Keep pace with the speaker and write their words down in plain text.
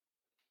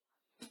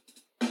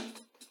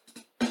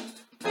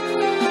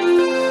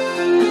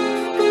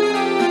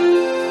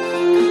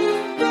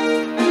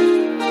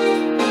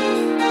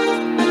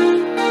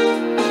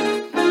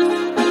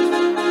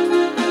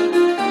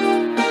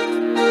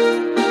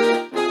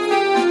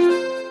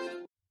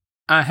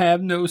I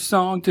have no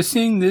song to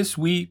sing this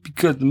week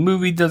because the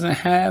movie doesn't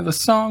have a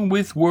song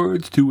with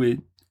words to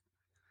it.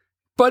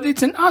 But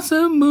it's an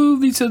awesome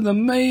movie, so the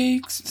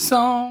makes the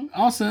song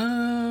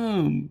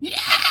awesome.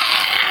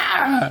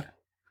 Yeah!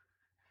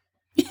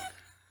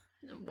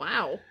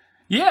 Wow.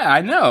 Yeah,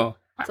 I know.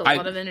 That's a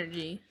lot of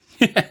energy.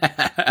 Are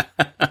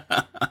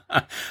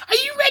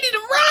you ready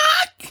to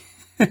rock?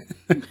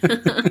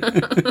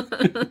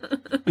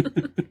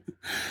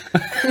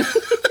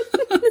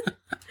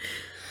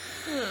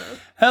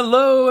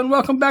 Hello and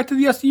welcome back to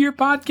the Yesteryear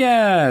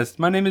Podcast.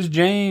 My name is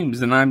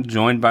James and I'm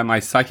joined by my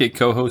psychic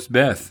co-host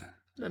Beth.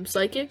 I'm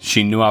psychic?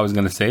 She knew I was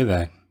going to say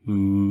that.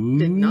 Ooh.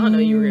 Did not know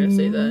you were going to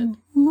say that.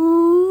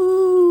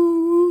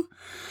 Ooh.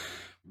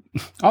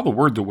 All the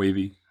words are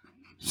wavy.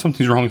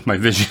 Something's wrong with my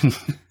vision.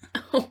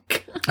 Oh,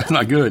 God. That's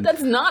not good.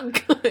 That's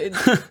not good.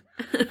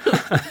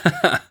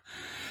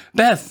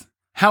 Beth,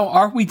 how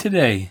are we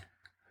today?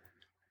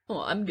 Well,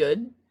 I'm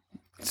good.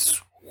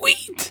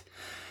 Sweet.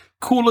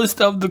 Coolest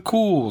of the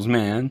cools,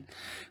 man.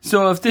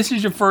 So if this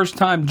is your first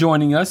time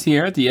joining us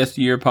here at the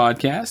Yesteryear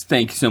Podcast,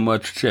 thank you so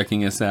much for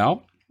checking us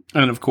out.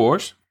 And of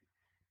course,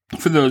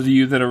 for those of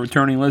you that are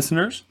returning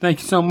listeners,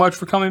 thank you so much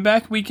for coming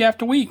back week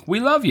after week.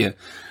 We love you.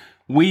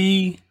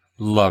 We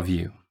love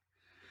you.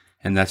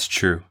 And that's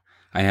true.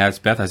 I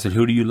asked Beth, I said,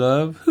 who do you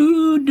love?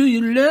 Who do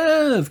you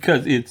love?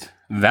 Because it's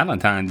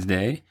Valentine's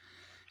Day.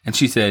 And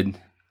she said,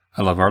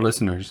 I love our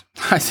listeners.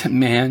 I said,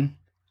 man,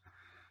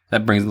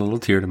 that brings a little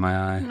tear to my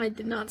eye. I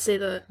did not say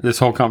that. This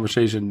whole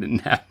conversation didn't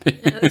happen.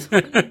 Yeah, this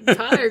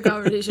entire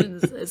conversation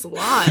is a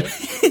lie.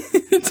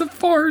 It's a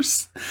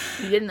farce.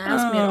 You didn't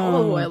ask me at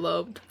all who I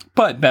loved.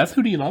 But, Beth,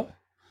 who do you love?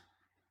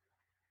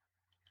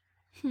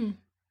 I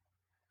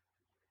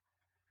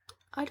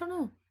don't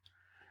know.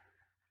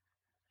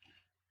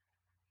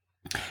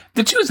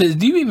 The truth is,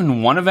 do you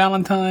even want a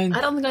Valentine?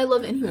 I don't think I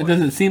love anyone. It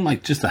doesn't seem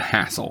like just a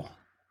hassle.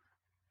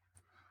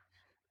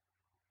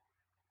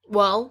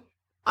 Well,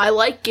 I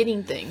like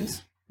getting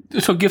things.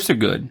 So gifts are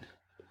good.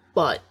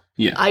 But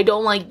yeah, I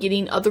don't like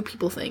getting other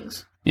people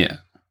things. Yeah.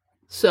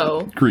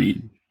 So.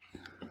 Agreed.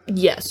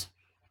 Yes.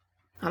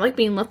 I like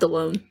being left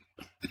alone.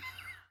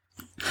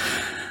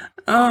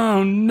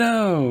 Oh,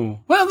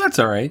 no. Well, that's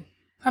all right.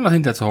 I don't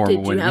think that's a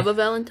horrible way. Did you have a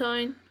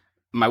Valentine?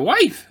 My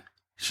wife.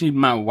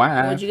 My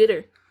wife. What'd you get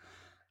her?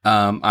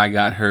 I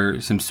got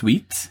her some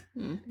sweets,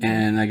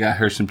 and I got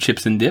her some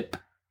chips and dip,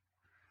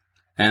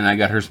 and I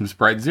got her some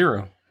Sprite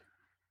Zero.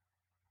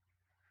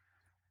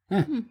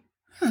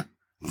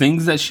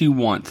 Things that she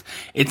wants.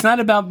 It's not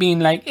about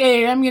being like,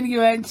 hey, I'm going to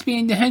go out and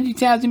spend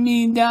 $100,000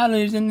 million,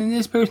 and then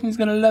this person's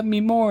going to love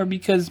me more,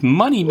 because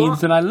money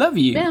means that I love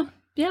you.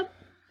 Yeah.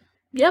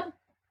 Yep.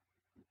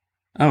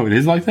 Oh, it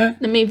is like that?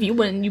 I mean, if you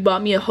went and you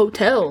bought me a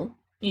hotel,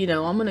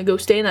 I'm going to go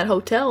stay in that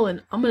hotel,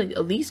 and I'm going to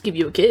at least give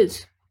you a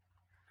kiss.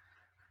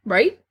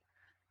 Right?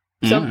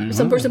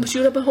 Some person puts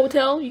you up in a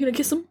hotel, you going to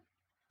kiss him?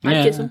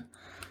 I'd kiss him.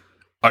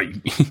 Oh,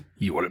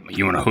 you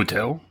want a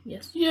hotel?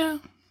 Yes. Yeah.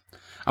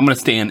 I'm going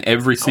to stay in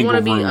every single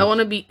room. I want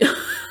to be...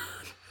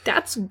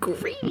 That's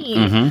great.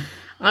 Mm-hmm.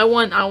 I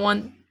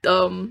want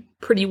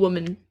Pretty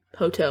Woman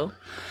Hotel.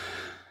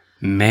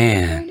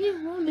 Man. Pretty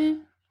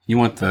Woman. You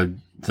want the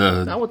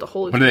I want the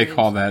whole experience. What do they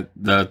call that?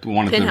 The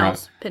one at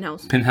Penthouse. the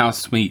Penthouse. Penthouse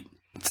suite.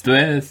 It's the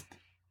best.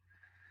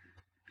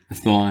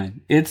 That's the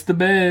line. It's the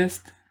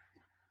best.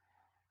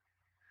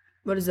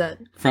 What is that?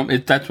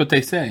 That's what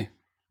they say.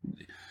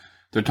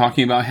 They're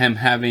talking about him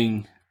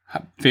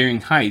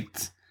fearing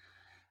heights.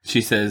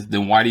 She says,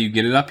 then why do you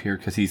get it up here?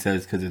 Because he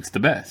says, because it's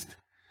the best.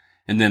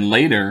 And then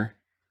later,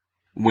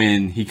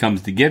 when he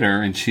comes to get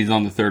her and she's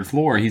on the third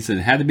floor, he said,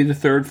 it had to be the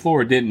third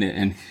floor, didn't it?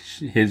 And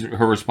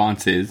her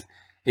response is,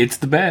 it's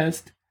the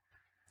best.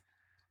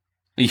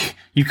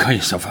 You call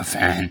yourself a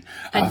fan.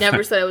 I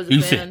never said I was a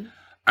fan. Said,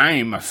 I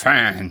am a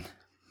fan.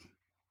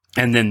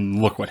 And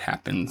then look what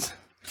happens.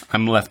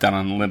 I'm left out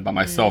on the limb by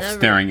myself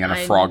staring at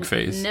a frog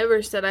face.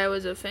 Never said I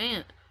was a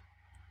fan.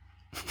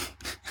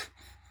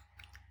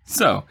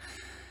 So,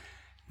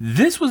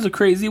 this was a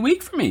crazy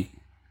week for me.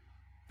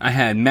 I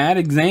had mad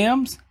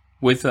exams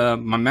with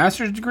my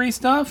master's degree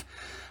stuff.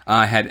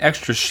 I had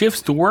extra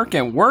shifts to work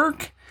at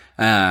work.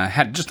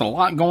 Had just a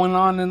lot going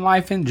on in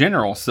life in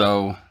general.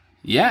 So,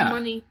 yeah.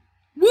 Money.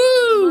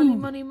 Woo!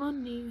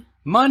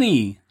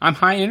 Money. I'm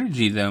high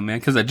energy, though, man,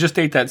 because I just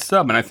ate that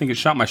sub, and I think it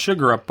shot my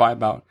sugar up by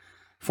about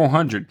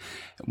 400.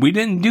 We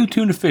didn't do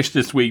tuna fish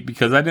this week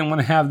because I didn't want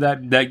to have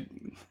that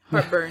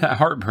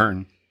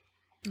heartburn.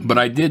 Mm-hmm. But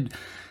I did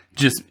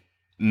just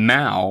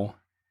mow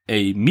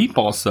a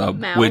meatball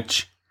sub,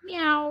 which...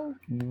 Meow.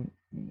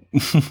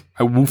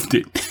 I woofed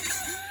it.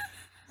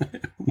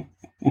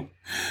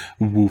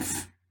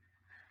 Woof.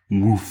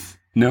 Woof.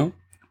 No?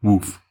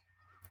 Woof.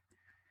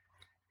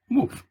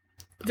 Woof.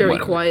 Very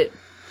quiet.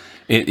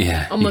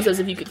 Yeah. Almost as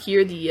if you could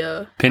hear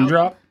the... Pin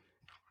drop?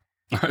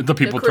 The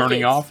people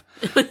turning off?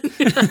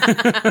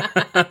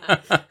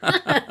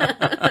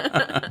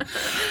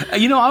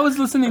 I was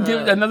listening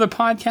to another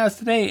podcast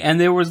today, and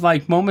there was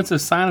like moments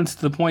of silence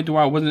to the point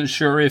where I wasn't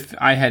sure if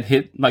I had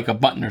hit like a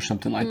button or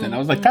something like that. And I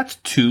was like, that's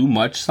too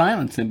much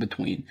silence in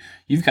between.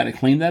 You've got to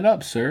clean that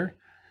up, sir.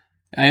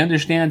 I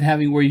understand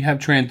having where you have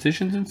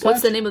transitions and stuff.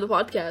 What's the name of the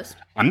podcast?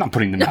 I'm not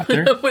putting them out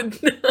there. I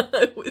would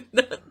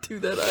not do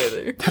that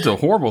either. That's a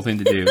horrible thing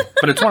to do.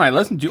 But it's one I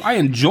listen to. I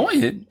enjoy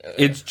it.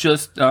 It's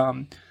just,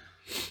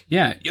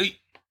 yeah.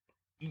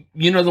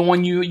 You know the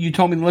one you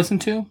told me to listen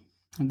to?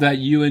 That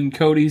you and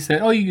Cody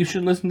said, oh, you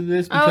should listen to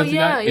this because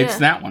it's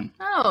that one.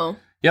 Oh.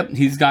 Yep,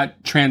 he's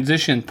got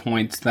transition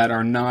points that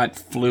are not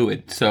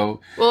fluid.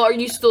 So, well, are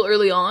you still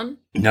early on?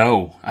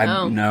 No,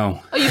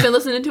 no. Oh, you've been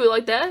listening to it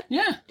like that?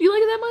 Yeah. Do you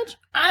like it that much?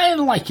 I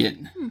like it.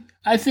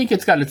 I think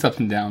it's got its ups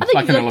and downs. I think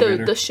like you an like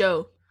elevator. the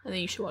show. I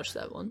think you should watch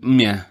that one.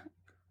 Yeah.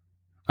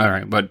 All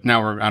right, but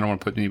now I don't want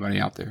to put anybody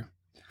out there.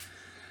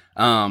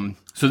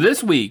 So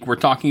this week we're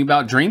talking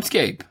about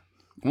Dreamscape,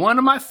 one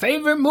of my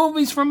favorite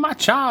movies from my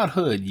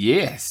childhood.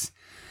 Yes.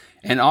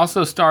 And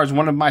also stars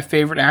one of my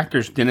favorite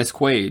actors, Dennis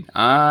Quaid.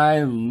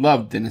 I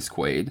love Dennis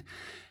Quaid.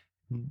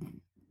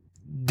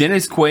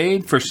 Dennis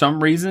Quaid, for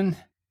some reason,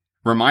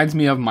 reminds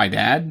me of my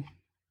dad.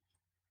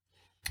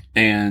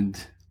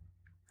 And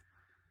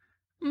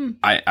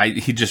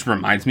he just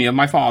reminds me of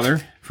my father,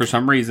 for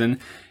some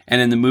reason.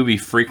 And in the movie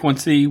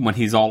Frequency, when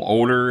he's all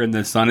older and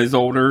the son is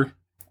older,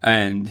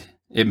 and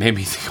it made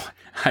me think,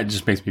 it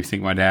just makes me think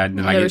of my dad.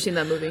 And I've never seen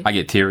that movie. I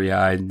get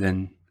teary-eyed, and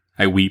then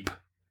I weep.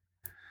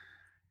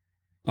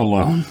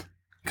 Alone,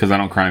 because I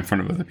don't cry in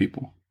front of other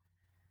people.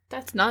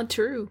 That's not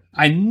true.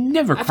 I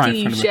never cry in front of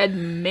you shed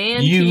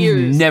man You've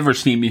tears. never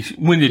seen me.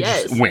 When did you?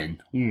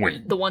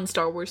 When? The one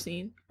Star Wars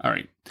scene. All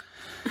right.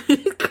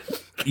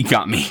 You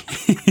got me.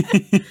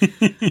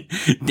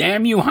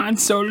 Damn you, Han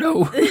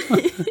Solo.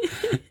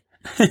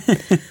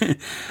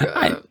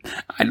 I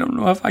don't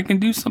know if I can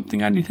do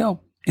something. I need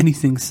help.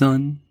 Anything,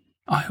 son.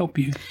 I'll help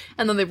you.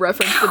 And then they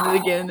referenced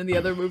it again in the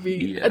other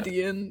movie at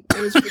the end. It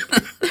was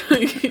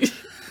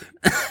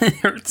it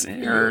hurts.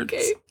 It hurts.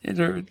 Okay. It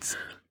hurts.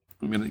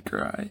 I'm gonna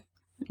cry.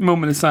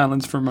 Moment of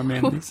silence for my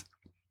Mandy's.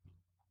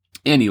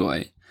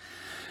 Anyway,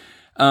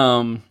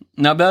 now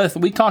Beth,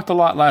 we talked a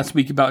lot last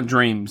week about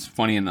dreams.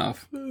 Funny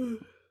enough,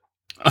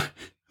 but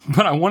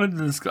I wanted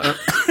to discuss.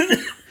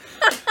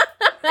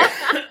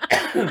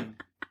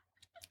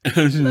 That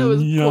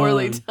was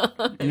poorly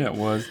done. Yeah, it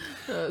was.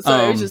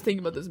 Sorry, I was just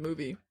thinking about this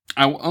movie.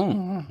 I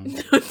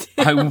wanted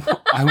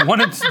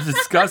to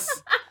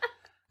discuss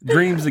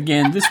dreams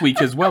again this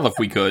week as well, if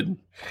we could.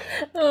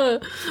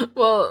 Well,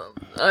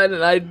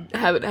 I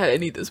haven't had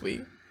any this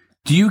week.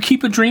 Do you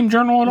keep a dream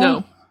journal at all?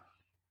 No.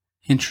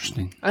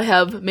 Interesting. I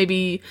have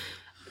maybe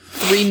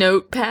 3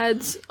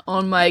 notepads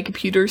on my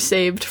computer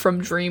saved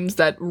from dreams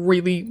that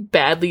really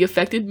badly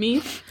affected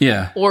me.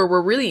 Yeah. Or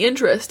were really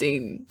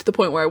interesting to the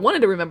point where I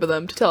wanted to remember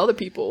them to tell other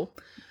people.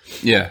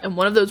 Yeah. And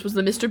one of those was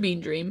the Mr. Bean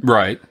dream.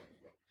 Right.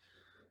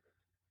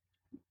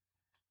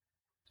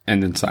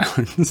 And then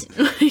silence.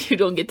 You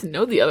don't get to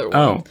know the other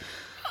one.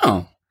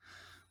 Oh.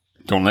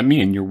 Don't let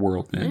me in your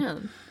world, then. Yeah.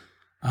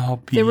 I'll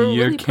be your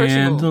really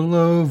candle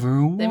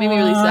over water. They made me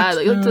really sad.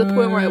 Like, to the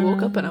point where I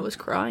woke up and I was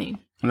crying.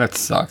 That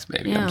sucks,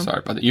 baby. Yeah. I'm sorry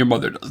about that. Your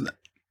mother does that.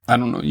 I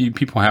don't know. You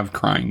people have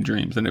crying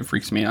dreams, and it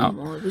freaks me out.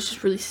 Well, it was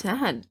just really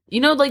sad.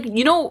 You know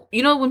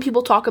when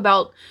people talk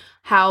about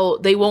how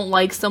they won't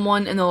like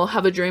someone and they'll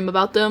have a dream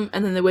about them,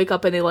 and then they wake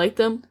up and they like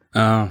them.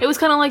 It was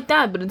kind of like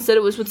that, but instead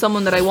it was with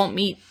someone that I won't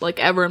meet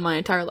like ever in my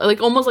entire life,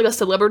 like almost like a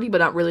celebrity, but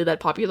not really that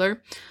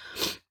popular.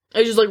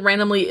 It's just like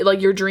randomly,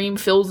 like your dream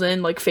fills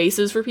in like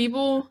faces for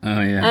people.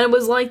 Oh yeah, and it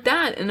was like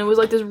that, and it was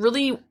like this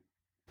really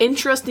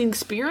interesting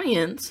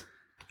experience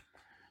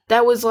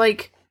that was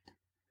like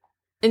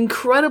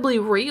incredibly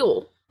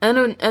real.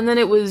 And then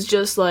it was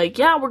just like,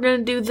 yeah, we're gonna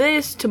do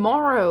this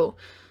tomorrow,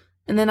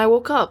 and then I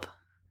woke up.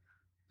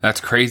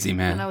 That's crazy,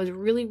 man. And I was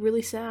really,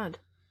 really sad.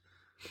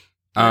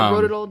 I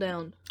wrote it all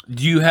down.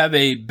 Do you have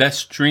a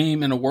best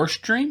dream and a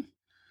worst dream?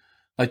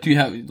 Like, do you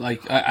have,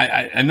 like,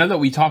 I know that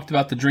we talked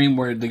about the dream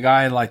where the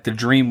guy, like, the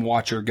dream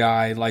watcher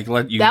guy, like,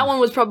 let you... That one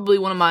was probably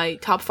one of my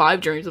top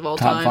 5 dreams of all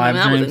time. Top 5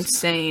 dreams? That was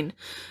insane.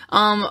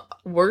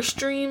 Worst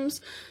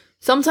dreams?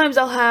 Sometimes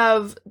I'll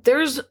have...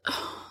 There's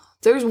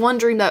one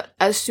dream that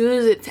as soon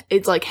as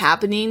it's like,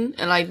 happening,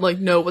 and I, like,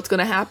 know what's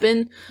gonna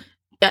happen,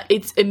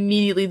 it's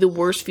immediately the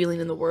worst feeling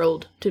in the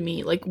world to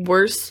me. Like,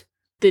 worse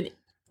than,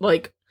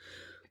 like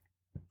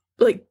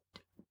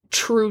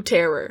true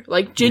terror,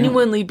 like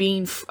genuinely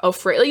being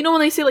afraid. Like, you know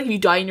when they say like if you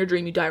die in your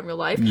dream, you die in real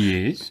life?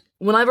 Yes.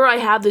 Whenever I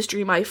have this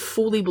dream, I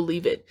fully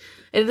believe it,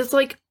 and it's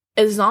like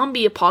a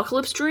zombie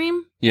apocalypse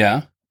dream.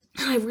 Yeah.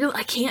 And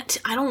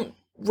I don't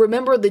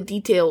remember the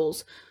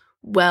details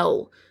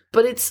well,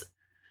 but it's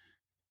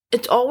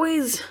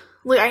always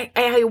like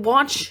I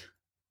watch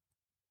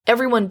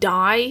everyone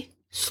die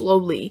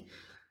slowly,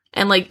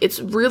 and like it's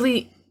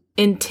really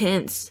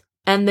intense,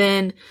 and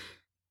then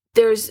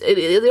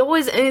it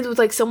always ends with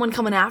like someone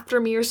coming after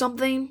me or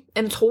something,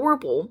 and it's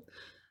horrible.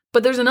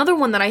 But there's another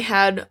one that I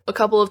had a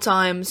couple of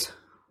times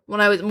when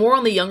I was more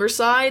on the younger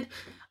side.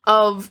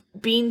 of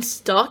being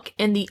stuck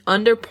in the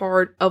under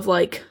part of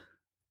like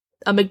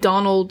a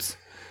McDonald's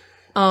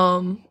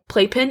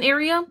playpen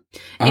area,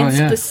 and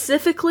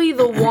specifically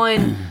the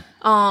one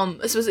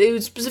it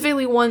was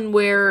specifically one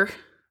where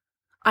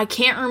I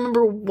can't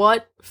remember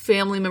what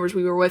family members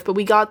we were with, but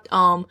we got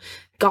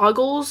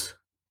goggles.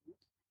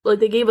 Like,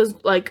 they gave us,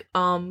 like,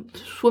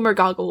 swimmer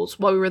goggles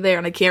while we were there,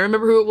 and I can't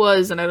remember who it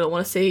was, and I don't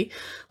want to say,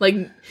 like,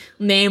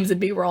 names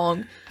and be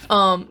wrong.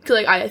 'Cause,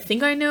 like, I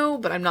think I know,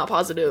 but I'm not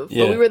positive.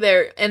 Yeah. But we were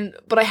there,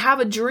 but I have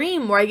a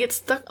dream where I get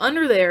stuck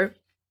under there,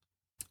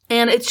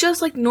 and it's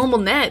just, like, normal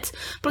nets,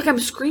 but, like,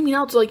 I'm screaming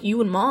out to, like, you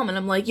and Mom, and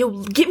I'm like,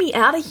 yo, get me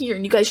out of here,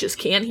 and you guys just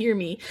can't hear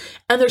me.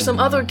 And there's some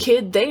other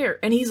kid there,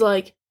 and he's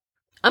like,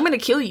 I'm gonna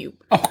kill you.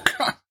 Oh,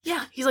 God.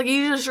 Yeah, he's like,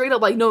 he's just straight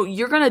up like, no,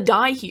 you're gonna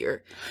die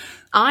here.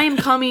 I am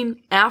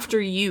coming after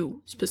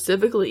you,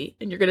 specifically,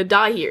 and you're gonna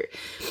die here.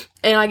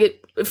 And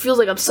it feels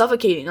like I'm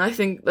suffocating. I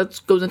think that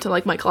goes into,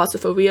 like, my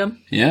claustrophobia.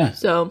 Yeah.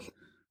 So.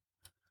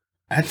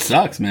 That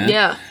sucks, man.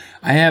 Yeah.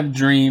 I have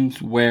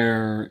dreams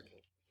where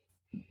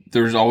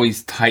there's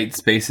always tight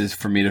spaces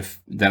for me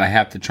that I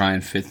have to try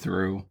and fit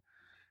through.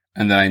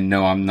 And that I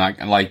know I'm not,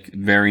 like,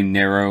 very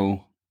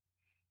narrow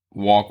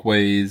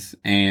walkways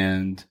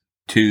and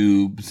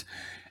tubes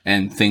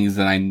and things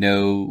that I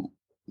know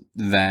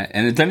that,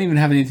 and it doesn't even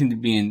have anything to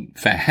being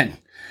fat.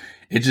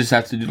 It just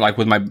has to do, like,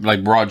 with my,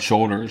 like, broad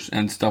shoulders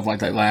and stuff like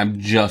that. Like, I'm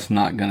just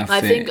not gonna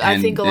fit. I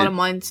think a lot of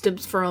mine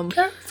stems from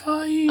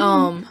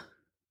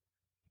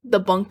the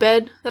bunk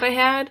bed that I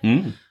had.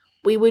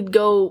 We would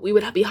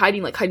be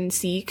hiding, like, hide and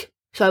seek.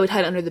 So I would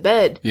hide under the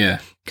bed. Yeah.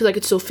 Because I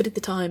could still fit at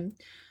the time.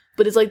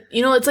 But it's like,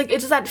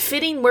 it's that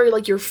fitting where,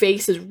 like, your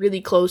face is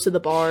really close to the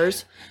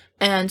bars.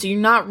 And so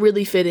you're not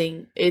really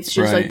fitting. It's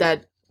just like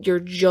that you're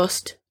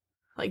just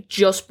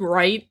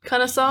right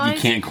kind of size.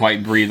 You can't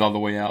quite breathe all the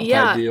way out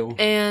type deal.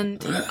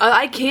 And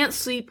I can't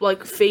sleep,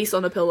 like, face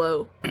on a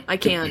pillow. I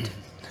can't.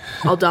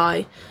 I'll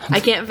die.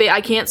 I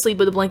can't sleep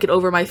with a blanket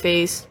over my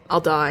face.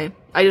 I'll die.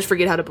 I just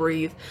forget how to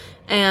breathe.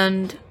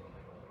 And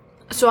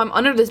so I'm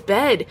under this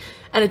bed,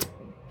 and it's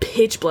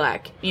pitch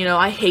black.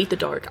 I hate the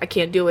dark. I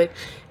can't do it.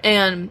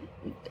 And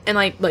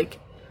I, like,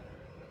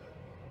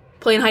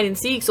 playing hide and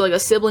seek, so, like, a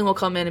sibling will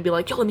come in and be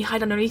like, yo, let me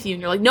hide underneath you,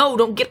 and you're like, no,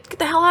 don't get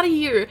the hell out of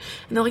here,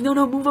 and they're like,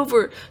 no, move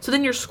over, so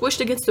then you're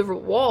squished against the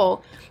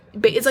wall,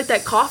 but it's like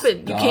that coffin,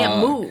 you can't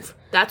move,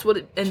 that's what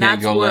it, and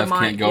that's where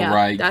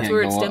that's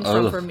where it stems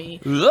from for me,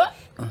 so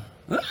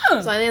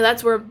I think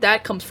that's where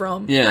that comes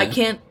from. I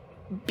can't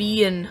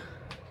be in,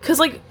 because,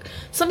 like,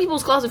 some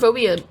people's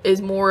claustrophobia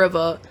is more of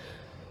a,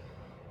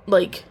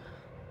 like,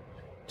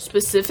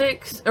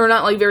 specific, or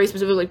not, like, very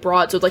specific, like,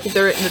 broad, so it's like if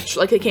they're in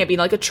like, they can't be in,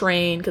 like, a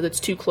train because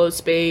it's too close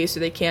space, or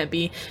they can't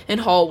be in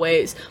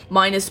hallways.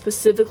 Mine is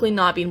specifically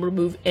not being able to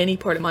move any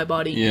part of my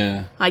body.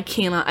 Yeah, I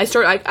cannot.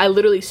 I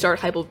literally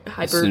start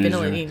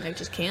hyperventilating. I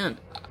just can't.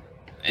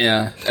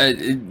 Yeah.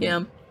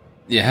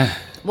 Yeah.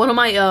 One of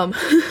my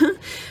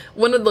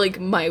one of, like,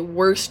 my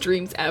worst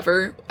dreams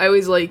ever. I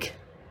was, like,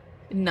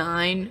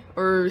 9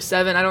 or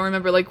 7. I don't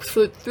remember, like,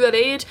 through that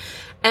age.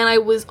 And I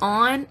was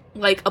on,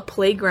 like, a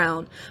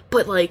playground,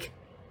 but, like,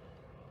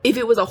 if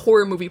it was a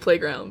horror movie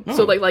playground. Oh.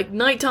 So, like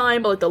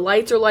nighttime, but, like, the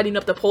lights are lighting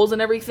up the poles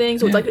and everything.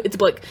 So it's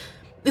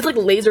like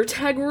laser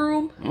tag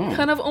room,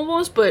 kind of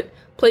almost, but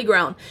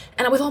playground.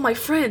 And I'm with all my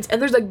friends,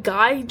 and there's a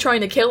guy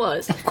trying to kill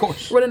us. Of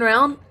course. Running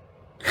around.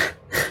 And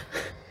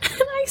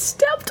I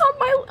stepped on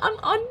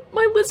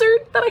my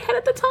lizard that I had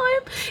at the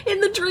time. In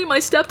the dream, I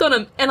stepped on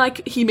him,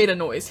 and he made a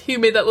noise. He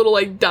made that little,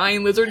 like,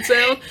 dying lizard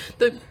sound.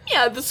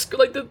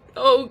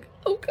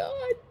 Oh,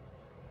 God.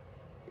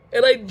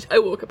 And I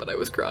woke up and I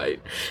was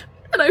crying.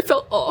 And I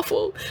felt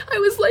awful. I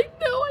was like,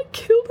 no, I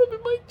killed him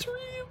in my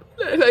dream.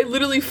 And I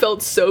literally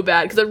felt so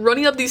bad because I'm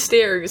running up these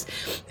stairs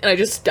and I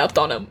just stepped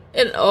on him.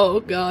 And oh,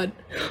 God.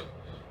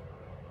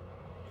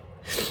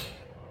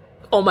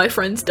 All my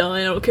friends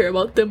dying. I don't care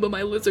about them, but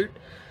my lizard.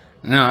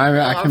 No,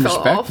 I can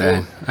respect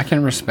that. I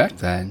can respect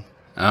that.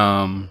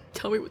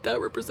 Tell me what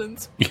that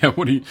represents. Yeah,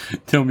 what do you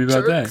tell me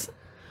about that?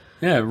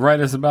 Yeah,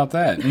 write us about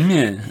that.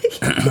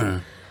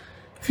 Yeah.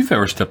 If you've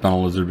ever stepped on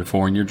a lizard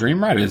before in your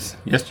dream, write us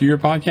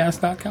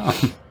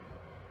yesteryearpodcast.com.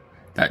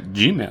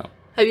 .gmail.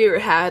 Have you ever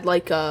had,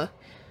 like, the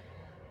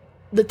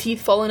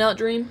teeth falling out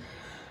dream?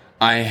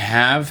 I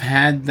have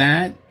had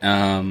that.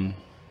 And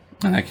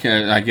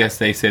I guess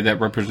they say that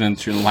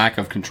represents your lack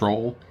of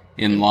control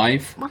in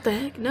life. What the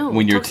heck? No.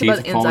 When your teeth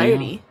are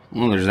falling out.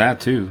 Well, there's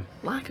that too.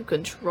 Lack of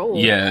control.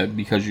 Yeah,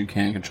 because you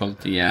can't control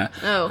it. Yeah.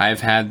 Oh.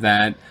 I've had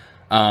that.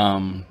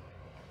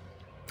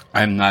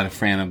 I'm not a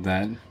fan of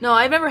that. No,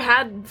 I've never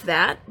had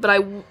that, but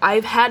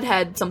I've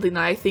had something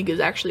that I think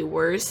is actually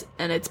worse,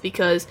 and it's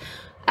because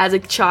as a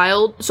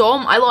child, so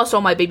I lost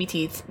all my baby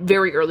teeth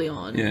very early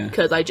on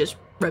because I just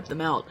ripped them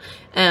out,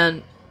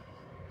 and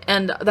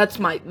that's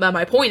my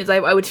point is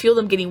I would feel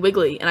them getting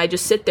wiggly, and I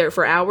just sit there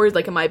for hours,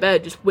 like in my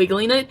bed, just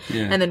wiggling it,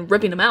 and then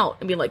ripping them out,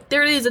 and being like,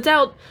 there it is, it's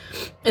out,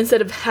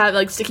 instead of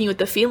sticking with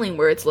the feeling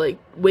where it's like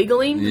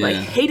wiggling. Yeah. I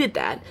hated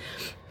that,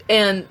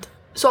 and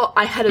so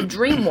I had a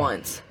dream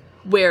once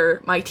where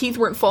my teeth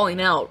weren't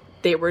falling out,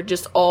 they were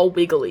just all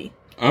wiggly.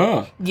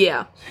 Oh.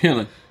 Yeah.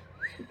 Really?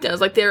 I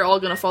was like, they're all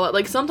gonna fall out.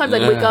 Like, sometimes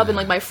I'd wake up and,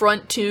 like, my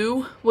front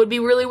two would be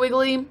really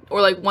wiggly,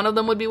 or, like, one of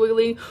them would be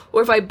wiggly,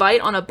 or if I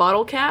bite on a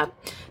bottle cap,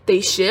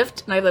 they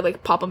shift, and I,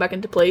 like, pop them back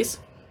into place.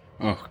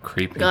 Oh,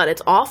 creepy. God,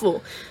 it's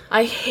awful.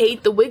 I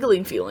hate the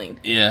wiggling feeling.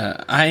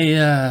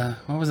 Yeah,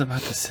 what was I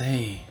about to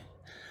say?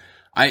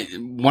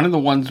 One of the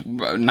ones,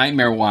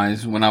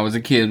 nightmare-wise, when I was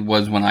a kid,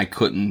 was when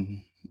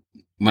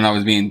when I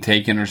was being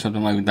taken or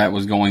something like that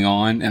was going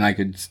on, and I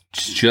could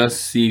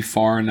just see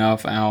far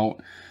enough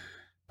out,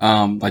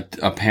 like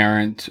a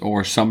parent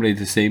or somebody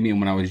to save me, and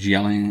when I was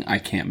yelling, I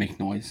can't make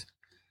noise.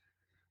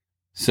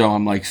 So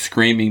I'm like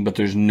screaming, but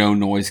there's no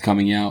noise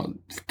coming out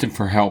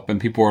for help, and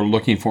people are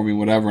looking for me,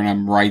 whatever, and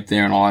I'm right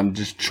there, and I'm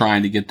just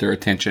trying to get their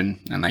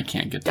attention, and I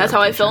can't get their That's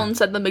how attention. I felt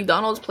inside the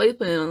McDonald's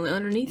playpen on the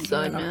underneath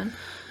side, man.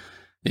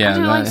 Yeah,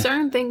 like,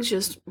 certain things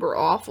just were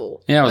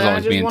awful. Yeah, I was like,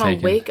 always being taken. I just want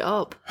to wake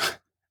up.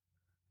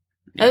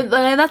 Yeah.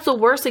 And that's the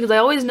worst thing, because I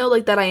always know,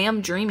 like, that I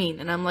am dreaming,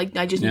 and I'm like,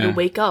 I just need to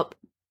wake up.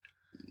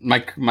 My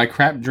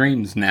crap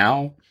dreams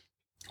now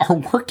are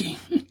working.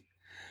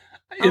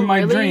 In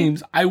my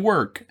dreams, I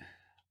work.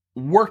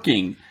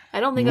 Working.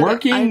 I don't think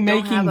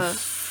making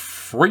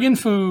friggin'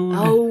 food.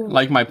 Oh.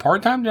 Like my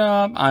part-time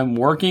job, I'm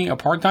working a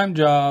part-time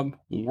job,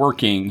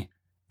 working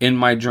in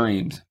my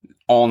dreams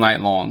all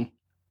night long.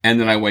 And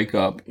then I wake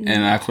up, and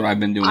that's what I've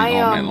been doing all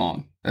night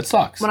long. That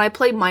sucks. When I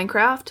played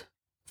Minecraft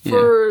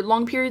for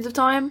long periods of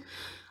time,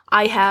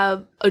 I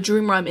have a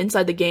dream where I'm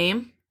inside the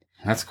game.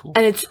 That's cool.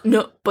 And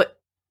but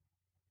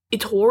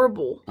it's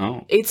horrible.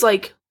 Oh. It's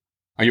like...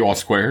 Are you all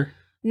square?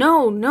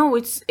 No,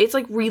 it's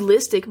like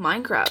realistic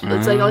Minecraft.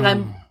 It's like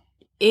I'm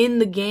in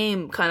the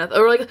game, kind of,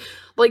 or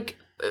like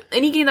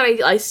any game that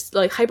I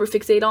like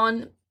hyperfixate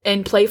on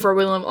and play for a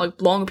really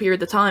long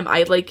period of time.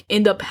 I like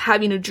end up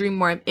having a dream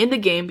where I'm in the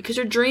game, because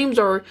your dreams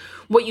are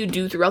what you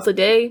do throughout the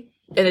day,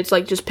 and it's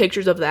like just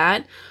pictures of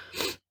that.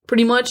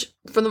 Pretty much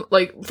for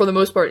the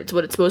most part, it's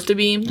what it's supposed to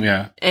be.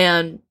 Yeah,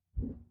 and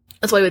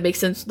that's why it would make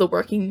sense, the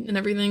working and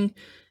everything.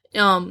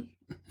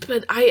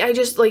 But I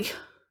just like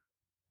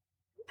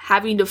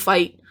having to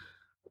fight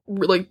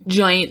like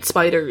giant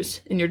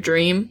spiders in your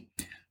dream.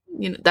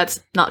 You know, that's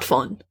not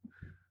fun.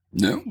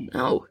 No.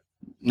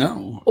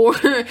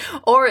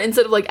 Or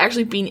instead of like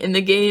actually being in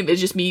the game,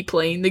 it's just me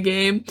playing the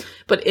game,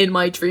 but in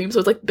my dream. So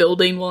it's like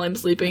building while I'm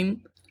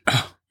sleeping.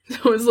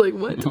 So it's like,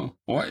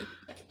 what?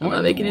 I'm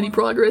not making any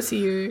progress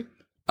here.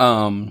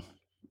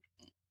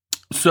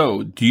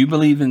 So, do you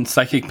believe in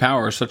psychic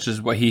powers such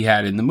as what he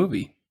had in the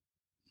movie?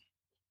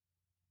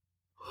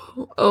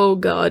 Oh,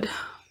 God.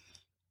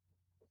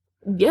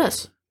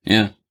 Yes.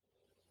 Yeah.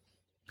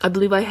 I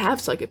believe I have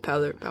psychic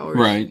powers.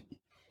 Right.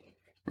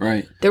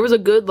 There was a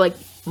good, like,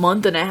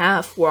 month and a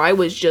half where I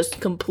was just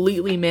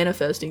completely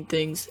manifesting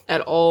things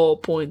at all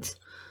points.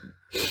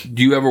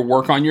 Do you ever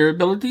work on your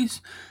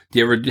abilities? Do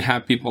you ever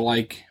have people,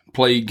 like,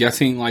 play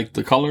guessing, like,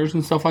 the colors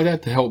and stuff like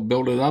that to help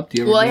build it up?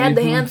 Do you ever I had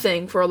the hand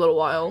thing for a little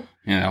while.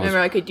 Yeah, remember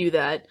I could do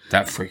that.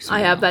 That freaks me out.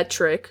 I have that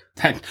trick.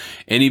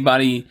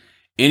 Anybody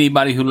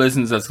who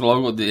listens that's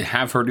local to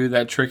have her do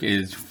that trick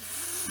is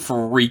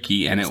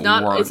freaky, and it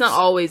works. It's not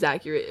always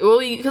accurate. Well,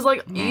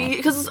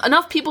 because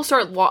enough people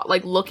start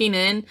looking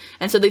in,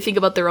 and so they think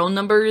about their own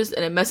numbers,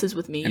 and it messes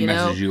with me. It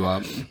messes you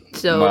up.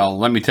 So, well,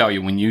 let me tell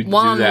you, when you do that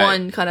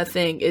one-on-one kind of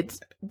thing, it's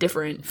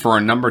different. For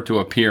a number to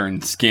appear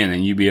in skin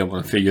and you be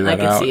able to figure that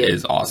out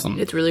is awesome.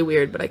 It's really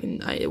weird, but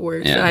it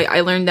works. Yeah. And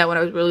I learned that when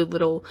I was really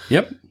little.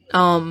 Yep.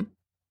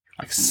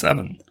 Like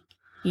 7.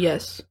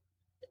 Yes.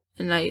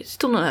 And I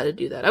still know how to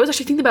do that. I was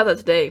actually thinking about that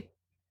today.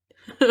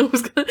 I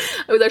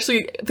was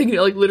actually thinking,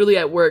 like, literally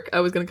at work, I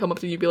was going to come up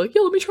to you and be like,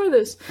 yo, let me try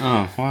this.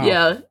 Oh, wow.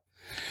 Yeah.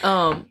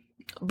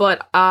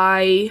 But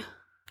I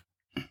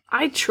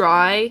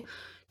try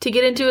to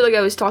get into it. Like,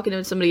 I was talking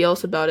to somebody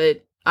else about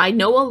it. I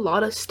know a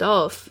lot of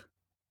stuff.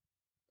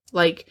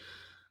 Like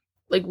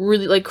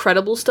really, like,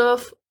 credible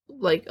stuff.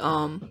 Like,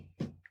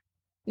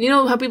 you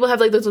know how people have,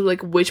 like, those,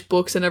 like, witch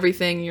books and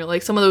everything? And you're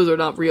like, some of those are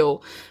not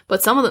real.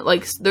 But some of them,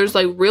 like, there's,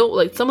 like, real,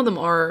 like, some of them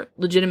are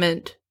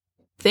legitimate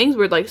things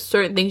where, like,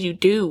 certain things you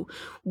do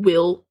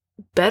will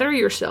better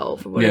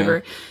yourself or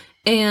whatever.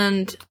 Yeah.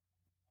 And,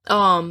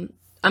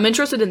 I'm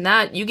interested in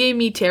that. You gave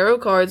me tarot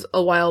cards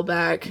a while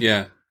back.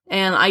 Yeah.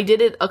 And I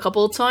did it a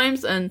couple of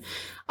times, and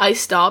I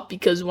stopped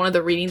because one of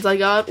the readings I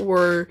got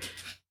were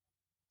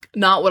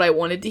not what I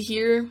wanted to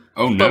hear.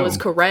 Oh, no. But was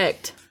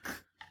correct.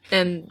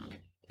 And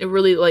it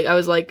really, like, I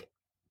was like,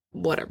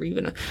 whatever, you're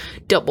gonna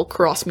double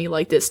cross me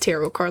like this,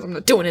 tarot cards, I'm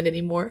not doing it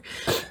anymore.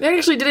 I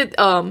actually did it,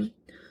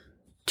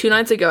 2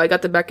 nights ago. I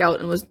got them back out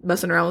and was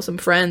messing around with some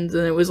friends,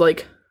 and it was,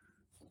 like,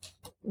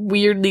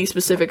 weirdly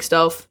specific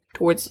stuff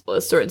towards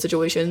certain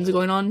situations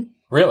going on.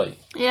 Really?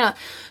 Yeah.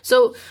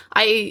 So,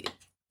 I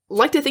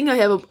like to think I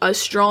have a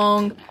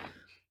strong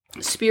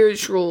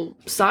spiritual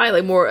side,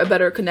 like, a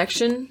better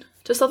connection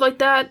to stuff like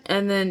that.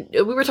 And then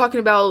we were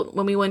talking about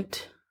when we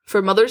went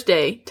for Mother's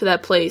Day to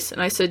that place,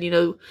 and I said, you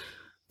know,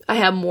 I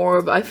have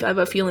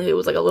a feeling it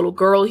was like a little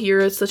girl here,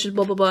 it's such a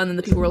blah blah blah, and then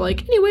the people were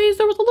like, anyways,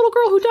 there was a little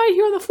girl who died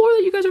here on the floor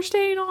that you guys are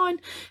staying on,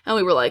 and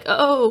we were like,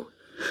 oh,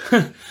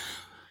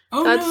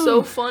 Oh, that's no.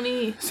 so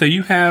funny. So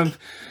you have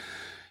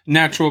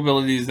natural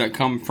abilities that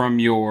come from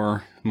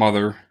your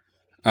mother,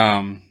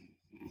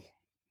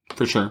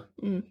 for sure,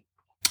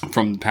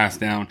 from the passed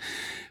down.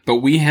 But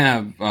we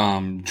have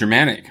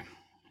Germanic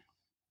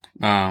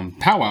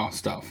powwow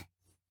stuff.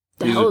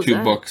 These are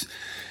two books,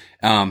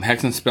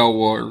 Hex and Spell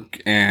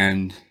Work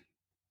and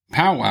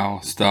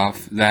powwow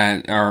stuff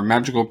that are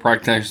magical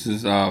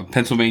practices of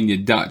Pennsylvania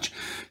Dutch.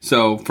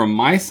 So from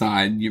my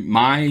side,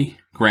 my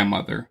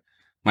grandmother,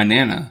 my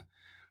Nana,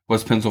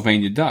 was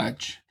Pennsylvania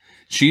Dutch.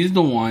 She's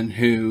the one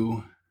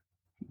who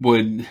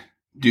would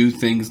do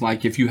things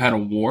like if you had a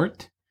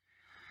wart,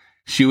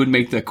 she would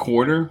make the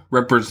quarter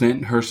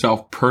represent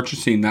herself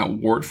purchasing that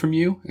wart from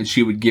you, and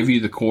she would give you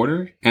the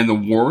quarter, and the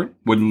wart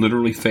would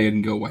literally fade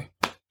and go away.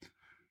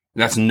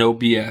 That's no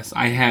BS.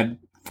 I had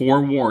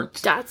 4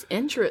 warts. That's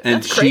interesting.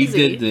 And that's crazy.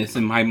 She did this,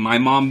 and my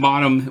mom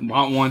bought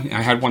one.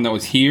 I had one that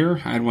was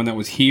here. I had one that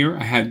was here.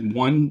 I had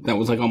one that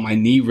was like on my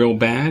knee real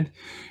bad,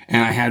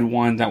 and I had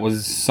one that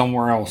was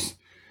somewhere else.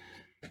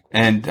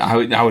 And I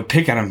would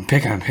pick at him,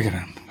 pick.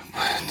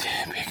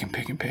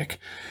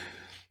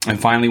 And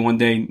finally one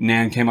day,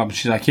 Nan came up and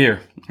she's like,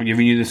 here, I'm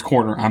giving you this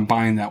quarter. I'm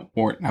buying that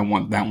wart. I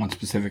want that one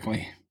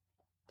specifically.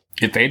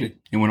 It faded.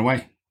 It went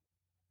away.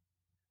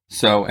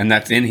 So, and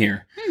that's in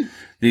here.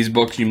 These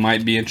books you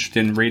might be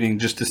interested in reading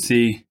just to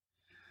see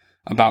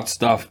about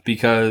stuff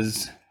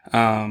because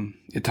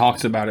it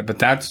talks about it. But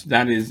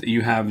that is,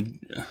 you have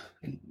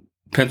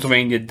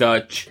Pennsylvania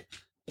Dutch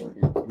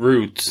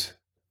roots.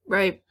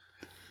 Right.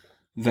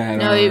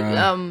 That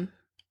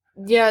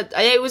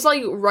it was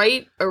like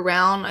right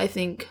around, I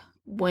think,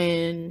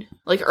 when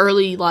like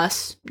early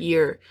last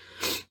year,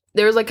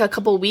 there was like a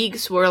couple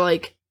weeks where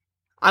like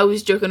I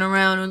was joking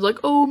around and was like,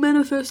 oh,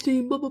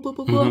 manifesting, blah blah blah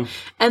blah blah,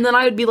 and then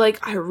I would be like,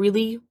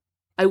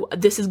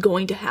 this is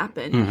going to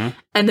happen,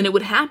 and then it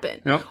would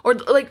happen, or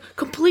like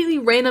completely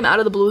random out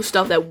of the blue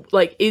stuff that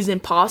like is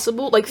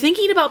impossible, like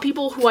thinking about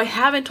people who I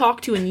haven't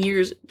talked to in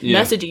years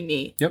messaging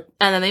me, and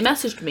then they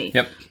messaged me,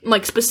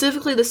 like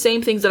specifically the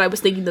same things that I was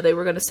thinking that they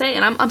were going to say,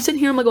 and I'm sitting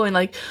here, I'm like going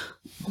like,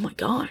 oh my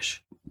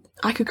gosh,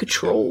 I could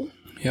control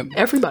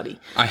everybody,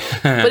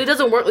 but it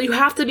doesn't work. You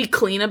have to be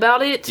clean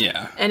about it,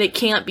 and it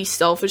can't be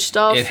selfish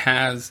stuff. It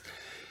has.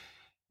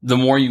 The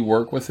more you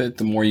work with it,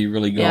 the more you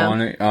really go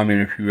on it. I mean,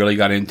 if you really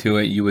got into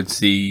it, you would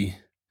see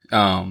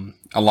a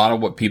lot of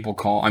what people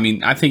call... I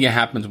mean, I think it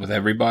happens with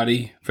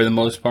everybody for the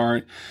most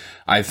part.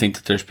 I think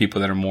that there's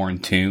people that are more in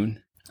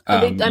tune.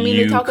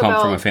 They talk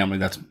come from a family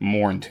that's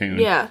more in tune.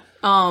 Yeah.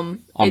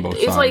 On both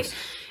sides.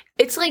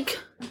 It's like...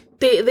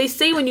 They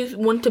say when you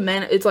want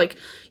to it's like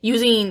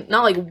using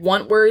not like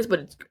want words, but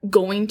it's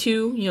going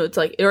to, it's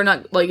like, or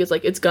not like, it's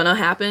like, it's gonna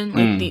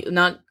happen. Like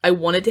not, I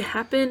want it to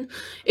happen.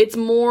 It's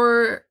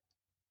more...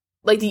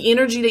 like the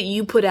energy that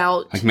you put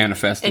out, like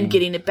manifesting and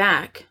getting it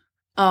back.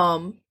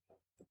 But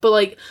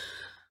like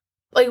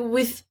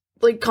with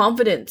like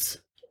confidence,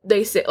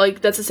 they say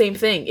like that's the same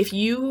thing. If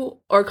you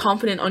are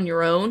confident on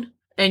your own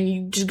and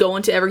you just go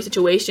into every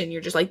situation,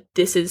 you're just like,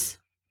 this is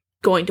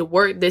going to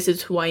work. This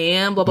is who I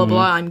am. Blah blah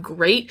blah. I'm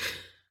great.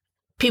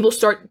 People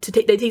start to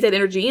take that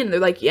energy in. And they're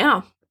like,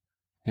 yeah,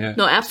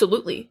 no,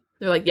 absolutely.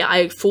 They're like, yeah,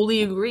 I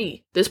fully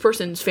agree. This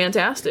person's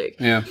fantastic.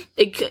 Yeah.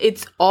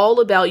 It's all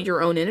about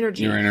your own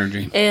energy. Your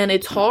energy. And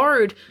it's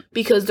hard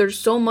because there's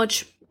so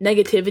much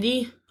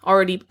negativity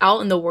already out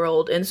in the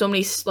world and so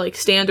many like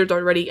standards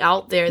already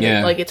out there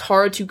that like it's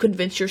hard to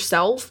convince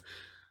yourself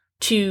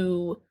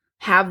to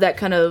have that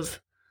kind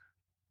of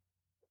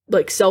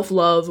like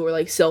self-love or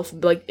like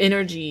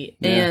energy.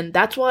 And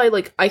that's why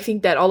like I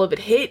think that all of it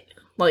hit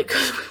like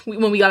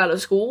when we got out of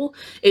school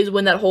is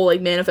when that whole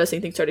like manifesting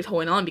thing started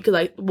going on, because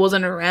I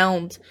wasn't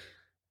around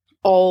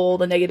all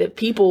the negative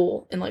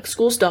people and like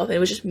school stuff, and it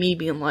was just me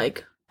being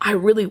like, I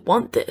really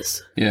want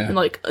this. And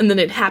then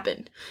it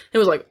happened. It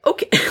was like,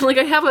 okay. Like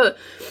I have a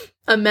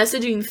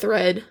messaging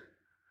thread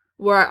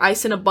where I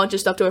sent a bunch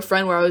of stuff to a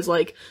friend where I was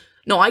like,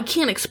 no, I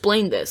can't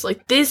explain this.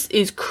 Like this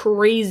is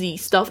crazy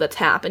stuff that's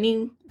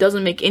happening.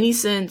 Doesn't make any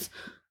sense.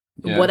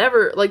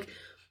 Whatever. Like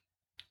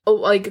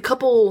a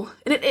couple,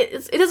 and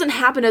it doesn't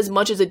happen as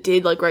much as it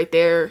did like right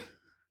there,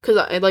 because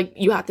I like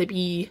you have to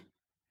be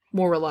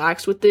more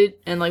relaxed with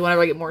it, and like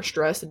whenever I get more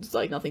stressed, it's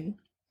like nothing.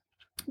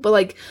 But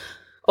like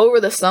over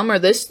the summer,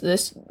 this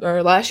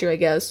or last year, I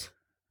guess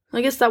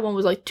that one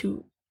was like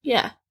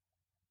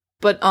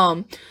But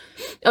I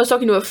was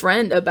talking to a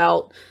friend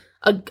about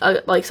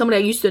like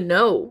somebody I used to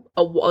know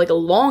a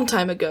long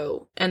time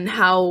ago, and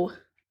how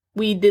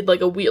we did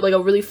like a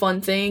really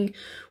fun thing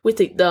with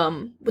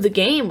the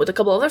game with a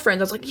couple other friends.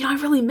 I was like, I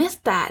really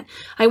missed that.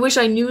 I wish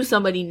I knew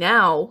somebody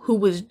now who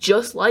was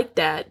just like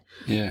that.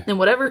 Yeah. And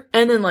whatever.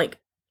 And then like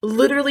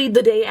literally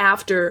the day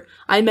after,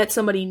 I met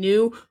somebody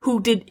new who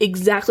did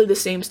exactly the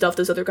same stuff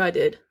this other guy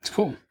did. It's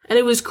cool. And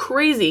it was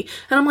crazy.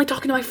 And I'm like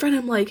talking to my friend,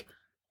 I'm like,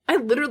 I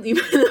literally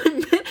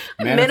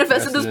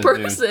manifested this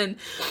person.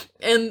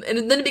 And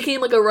then it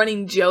became like a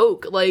running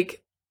joke.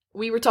 Like,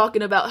 we were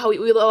talking about how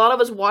a lot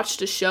of us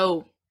watched a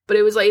show, but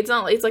it was like,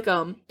 it's like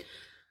a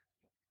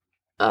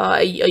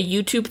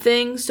YouTube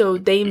thing, so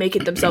they make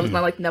it themselves,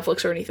 not like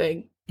Netflix or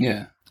anything.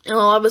 Yeah. And a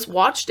lot of us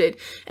watched it,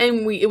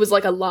 and it was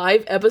like a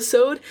live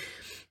episode,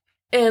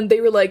 and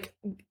they were like,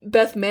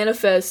 Beth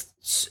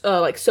manifests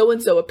like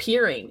so-and-so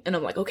appearing, and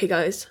I'm like, okay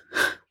guys,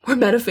 we're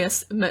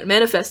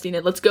manifesting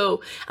it, let's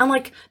go. And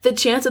like, the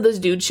chance of this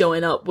dude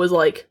showing up was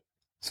like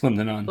slim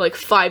to none. Like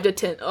 5 to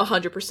 10,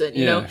 100%,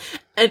 you know?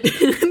 And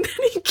then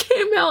he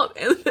came out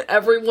and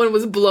everyone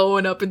was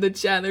blowing up in the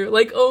chat. They were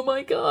like, oh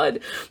my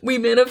god, we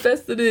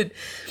manifested it.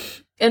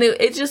 And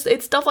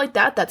it's stuff like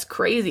that that's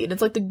crazy. And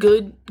it's like the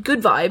good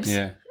vibes.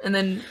 Yeah. And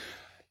then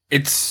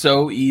it's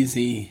so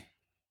easy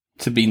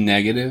to be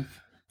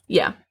negative.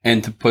 Yeah.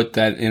 And to put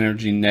that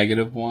energy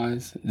negative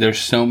wise. There's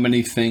so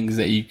many things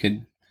that you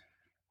could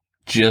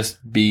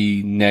just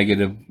be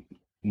negative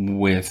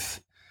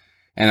with.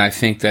 And I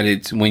think that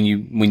it's when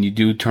you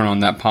do turn on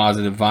that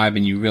positive vibe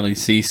and you really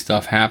see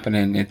stuff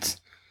happening,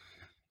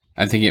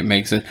 I think it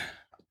makes it.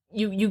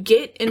 You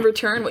get in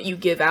return what you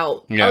give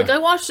out. Yeah. Like, I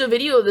watched a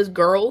video of this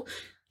girl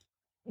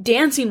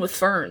dancing with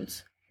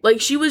ferns.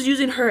 Like, she was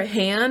using her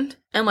hand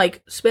and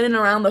like spinning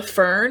around the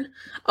fern,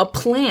 a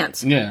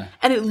plant. Yeah.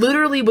 And it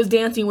literally was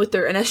dancing with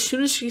her. And as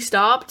soon as she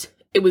stopped,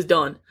 it was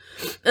done.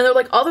 And there were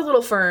like other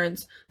little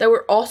ferns that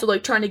were also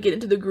like trying to get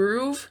into the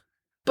groove.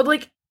 But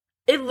like,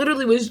 it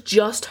literally was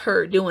just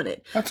her doing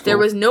it. That's cool. There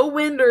was no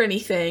wind or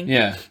anything.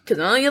 Yeah. Because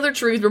none of the other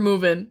trees were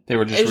moving. They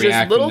were just it was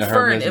reacting just little to her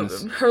fern,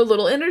 business. her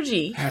little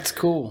energy. That's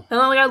cool. And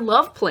I'm like, I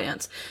love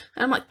plants.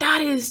 And I'm like,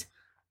 that's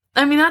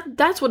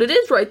what it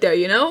is right there,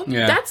 you know?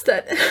 Yeah. That's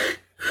that.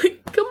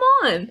 Come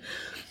on.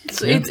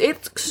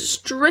 It's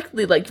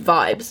strictly like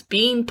vibes.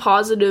 Being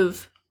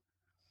positive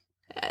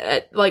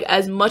like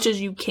as much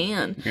as you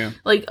can. Yeah.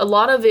 Like, a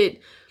lot of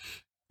it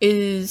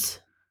is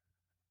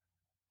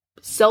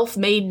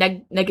self-made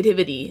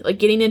negativity, like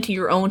getting into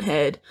your own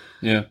head,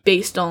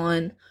 based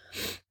on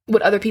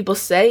what other people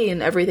say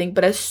and everything.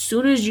 But as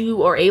soon as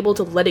you are able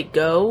to let it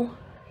go,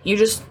 you're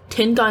just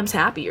 10 times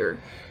happier.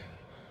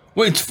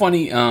 Well, it's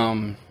funny,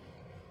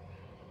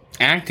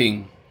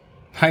 acting,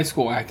 high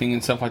school acting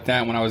and stuff like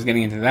that, when I was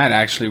getting into that,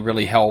 actually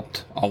really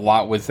helped a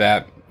lot with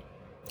that,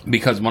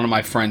 because one of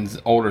my friend's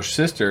older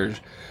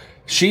sisters,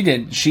 she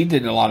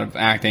did a lot of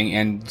acting,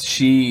 and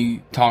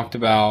she talked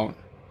about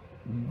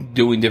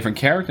doing different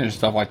characters and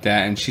stuff like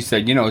that, and she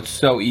said, it's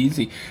so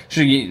easy.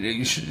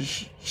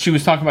 She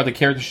was talking about the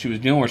character she was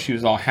doing where she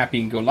was all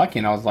happy and go lucky,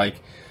 and I was like,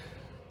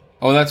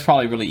 oh, that's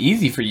probably really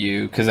easy for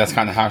you, because that's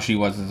kind of how she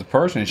was as a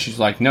person. And she's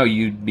like, no,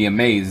 you'd be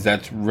amazed.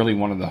 That's really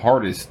one of the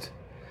hardest.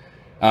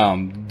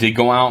 To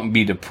go out and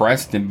be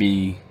depressed and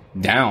be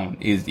down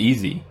is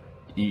easy.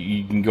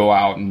 You can go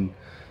out and,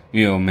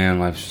 man,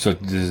 life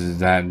sucks,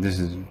 this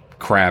is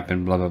crap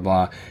and blah, blah,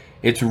 blah.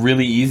 It's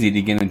really easy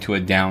to get into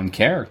a down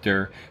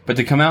character, but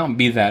to come out and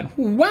be that,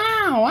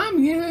 wow,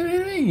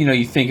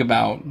 you think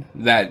about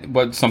that,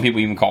 what some people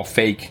even call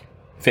fake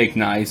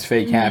nice,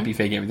 fake happy,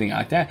 fake everything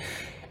like that.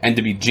 And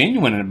to be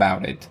genuine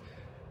about it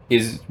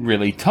is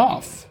really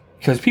tough,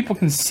 because people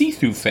can see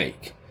through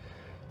fake.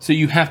 So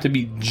you have to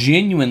be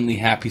genuinely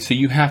happy. So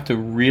you have to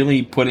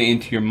really put it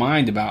into your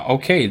mind about,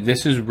 okay,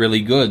 this is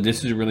really good,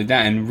 this is really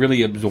that, and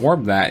really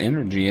absorb that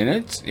energy. And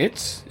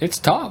it's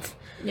tough.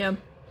 Yeah.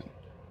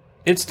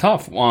 It's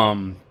tough.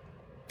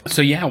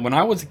 So yeah, when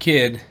I was a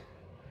kid,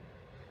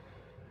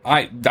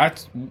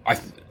 that's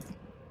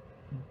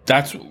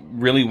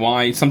really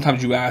why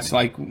sometimes you ask,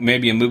 like,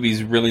 maybe a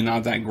movie's really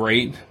not that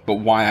great, but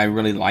why I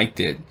really liked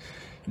it.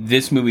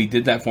 This movie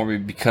did that for me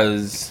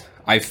because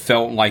I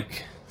felt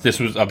like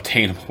this was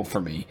obtainable for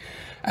me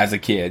as a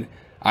kid.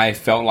 I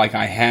felt like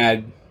I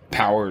had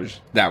powers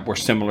that were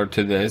similar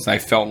to this. I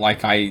felt like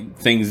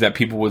things that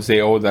people would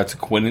say, oh, that's a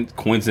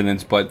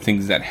coincidence, but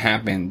things that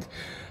happened.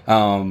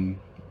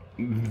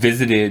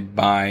 Visited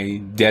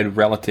by dead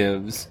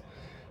relatives,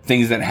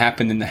 things that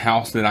happened in the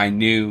house that I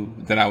knew,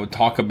 that I would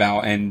talk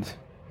about, and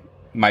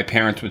my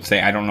parents would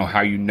say, I don't know how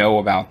you know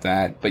about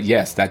that, but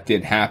yes, that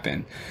did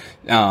happen.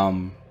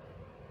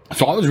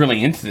 So I was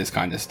really into this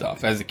kind of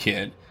stuff as a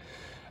kid.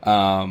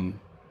 And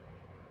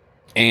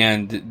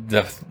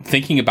the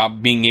thinking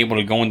about being able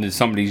to go into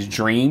somebody's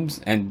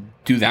dreams and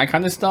do that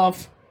kind of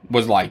stuff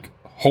was like,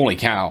 holy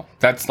cow,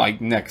 that's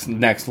like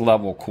next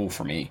level cool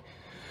for me.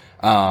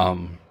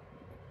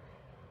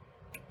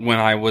 When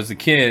I was a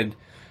kid,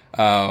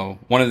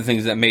 one of the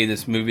things that made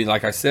this movie,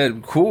 like I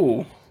said,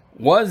 cool,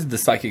 was the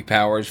psychic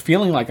powers,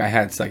 feeling like I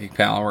had psychic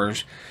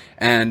powers,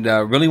 and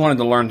really wanted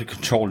to learn to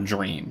control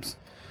dreams.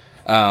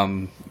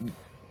 I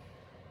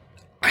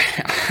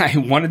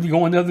wanted to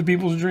go into other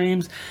people's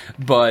dreams,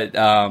 but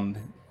I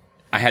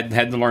had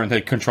to learn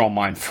to control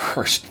mine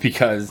first,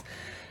 because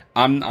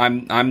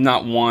I'm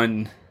not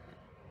one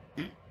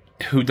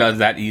who does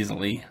that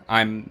easily.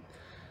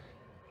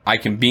 I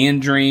can be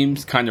in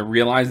dreams, kind of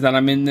realize that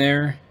I'm in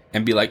there,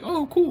 and be like,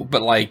 oh, cool.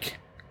 But, like,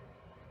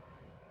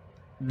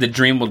 the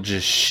dream will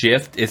just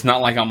shift. It's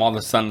not like I'm all of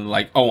a sudden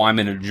like, oh, I'm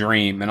in a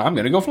dream and I'm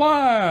going to go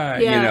fly.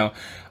 Yeah. You know,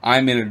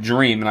 I'm in a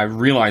dream and I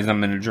realize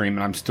I'm in a dream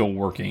and I'm still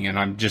working and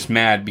I'm just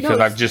mad because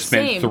I've just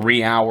spent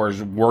 3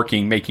 hours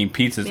working, making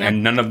pizzas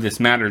and none of this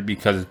matters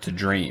because it's a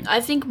dream. I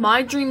think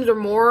my dreams are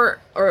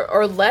more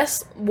or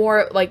less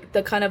more like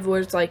the kind of where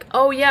it's like,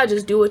 oh yeah,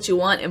 just do what you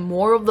want, and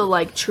more of the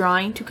like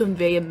trying to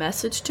convey a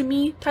message to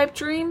me type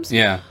dreams.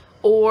 Yeah.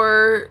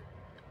 Or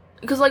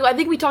because, like, I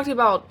think we talked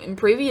about in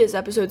previous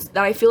episodes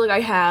that I feel like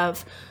I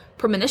have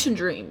premonition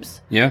dreams.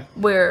 Yeah.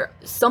 Where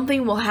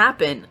something will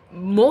happen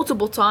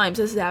multiple times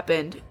has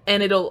happened,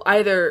 and it'll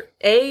either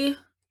A,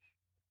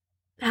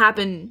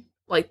 happen,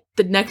 like,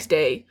 the next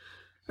day,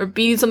 or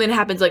B, something that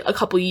happens, like, a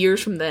couple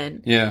years from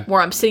then. Yeah.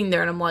 Where I'm sitting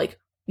there and I'm like,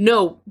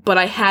 no, but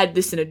I had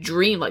this in a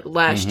dream, like,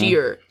 last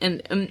year.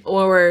 And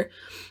or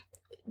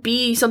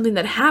B, something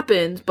that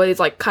happens, but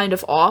it's, like, kind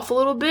of off a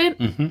little bit.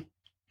 Mm-hmm.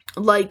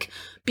 Like,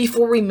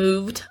 before we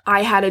moved,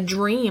 I had a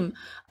dream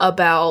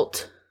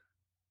about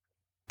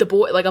the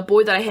boy, like a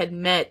boy that I had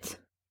met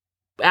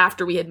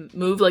after we had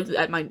moved, like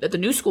at the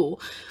new school,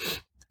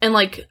 and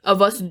like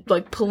of us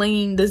like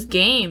playing this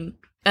game,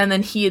 and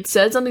then he had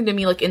said something to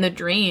me like in the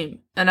dream,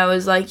 and I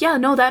was like, yeah,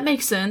 no, that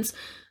makes sense.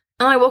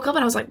 And I woke up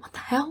and I was like, what the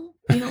hell?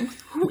 You know,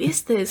 who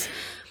is this?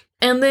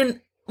 And then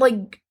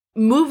like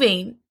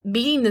moving,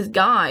 meeting this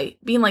guy,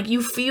 being like,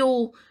 you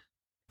feel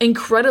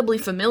incredibly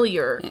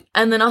familiar,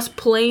 and then us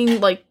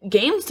playing like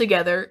games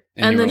together,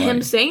 and then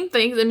him saying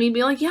things and me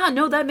being like, yeah,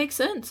 no, that makes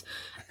sense.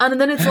 And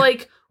then it's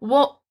like,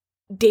 well,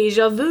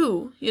 deja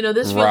vu, you know,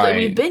 this feels like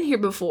we've been here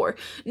before.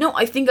 No,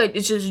 I think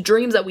it's just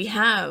dreams that we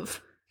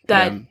have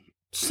that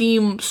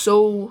seem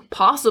so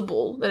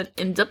possible that it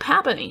ends up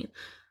happening.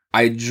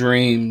 I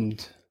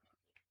dreamed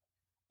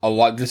a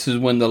lot. This is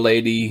when the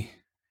lady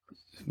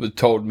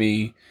told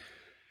me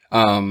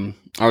I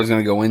was going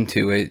to go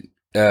into it.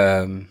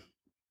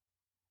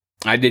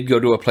 I did go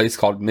to a place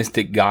called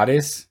Mystic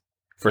Goddess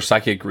for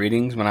psychic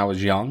readings when I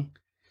was young.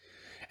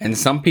 And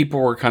some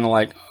people were kind of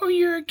like, oh,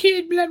 you're a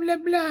kid, blah, blah,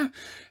 blah.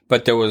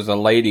 But there was a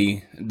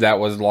lady that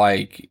was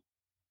like,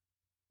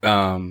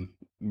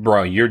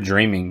 bro, you're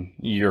dreaming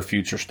your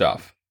future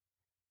stuff.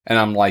 And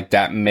I'm like,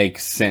 that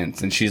makes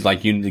sense. And she's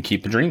like, you need to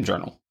keep a dream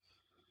journal.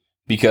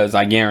 Because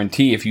I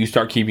guarantee if you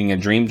start keeping a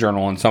dream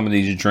journal on some of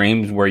these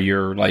dreams where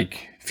you're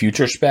like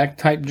future spec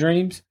type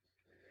dreams,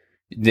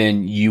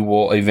 then you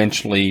will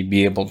eventually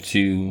be able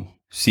to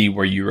see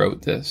where you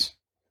wrote this.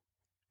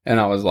 And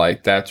I was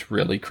like, that's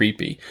really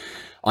creepy.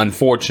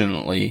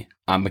 Unfortunately,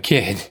 I'm a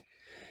kid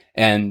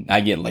and I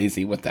get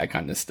lazy with that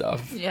kind of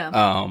stuff.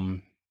 Yeah.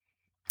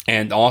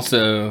 And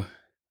also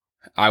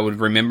I would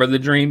remember the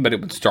dream, but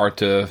it would start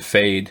to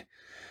fade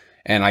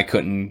and I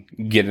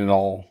couldn't get it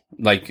all.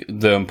 Like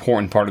the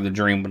important part of the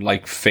dream would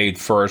like fade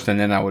first, and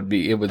then I would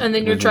be, and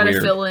then you're trying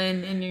to fill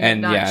in and you're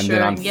not sure. And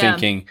then I'm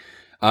thinking,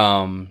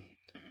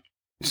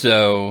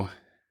 so,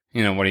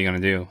 you know, what are you going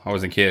to do? I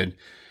was a kid.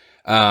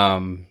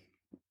 What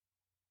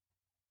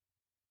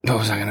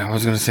was I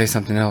was going to say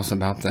something else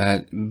about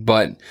that,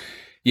 but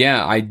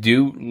yeah, I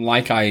do,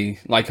 like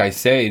I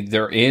say,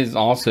 there is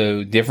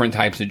also different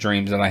types of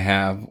dreams that I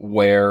have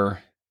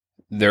where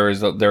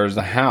there's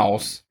a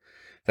house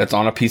that's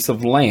on a piece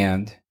of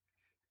land,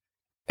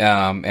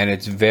 and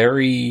it's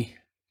very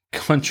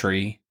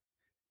country,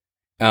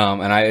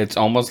 and it's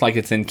almost like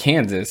it's in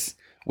Kansas,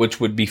 which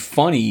would be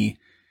funny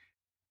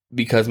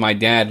because my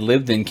dad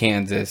lived in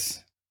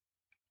Kansas,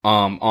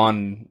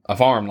 on a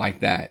farm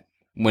like that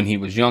when he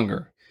was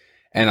younger.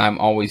 And I'm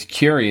always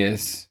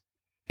curious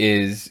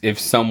is if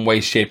some way,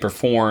 shape, or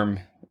form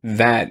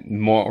that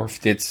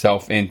morphed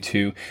itself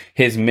into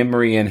his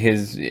memory and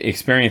his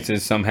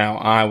experiences. Somehow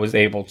I was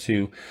able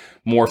to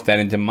morph that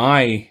into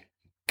my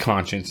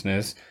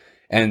consciousness,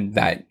 and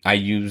that I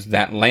use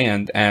that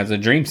land as a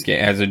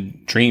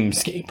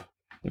dreamscape,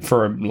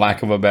 for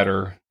lack of a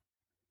better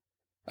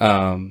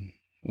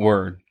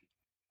word.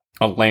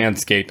 A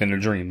landscape in a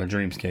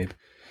dreamscape.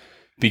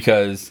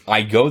 Because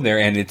I go there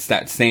and it's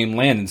that same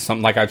land,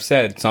 and like I've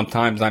said,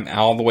 sometimes I'm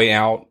all the way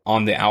out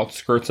on the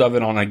outskirts of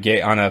it on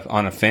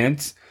a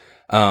fence.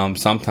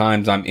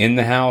 Sometimes I'm in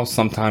the house.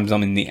 Sometimes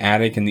I'm in the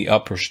attic and the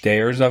upper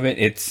stairs of it.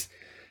 It's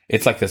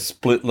like a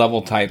split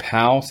level type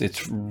house.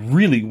 It's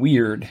really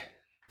weird.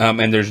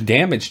 And there's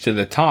damage to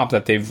the top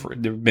that they've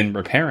been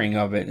repairing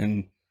of it,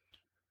 and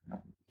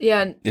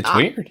yeah, it's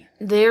weird.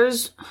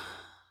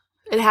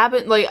 It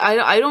happened. Like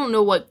I don't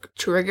know what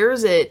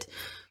triggers it.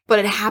 But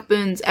it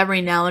happens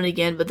every now and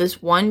again. But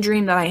this one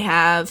dream that I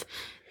have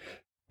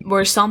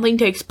where something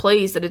takes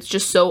place that it's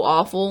just so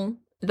awful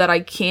that I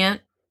can't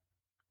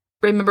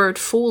remember it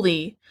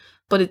fully,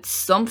 but it's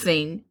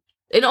something.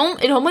 It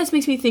almost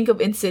makes me think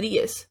of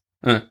Insidious.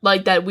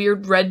 Like that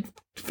weird red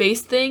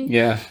face thing.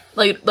 Yeah.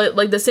 Like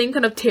the same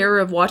kind of terror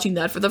of watching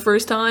that for the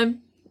first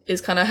time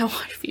is kind of how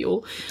I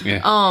feel.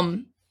 Yeah.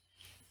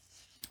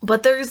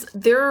 But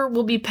there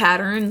will be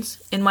patterns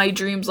in my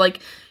dreams, like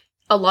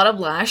a lot of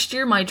last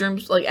year, my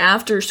dreams, like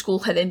after school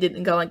had ended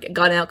and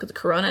got out because of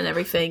Corona and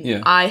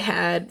everything, I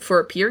had,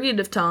 for a period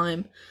of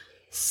time,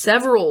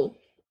 several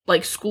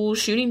like school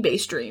shooting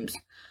based dreams.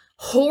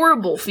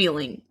 Horrible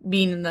feeling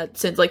being in that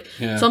sense. Like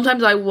Yeah.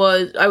 sometimes I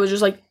was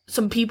just like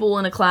some people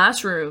in a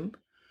classroom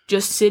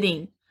just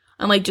sitting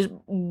and like just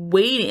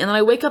waiting, and then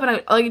I wake up and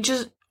I like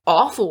just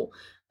awful.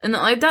 And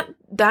like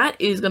that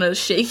is gonna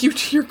shake you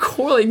to your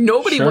core. Like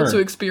nobody Sure. wants to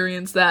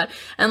experience that.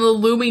 And the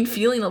looming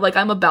feeling of like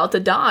I'm about to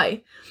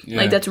die. Yeah.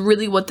 Like that's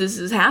really what this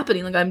is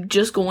happening. Like I'm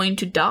just going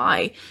to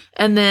die.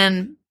 And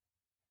then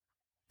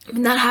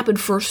that happened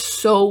for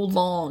so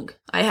long.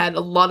 I had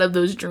a lot of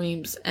those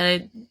dreams,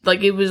 and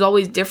it was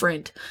always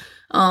different.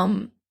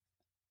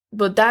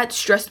 But that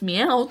stressed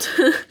me out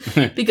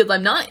because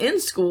I'm not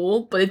in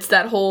school, but it's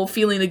that whole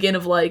feeling again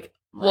of like,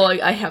 well,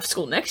 I have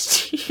school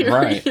next year,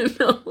 Right. you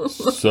know?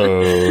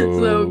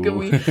 So can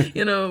we,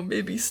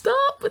 maybe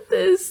stop with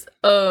this?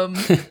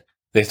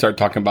 They start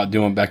talking about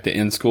doing back to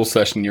in-school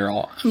session. You're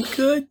all, I'm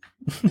good.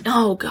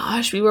 Oh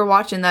gosh, we were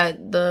watching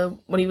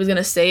what he was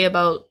gonna say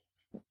about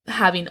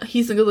having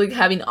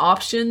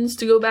options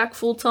to go back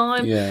full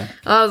time. Yeah.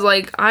 I was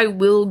like, I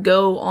will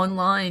go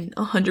online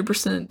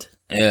 100%.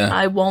 Yeah.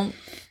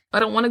 I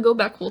don't want to go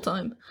back full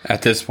time.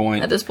 At this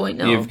point,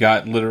 No. You've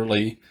got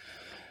literally,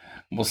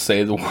 we'll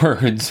say the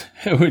words,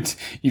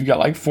 you've got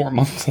like 4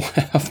 months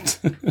left.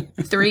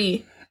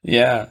 3.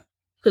 Yeah.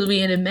 Because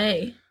we end in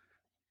May.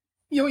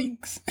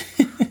 Yoinks.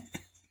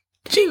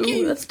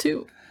 2. That's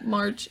 2.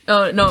 March.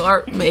 Oh,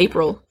 no,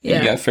 April.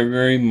 Yeah. You got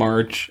February,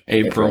 March,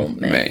 April,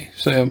 May.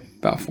 So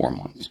about 4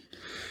 months.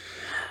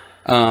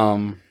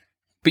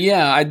 But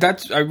yeah,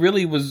 I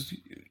really was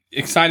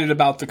excited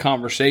about the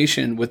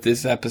conversation with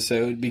this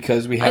episode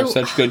because we have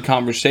such good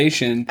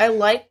conversation. I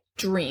like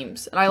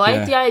dreams, and I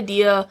like the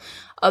idea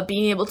of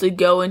being able to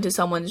go into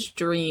someone's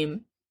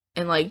dream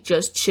and like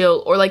just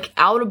chill, or like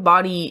out of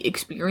body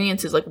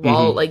experiences, like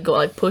while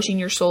like pushing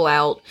your soul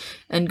out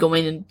and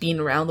going and being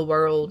around the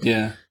world.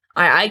 Yeah,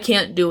 I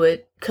can't do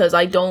it because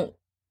I don't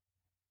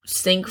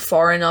sink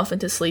far enough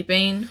into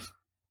sleeping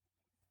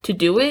to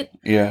do it.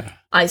 Yeah,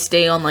 I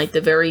stay on like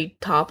the very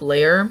top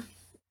layer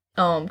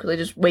because I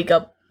just wake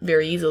up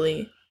very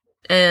easily,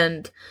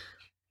 and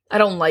I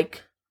don't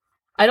like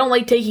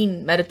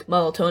taking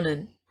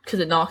melatonin because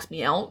it knocks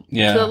me out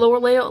to the lower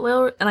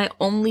layer, and I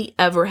only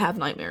ever have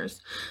nightmares.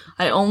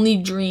 I only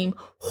dream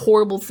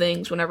horrible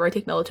things whenever I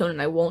take melatonin.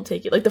 I won't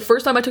take it. Like the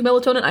first time I took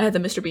melatonin, I had the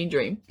Mr. Bean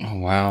dream. Oh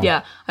wow.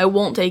 Yeah, I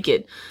won't take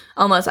it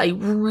unless I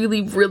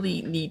really,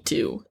 really need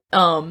to.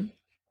 But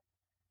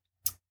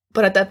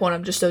at that point,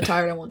 I'm just so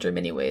tired I won't dream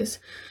anyways.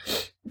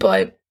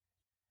 But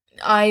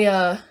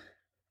I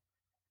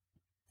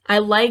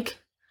like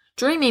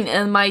dreaming,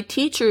 and my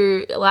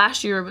teacher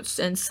last year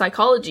in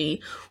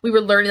psychology, we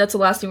were learning, that's the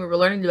last thing we were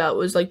learning about,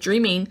 was like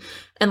dreaming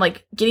and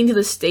like getting to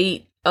the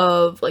state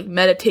of like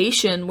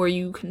meditation where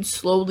you can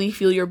slowly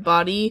feel your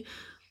body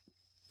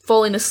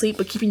falling asleep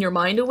but keeping your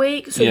mind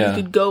awake, so you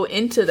could go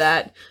into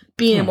that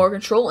being in more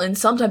control. And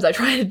sometimes I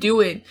try to do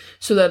it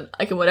so that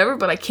I can whatever,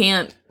 but I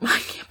can't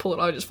pull it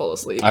off. I just fall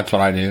asleep. That's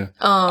what I do.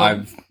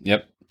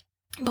 Yep.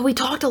 But we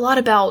talked a lot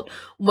about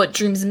what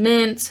dreams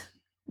meant,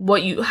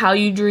 how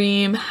you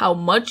dream, how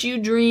much you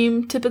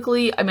dream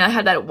typically. I mean, I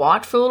had that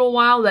watch for a little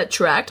while that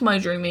tracked my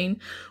dreaming,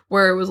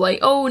 where it was like,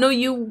 oh no,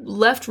 you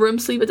left REM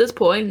sleep at this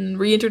point and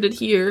re-entered it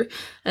here,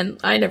 and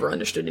I never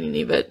understood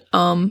any of it.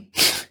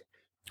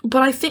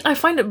 But I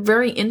find it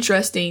very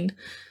interesting.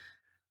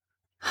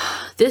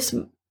 This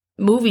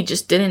movie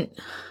just didn't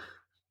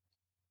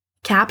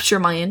capture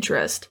my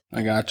interest.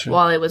 I got you.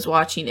 While I was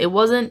watching, they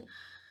weren't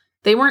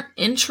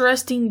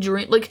interesting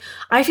like,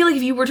 I feel like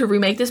if you were to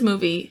remake this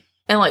movie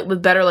and like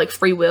with better like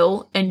free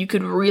will, and you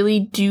could really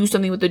do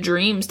something with the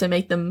dreams to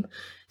make them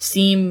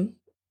seem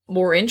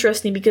more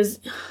interesting, because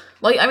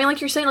like, I mean,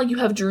 like you're saying, like you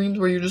have dreams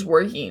where you're just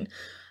working,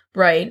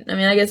 right? I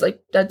mean, I guess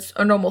like that's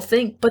a normal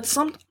thing, but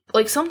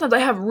sometimes I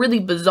have really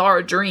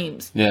bizarre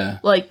dreams. Yeah.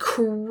 Like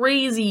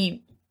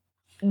crazy,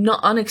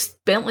 not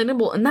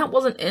unexplainable, and that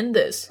wasn't in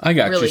this. I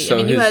got really. you. So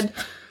I mean, you had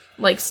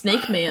like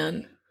Snake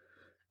Man,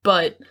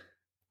 but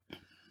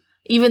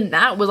even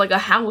that was like a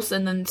house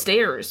and then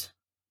stairs.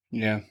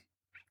 Yeah.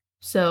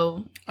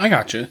 So I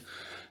got you.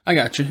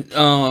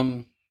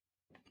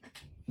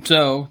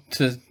 So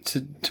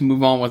to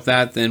move on with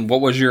that, then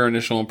what was your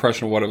initial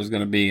impression of what it was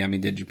going to be? I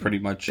mean, did you pretty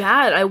much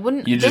bad? I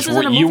wouldn't.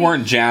 You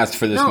weren't jazzed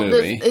for this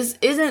movie. This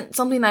isn't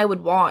something I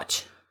would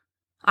watch.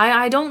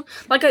 I don't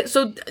like.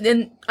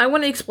 And I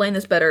want to explain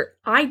this better.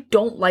 I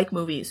don't like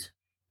movies.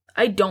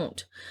 I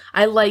don't.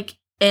 I like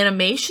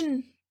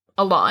animation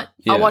a lot.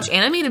 Yeah. I'll watch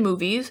animated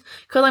movies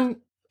because I'm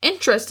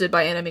interested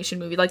by animation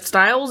movies, like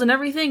styles and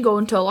everything go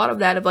into a lot of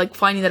that, of like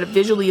finding that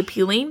visually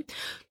appealing.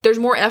 There's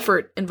more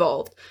effort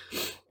involved.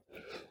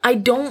 I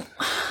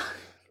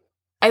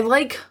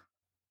like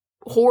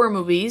horror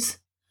movies.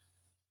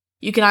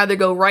 You can either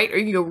go right or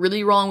you can go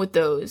really wrong with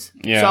those.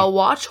 Yeah. So I'll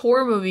watch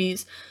horror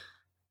movies,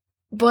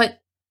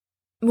 but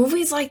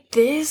movies like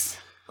this,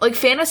 like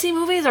fantasy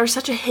movies, are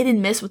such a hit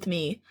and miss with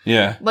me.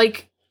 Yeah.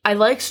 Like, I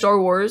like Star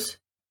Wars,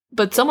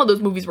 but some of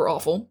those movies were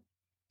awful.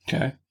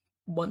 Okay.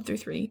 1 through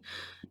 3.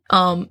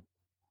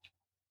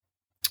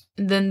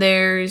 Then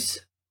there's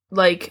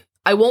like,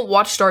 I won't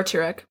watch Star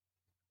Trek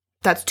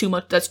That's too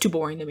much. That's too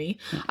boring to me.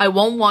 I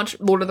won't watch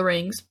Lord of the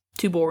Rings.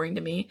 Too boring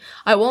to me.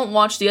 I won't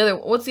watch the other.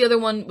 What's the other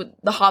one with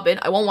The Hobbit?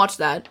 I won't watch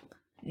that.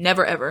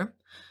 Never ever.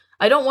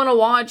 I don't want to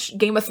watch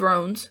Game of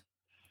Thrones.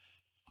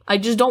 I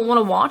just don't want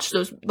to watch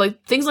those,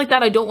 like, things like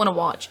that. I don't want to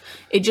watch.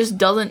 It just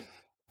doesn't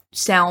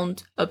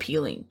sound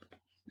appealing.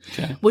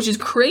 Okay. Which is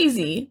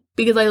crazy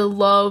because I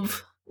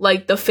love,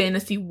 like, the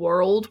fantasy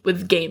world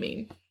with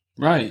gaming.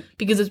 Right.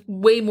 Because it's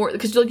way more,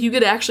 because, like, you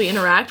get to actually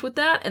interact with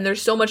that, and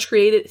there's so much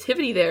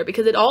creativity there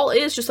because it all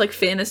is just, like,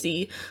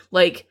 fantasy,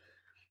 like,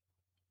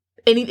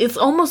 and it's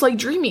almost like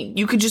dreaming.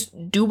 You could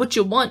just do what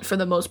you want for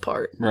the most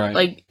part. Right.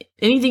 Like,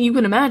 anything you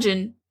can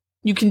imagine,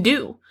 you can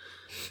do.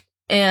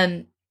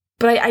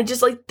 But I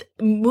just, like,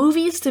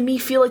 movies to me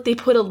feel like they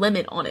put a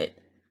limit on it.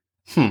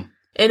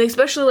 And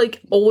especially,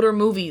 like, older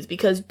movies,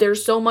 because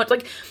there's so much,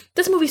 like,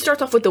 this movie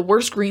starts off with the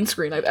worst green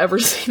screen I've ever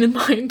seen in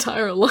my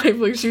entire life.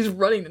 Like, she's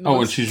running. And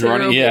when she's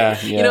running,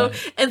 yeah. You know?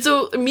 And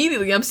so,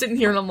 immediately, I'm sitting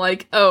here and I'm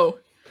like, oh,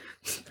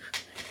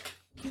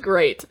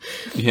 great.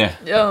 Yeah.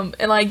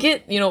 And I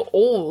get,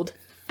 old,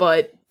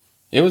 but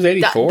it was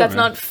 84. That's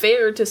not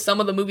fair to some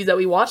of the movies that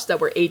we watched that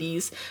were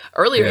 80s,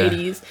 earlier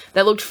 80s,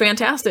 that looked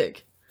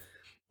fantastic.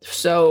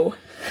 So,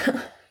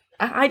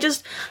 I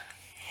just,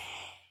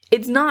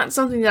 it's not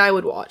something that I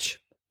would watch.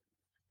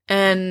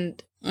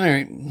 And all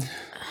right.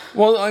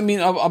 Well, I mean,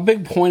 a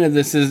big point of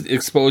this is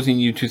exposing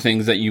you to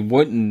things that you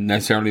wouldn't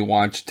necessarily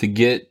watch to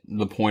get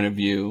the point of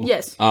view.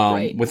 Yes,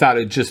 right. Without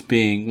it just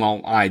being,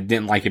 well, I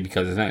didn't like it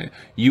because of that.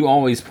 You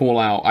always pull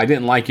out, I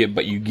didn't like it,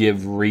 but you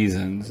give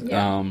reasons.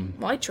 Yeah.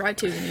 Well, I try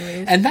to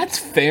anyways. And that's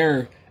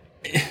fair.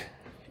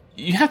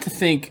 You have to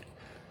think,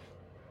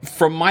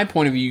 from my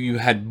point of view, you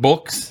had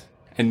books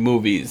and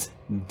movies.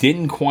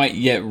 Didn't quite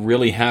yet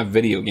really have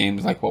video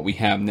games like what we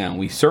have now.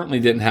 We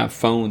certainly didn't have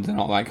phones and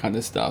all that kind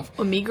of stuff.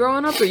 Well, me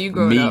growing up or you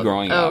growing up? Me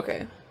growing up. Oh,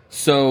 okay.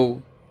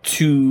 So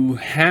to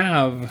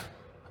have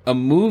a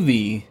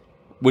movie,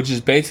 which is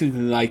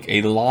basically like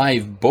a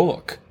live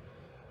book,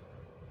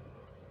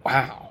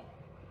 wow.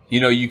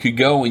 You could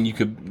go and you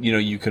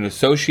could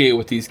associate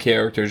with these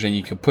characters and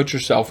you could put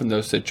yourself in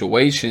those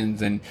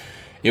situations, and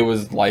it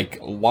was like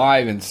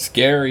live and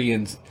scary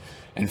and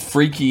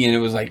freaky, and it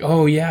was like,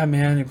 oh yeah,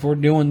 man, if we're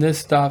doing this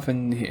stuff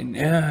and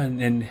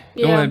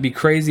it'd be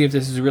crazy if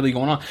this is really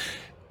going on.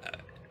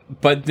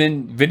 But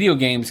then video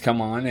games come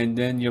on, and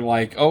then you're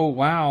like, oh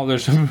wow,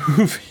 there's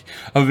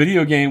a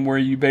video game where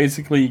you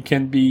basically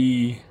can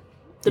be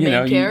the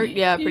main character.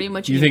 Yeah, pretty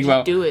much. You think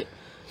about do it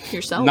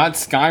yourself. Not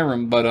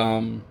Skyrim, but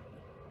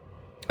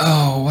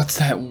what's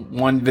that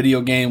one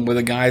video game where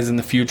the guy's in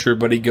the future,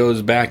 but he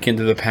goes back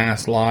into the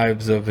past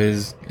lives of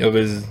his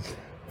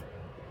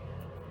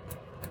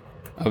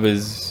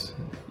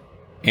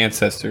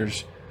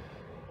ancestors.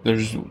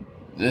 There's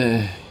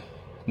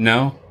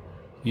no,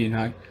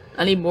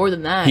 I need more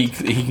than that.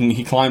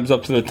 He climbs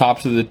up to the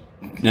tops of the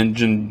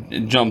engine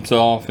and jumps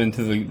off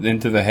into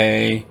the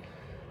hay.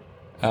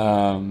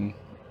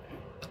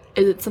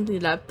 Is it something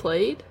that I've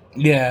played?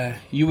 Yeah,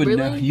 you would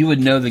know. You would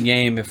know the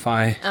game if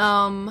I.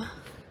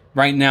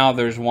 Right now,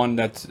 there's one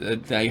that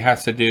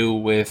has to do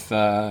with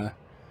the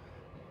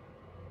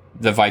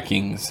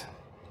Vikings.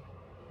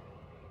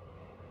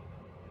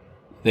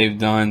 They've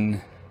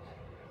done.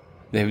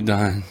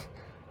 I'm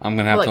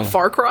gonna have to.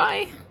 Far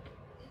Cry.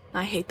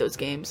 I hate those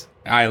games.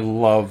 I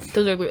love.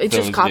 Those are. It's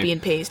just copy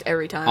and paste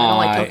every time. I don't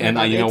like talking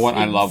about it. You know what?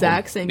 I love them.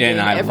 Exact same game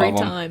every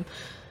time.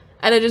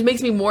 And it just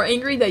makes me more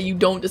angry that you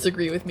don't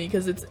disagree with me,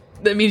 because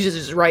that means you're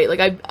just right. Like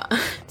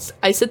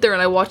I sit there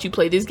and I watch you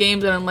play these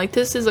games and I'm like,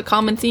 this is a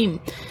common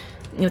theme.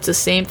 And it's the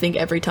same thing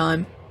every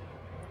time.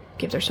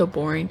 Games are so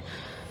boring.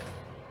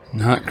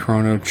 Not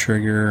Chrono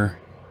Trigger.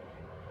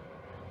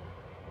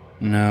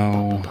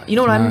 No. You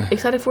know what I'm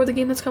excited for, the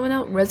game that's coming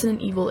out?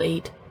 Resident Evil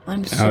 8.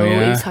 I'm so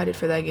excited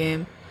for that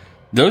game.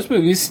 Those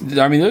movies,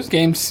 those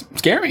games,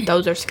 scary.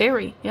 Those are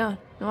scary, yeah.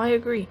 No, I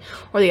agree.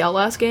 Or the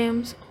Outlast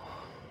games.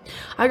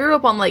 I grew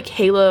up on,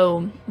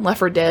 Halo, Left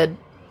 4 Dead,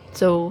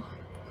 so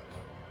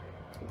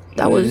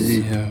that was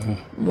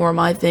more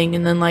my thing.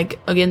 And then,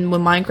 again,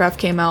 when Minecraft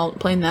came out,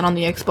 playing that on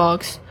the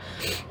Xbox,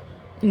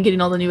 and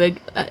getting all the new,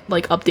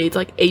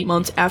 updates, 8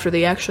 months after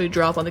they actually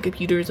drop on the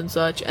computers and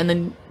such, and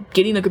then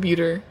getting a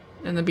computer,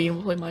 and then being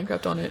able to play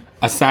Minecraft on it.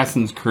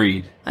 Assassin's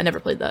Creed. I never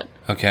played that.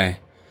 Okay.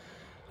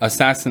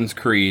 Assassin's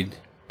Creed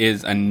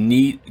is a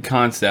neat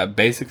concept,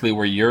 basically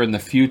where you're in the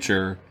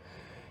future,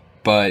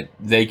 but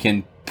they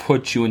can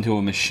put you into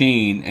a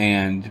machine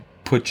and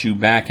put you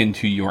back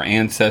into your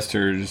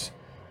ancestors'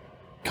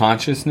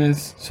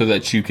 consciousness so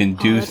that you can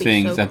do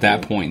things at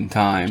that point in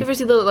time. Did you ever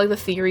see the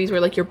theories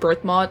where your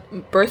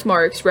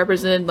birthmarks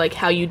represent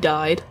how you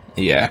died?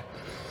 Yeah.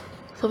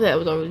 So that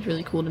was always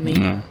really cool to me.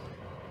 Mm-hmm.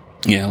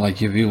 Yeah, if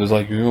he was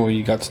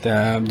you got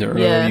stabbed, or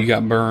you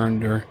got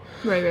burned, or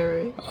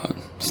right.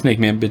 Snake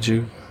Man bit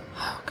you.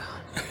 Oh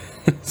god.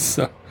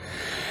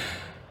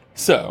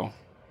 So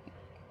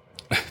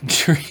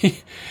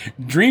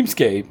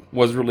Dreamscape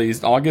was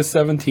released August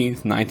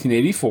 17th,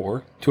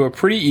 1984, to a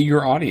pretty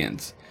eager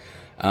audience.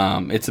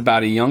 It's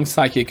about a young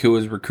psychic who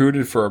is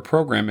recruited for a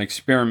program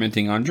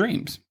experimenting on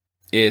dreams.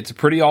 It's a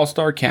pretty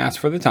all-star cast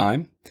for the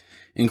time,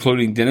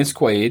 including Dennis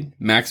Quaid,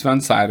 Max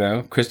von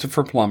Sydow,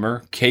 Christopher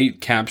Plummer,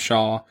 Kate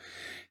Capshaw,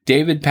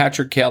 David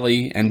Patrick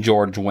Kelly, and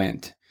George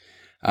Wendt.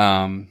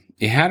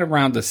 It had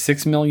around a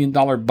 $6 million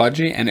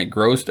budget, and it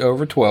grossed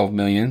over $12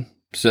 million.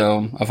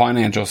 So, a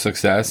financial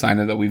success. I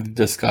know that we've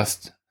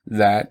discussed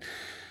that.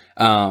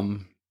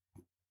 But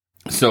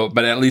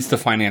at least a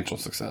financial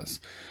success.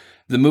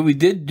 The movie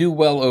did do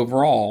well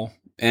overall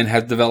and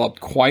has developed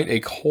quite a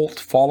cult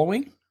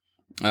following.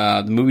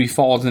 The movie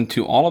falls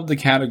into all of the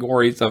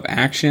categories of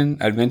action,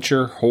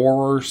 adventure,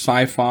 horror,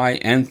 sci-fi,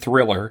 and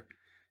thriller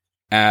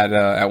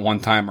at one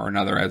time or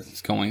another as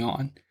it's going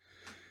on.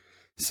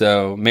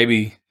 So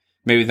maybe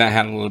that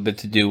had a little bit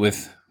to do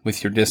with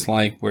your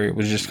dislike, where it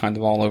was just kind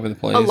of all over the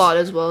place. A lot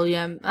as well,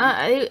 yeah.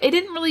 It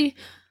didn't really.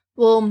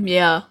 Well,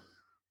 yeah,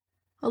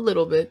 a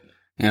little bit.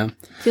 Yeah,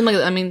 seemed like,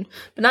 I mean,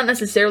 but not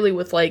necessarily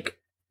with like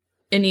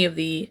any of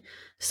the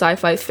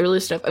sci-fi thriller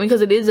stuff. I mean,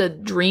 because it is a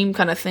dream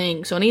kind of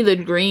thing. So any of the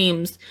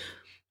dreams,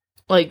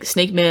 like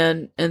Snake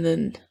Man, and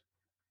then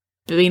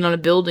being on a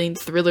building,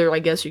 thriller, I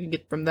guess you can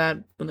get from that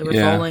when they were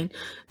falling.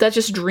 That's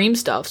just dream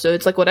stuff. So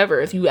it's like whatever.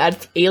 If you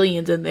add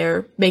aliens in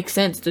there, makes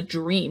sense. It's a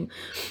dream.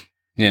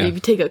 Yeah. If you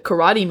take a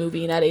karate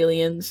movie and add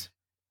aliens,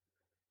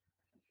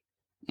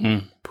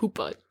 poop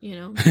butt, you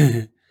know.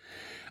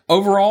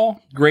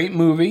 Overall, great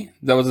movie.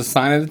 That was a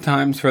sign of the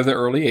times for the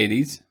early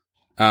 80s.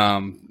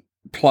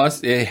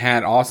 Plus, it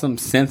had awesome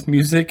synth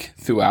music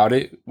throughout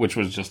it, which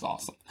was just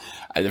awesome.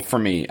 For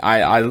me,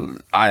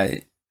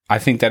 I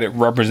think that it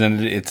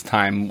represented its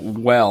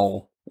time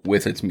well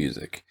with its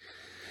music.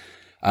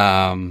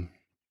 Anything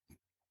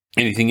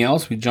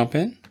else? We jump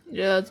in?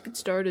 Yeah, let's get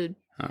started.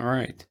 All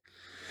right.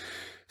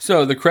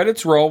 So the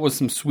credits roll with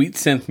some sweet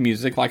synth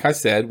music, like I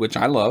said, which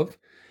I love.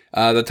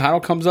 The title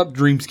comes up,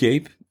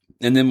 Dreamscape,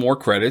 and then more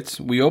credits.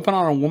 We open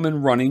on a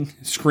woman running,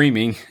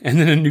 screaming, and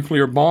then a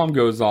nuclear bomb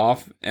goes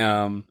off.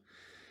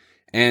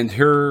 And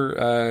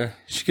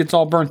she gets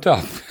all burnt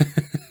up.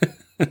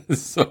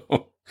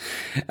 So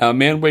a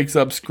man wakes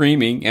up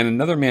screaming, and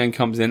another man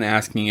comes in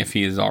asking if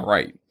he is all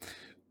right.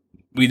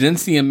 We then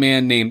see a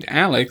man named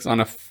Alex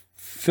on a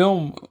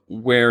film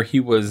where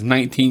he was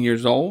 19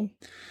 years old.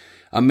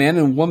 A man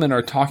and woman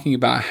are talking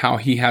about how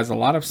he has a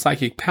lot of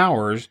psychic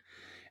powers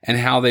and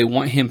how they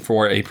want him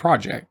for a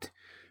project.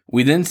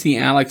 We then see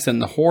Alex in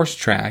the horse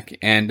track,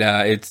 and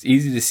it's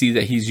easy to see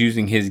that he's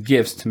using his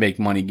gifts to make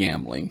money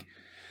gambling.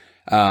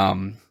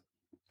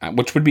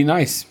 Which would be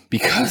nice,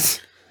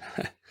 because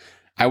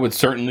I would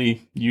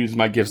certainly use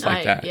my gifts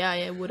like that. Yeah,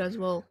 I would as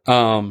well.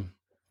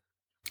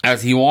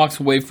 As he walks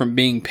away from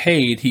being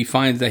paid, he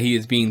finds that he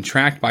is being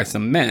tracked by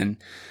some men.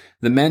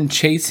 The men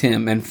chase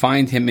him and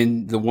find him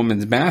in the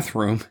woman's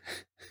bathroom.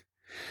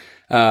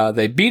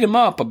 They beat him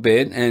up a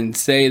bit and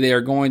say they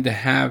are going to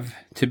have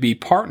to be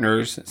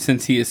partners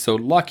since he is so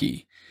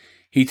lucky.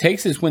 He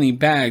takes his winning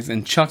bags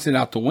and chucks it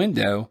out the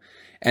window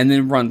and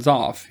then runs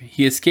off.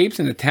 He escapes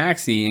in a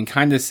taxi and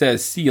kind of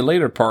says, "See you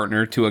later,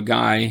 partner," to a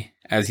guy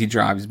as he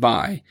drives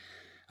by.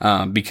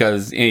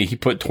 Because he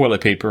put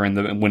toilet paper in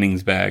the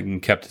winnings bag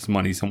and kept his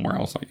money somewhere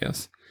else, I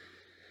guess.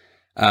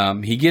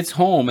 He gets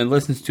home and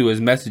listens to his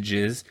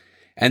messages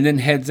and then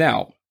heads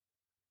out.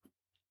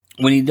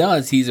 When he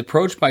does, he's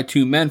approached by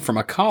two men from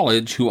a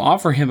college who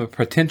offer him a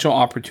potential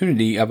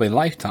opportunity of a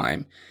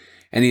lifetime.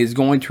 And he is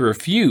going to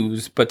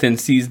refuse, but then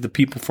sees the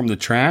people from the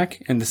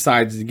track and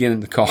decides to get in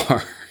the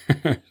car.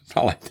 It's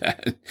not like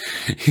that.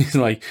 He's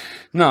like,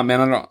 "No,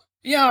 man, I don't."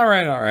 "Yeah, all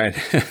right."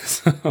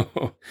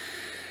 So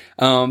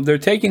they're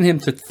taking him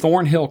to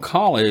Thornhill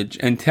College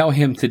and tell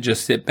him to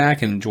just sit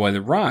back and enjoy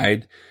the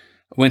ride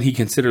when he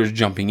considers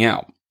jumping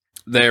out.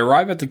 They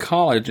arrive at the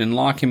college and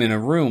lock him in a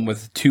room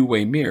with a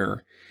two-way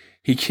mirror.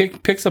 He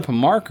picks up a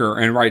marker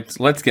and writes,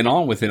 "Let's get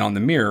on with it," on the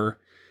mirror,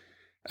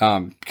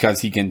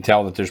 because he can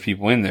tell that there's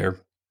people in there.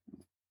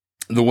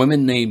 The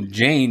woman named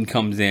Jane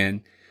comes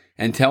in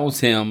and tells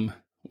him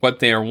what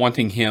they are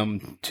wanting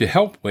him to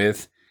help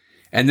with,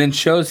 and then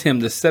shows him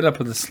the setup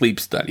of the sleep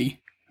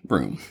study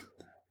room,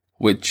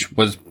 which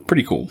was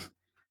pretty cool.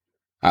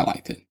 I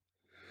liked it.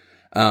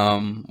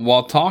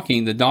 While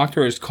talking, the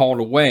doctor is called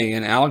away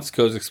and Alex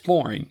goes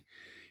exploring.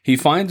 He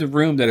finds a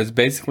room that is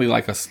basically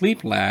like a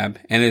sleep lab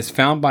and is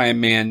found by a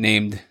man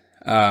named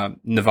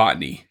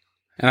Novotny.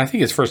 And I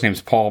think his first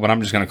name's Paul, but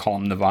I'm just going to call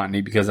him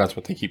Novotny because that's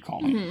what they keep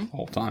calling him the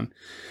whole time.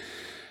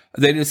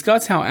 They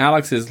discuss how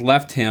Alex has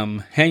left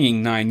him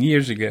hanging 9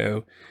 years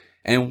ago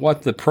and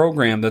what the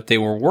program that they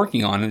were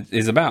working on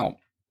is about.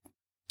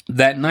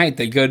 That night,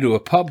 they go to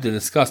a pub to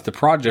discuss the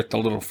project a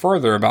little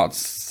further about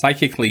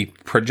psychically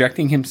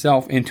projecting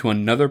himself into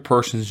another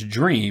person's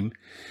dream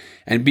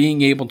and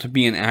being able to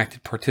be an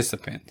active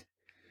participant.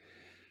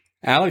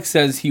 Alex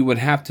says he would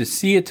have to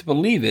see it to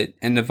believe it,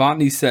 and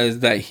Novotny says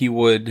that he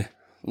would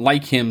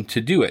like him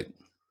to do it.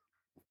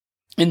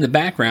 In the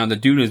background, the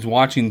dude is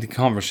watching the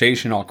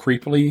conversation all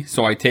creepily,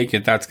 so I take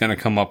it that's going to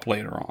come up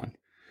later on.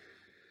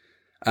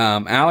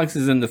 Alex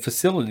is in the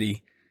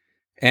facility,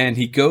 and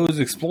he goes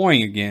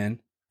exploring again.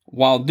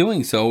 While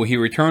doing so, he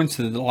returns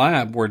to the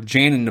lab where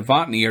Jane and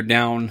Novotny are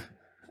down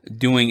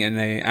doing an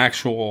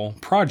actual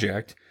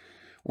project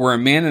where a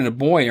man and a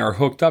boy are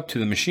hooked up to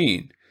the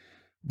machine.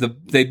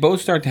 They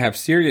both start to have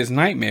serious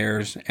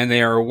nightmares, and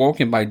they are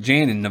awoken by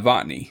Jane and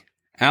Novotny.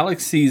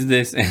 Alex sees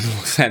this and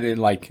looks at it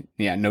like,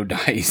 yeah, no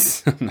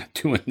dice. I'm not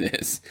doing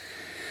this.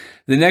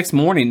 The next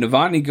morning,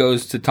 Novotny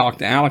goes to talk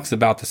to Alex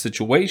about the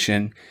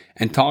situation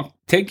and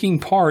taking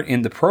part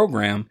in the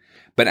program,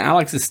 but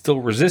Alex is still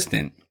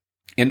resistant.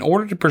 In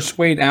order to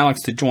persuade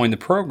Alex to join the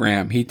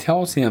program, he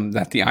tells him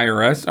that the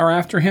IRS are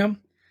after him,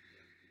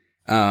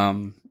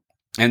 and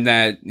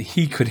that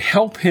he could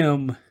help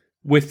him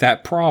with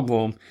that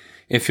problem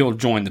if he'll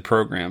join the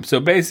program. So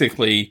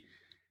basically,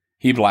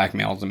 he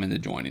blackmails him into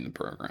joining the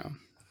program.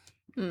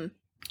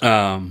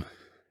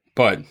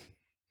 But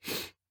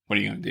what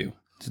are you going to do?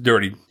 It's a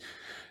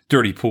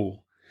dirty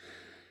pool.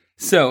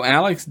 So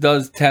Alex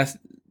does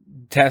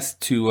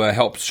test to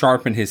help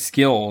sharpen his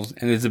skills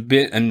and is a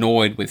bit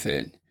annoyed with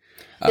it.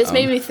 This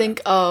made me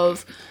think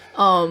of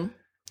I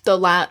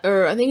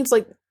think it's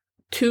like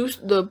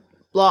the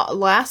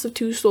Last of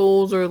Two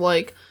Souls, or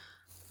like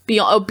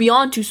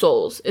Beyond Two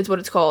Souls is what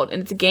it's called,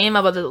 and it's a game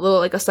about a little,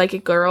 like, a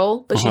psychic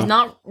girl, but she's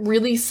not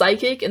really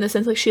psychic in the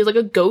sense, like, she has like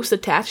a ghost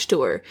attached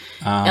to her,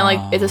 and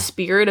like it's a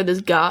spirit of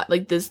this guy,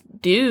 like this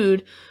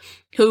dude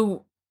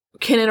who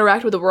can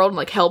interact with the world and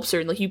like helps her,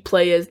 and like you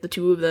play as the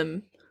two of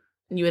them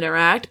and you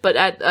interact. But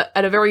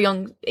at a very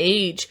young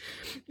age,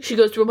 she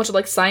goes through a bunch of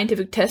like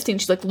scientific testing.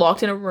 She's like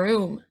locked in a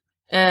room,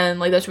 and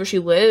like that's where she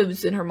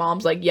lives, and her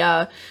mom's like,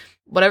 yeah,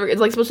 whatever.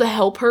 It's like supposed to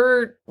help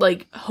her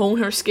like hone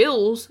her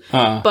skills,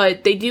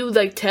 but they do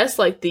like tests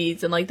like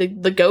these, and like the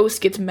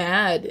ghost gets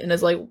mad and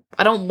is like,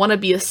 I don't want to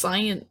be a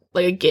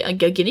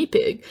guinea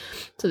pig,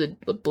 so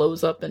it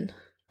blows up. And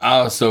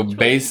so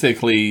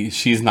basically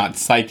she's not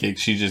psychic,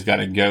 she just got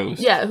a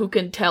ghost. Yeah, who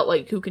can talk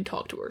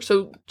to her,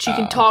 so she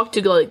can talk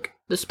to like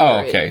the spirit. Oh,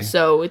 okay.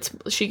 So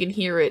she can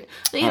hear it.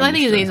 I think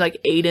his name's like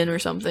Aiden or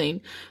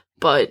something,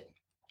 but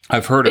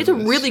I've heard of it. It's a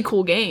really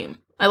cool game.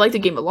 I like the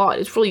game a lot.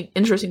 It's really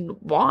interesting to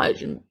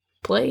watch and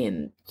play,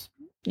 and it's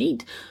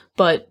neat.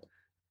 But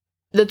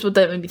that's what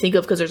that made me think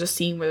of, because there's a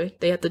scene where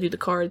they have to do the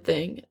card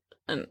thing.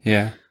 And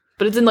yeah.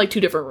 But it's in like 2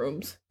 different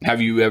rooms.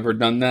 Have you ever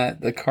done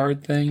the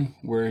card thing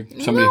where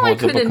somebody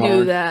holds up a card? I couldn't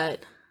do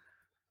that.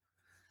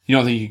 You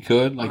don't think you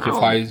could? Like if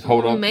I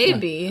hold up?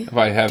 Maybe. If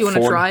I have Do you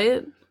want to try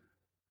it?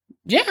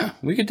 Yeah,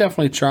 we could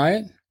definitely try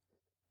it.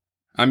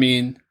 I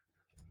mean,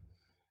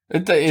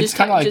 it's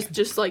kind of like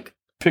just like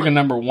pick a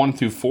number 1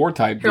 through 4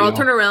 type. Here, deal. I'll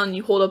turn around and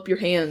you hold up your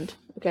hand.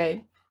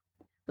 Okay,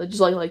 just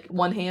like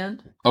one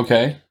hand.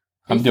 Okay,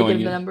 I'm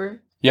doing it. The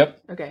number.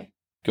 Yep. Okay.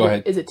 Go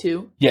ahead. Is it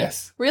 2?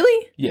 Yes.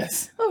 Really?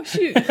 Yes. Oh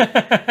shoot.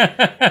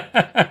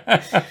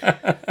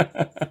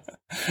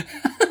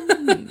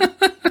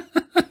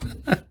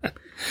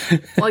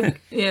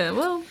 Like, yeah,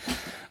 well,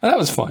 that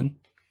was fun.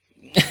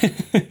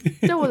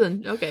 That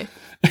wasn't okay.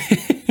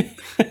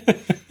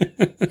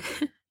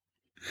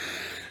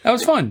 That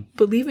was fun.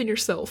 Believe in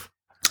yourself.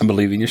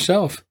 Believe in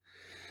yourself.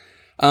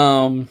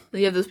 You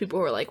have those people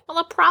who are like, well,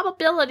 the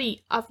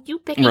probability of you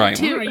picking 2 1 out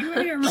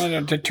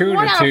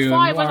of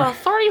 5 is a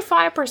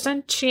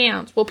 35%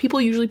 chance. Well,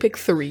 people usually pick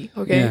 3.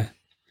 Okay. Yeah.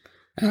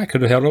 And I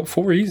could have held up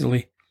 4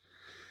 easily.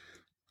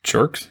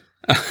 Jerks.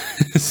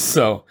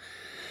 So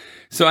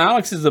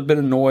Alex is a bit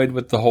annoyed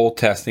with the whole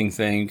testing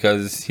thing,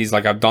 because he's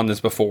like, I've done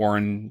this before,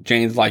 and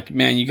Jane's like,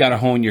 man, you got to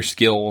hone your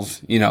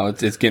skills. You know,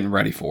 it's getting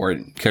ready for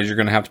it, because you're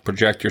going to have to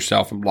project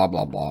yourself and blah,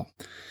 blah, blah.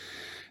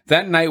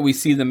 That night, we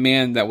see the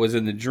man that was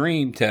in the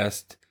dream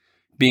test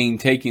being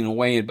taken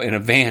away in a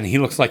van. He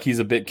looks like he's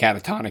a bit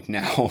catatonic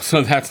now,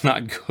 so that's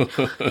not good.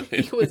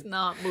 He was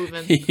not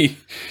moving.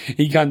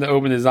 He kind of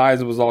opened his eyes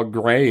and was all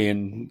gray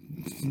and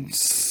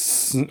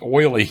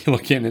oily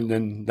looking, and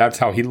then that's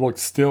how he looked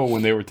still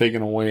when they were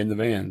taken away in the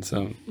van.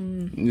 So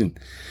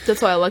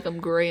that's why I like him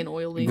gray and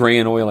oily. Gray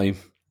and oily.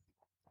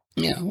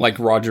 Yeah, like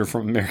Roger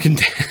from American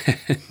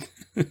Dad.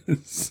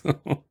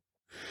 So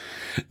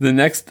the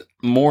next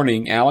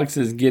morning, Alex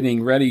is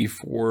getting ready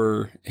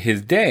for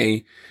his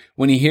day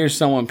when he hears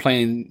someone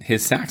playing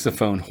his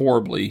saxophone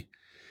horribly.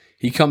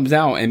 He comes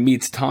out and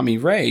meets Tommy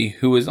Ray,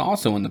 who is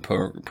also in the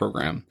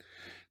program.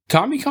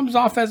 Tommy comes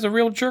off as a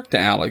real jerk to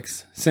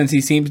Alex, since he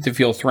seems to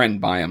feel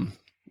threatened by him.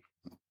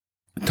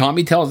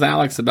 Tommy tells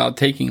Alex about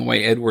taking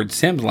away Edward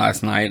Sims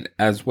last night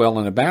as well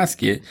in a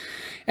basket,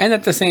 and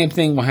that the same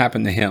thing will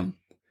happen to him.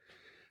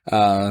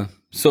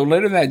 So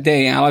later that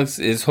day, Alex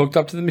is hooked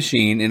up to the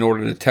machine in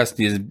order to test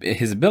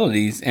his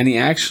abilities, and he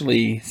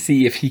actually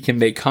see if he can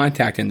make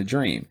contact in the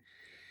dream.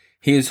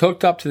 He is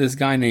hooked up to this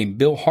guy named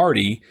Bill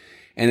Hardy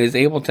and is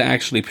able to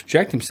actually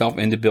project himself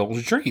into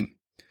Bill's dream.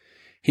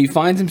 He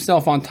finds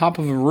himself on top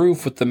of a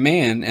roof with the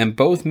man, and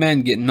both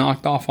men get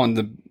knocked off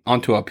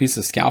onto a piece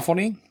of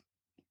scaffolding.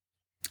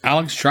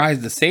 Alex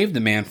tries to save the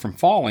man from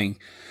falling,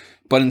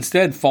 but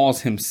instead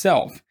falls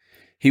himself.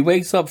 He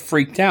wakes up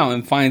freaked out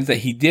and finds that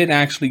he did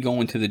actually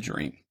go into the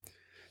dream.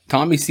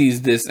 Tommy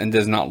sees this and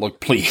does not look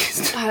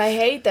pleased. God, I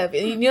hate that.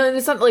 You know,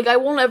 it's not like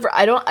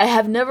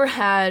I've never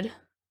had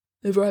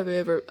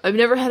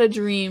a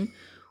dream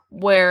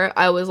where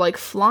I was like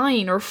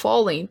flying or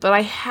falling, but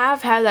I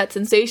have had that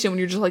sensation when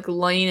you're just like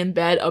laying in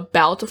bed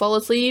about to fall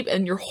asleep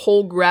and your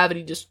whole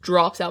gravity just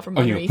drops out from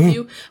underneath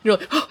you. You're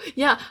like, oh,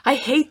 yeah, I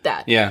hate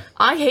that. Yeah.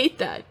 I hate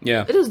that.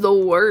 Yeah. It is the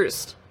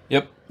worst.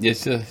 Yep.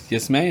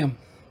 Yes, ma'am.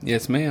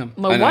 Yes, ma'am.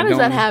 But why does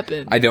that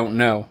happen? I don't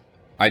know.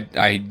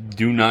 I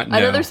do not know.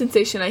 Another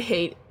sensation I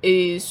hate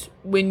is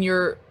when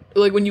you're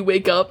like when you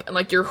wake up and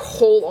like your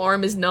whole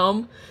arm is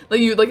numb,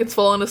 like it's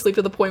falling asleep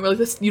to the point where like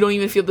this, you don't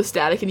even feel the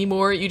static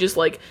anymore. You just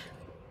like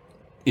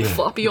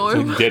floppy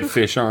arm, like dead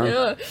fish arm.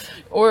 Yeah,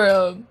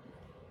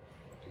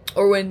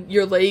 or when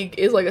your leg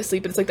is like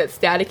asleep and it's like that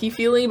staticky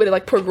feeling, but it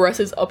like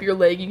progresses up your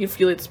leg. You can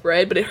feel it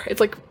spread, but it's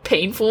like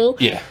painful.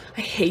 Yeah,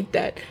 I hate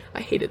that. I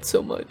hate it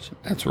so much.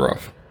 That's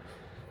rough.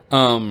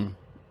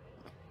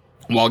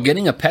 While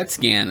getting a PET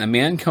scan, a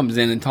man comes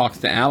in and talks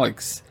to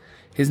Alex.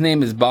 His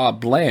name is Bob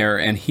Blair,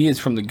 and he is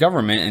from the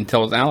government and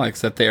tells Alex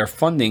that they are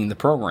funding the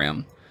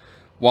program.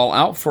 While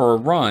out for a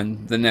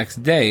run the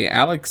next day,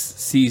 Alex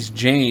sees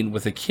Jane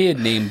with a kid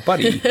named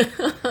Buddy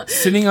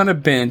sitting on a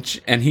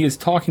bench, and he is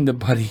talking to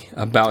Buddy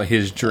about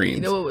his dreams.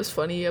 You know what was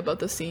funny about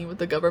the scene with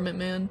the government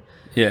man?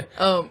 Yeah.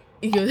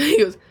 He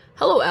goes,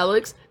 hello,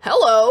 Alex.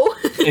 Hello.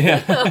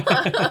 Yeah.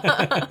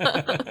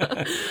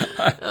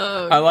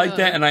 I like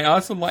that, and I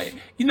also like,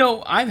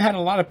 I've had a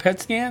lot of PET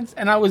scans,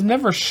 and I was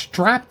never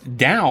strapped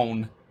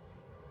down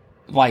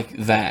like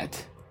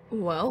that.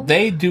 Well,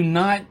 they do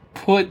not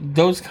put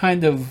those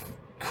kind of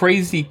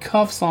crazy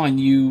cuffs on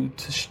you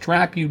to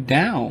strap you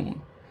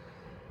down.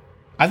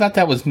 I thought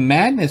that was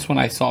madness when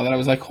I saw that. I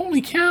was like,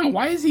 holy cow,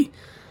 why is he...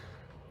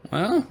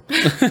 Well...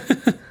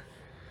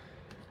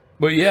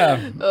 But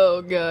yeah.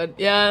 Oh god.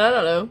 Yeah, I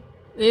don't know.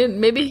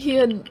 Maybe he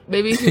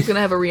was gonna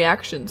have a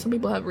reaction. Some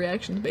people have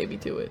reactions maybe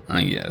to it.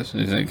 I guess.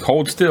 It's like,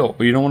 hold still.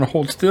 You don't want to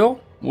hold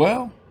still?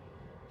 Well.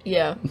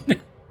 Yeah.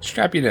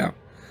 Strap you down.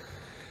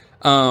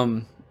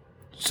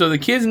 So the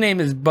kid's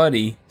name is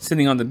Buddy,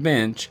 sitting on the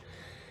bench,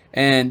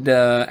 and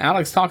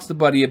Alex talks to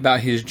Buddy about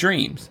his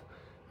dreams.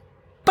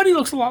 Buddy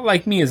looks a lot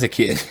like me as a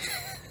kid.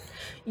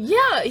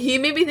 Yeah, he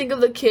made me think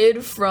of the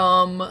kid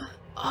from...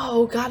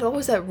 Oh god, what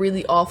was that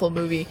really awful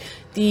movie?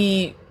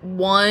 The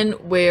one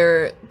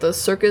where the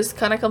circus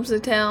kind of comes to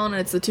town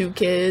and it's the two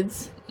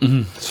kids.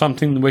 Mm-hmm.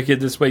 Something Wicked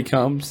This Way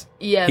Comes.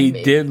 Yeah, he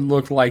did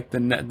look like the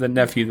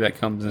nephew that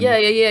comes in. Yeah.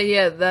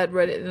 That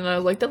read it, and I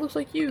was like, that looks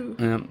like you.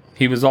 Yeah,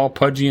 he was all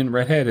pudgy and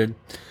redheaded.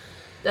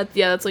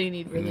 That's all you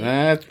need, really.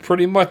 That's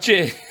pretty much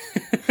it.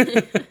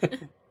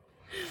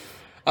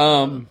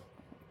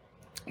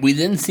 We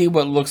then see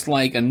what looks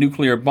like a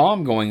nuclear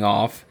bomb going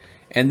off,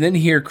 and then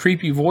hear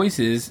creepy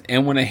voices,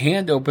 and when a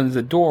hand opens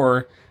the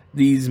door,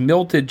 these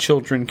melted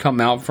children come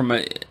out from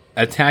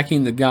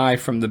attacking the guy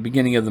from the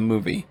beginning of the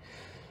movie.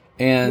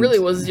 And really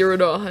was 0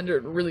 to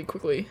 100 really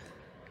quickly.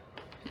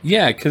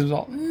 Yeah, because it was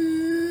all...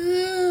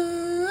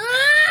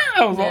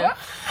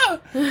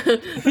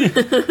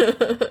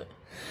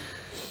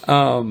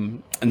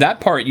 and that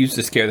part used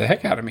to scare the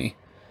heck out of me.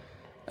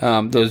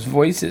 Those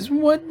voices,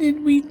 what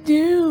did we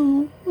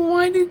do?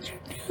 Why did you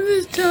do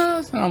this to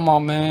us? And I'm all,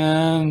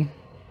 man...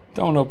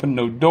 Don't open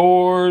no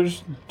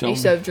doors. I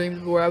used to have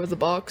dreams where I was a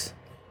box.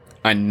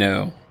 I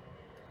know.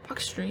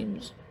 Box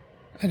dreams.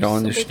 I don't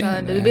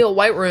understand that. It'd be a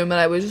white room, and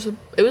I was just...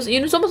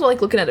 it's almost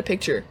like looking at a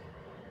picture.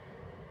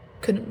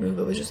 Couldn't move,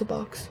 it was just a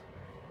box.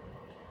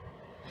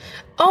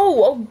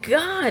 Oh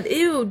God,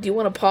 ew, do you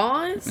want to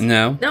pause?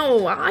 No.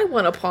 No, I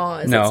want to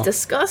pause. No. It's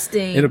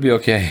disgusting. It'll be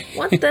okay.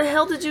 What the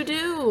hell did you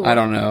do? I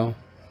don't know.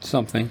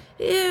 Something.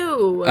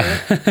 Ew.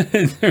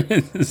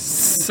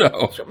 So. Do you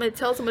want me to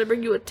tell somebody to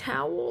bring you a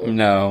towel?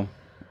 No.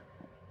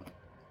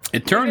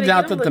 It turns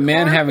out that the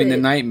man having the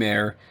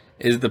nightmare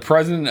is the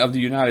President of the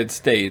United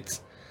States.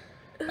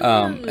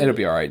 It'll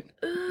be alright.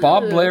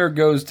 Bob Blair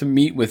goes to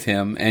meet with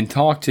him and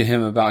talk to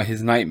him about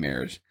his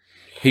nightmares.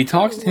 He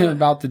talks to him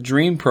about the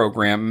dream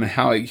program and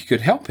how it could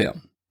help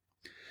him.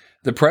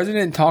 The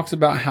president talks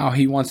about how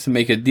he wants to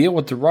make a deal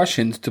with the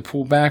Russians to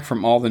pull back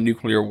from all the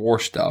nuclear war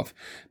stuff.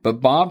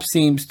 But Bob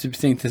seems to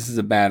think this is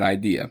a bad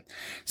idea.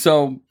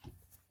 So,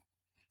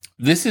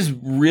 this is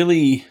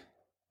really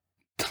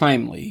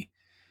timely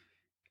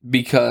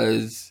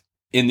because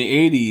in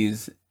the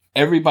 80s,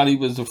 everybody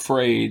was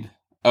afraid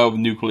of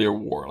nuclear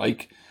war.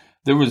 Like,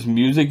 there was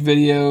music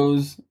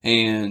videos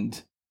and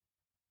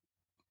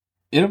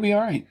it'll be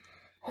all right.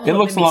 Oh, it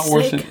looks a lot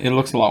worse. It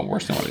looks a lot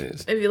worse than what it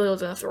is. Maybe I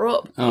was gonna throw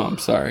up. Oh, I'm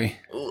sorry.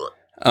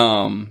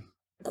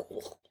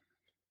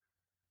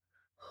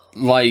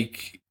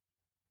 Like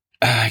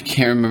I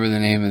can't remember the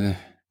name of the.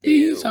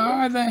 These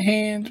are the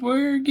hands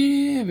we're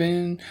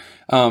given.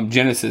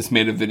 Genesis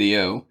made a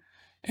video,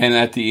 and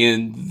at the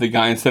end, the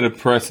guy instead of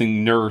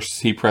pressing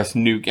nurse, he pressed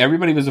nuke.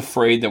 Everybody was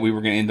afraid that we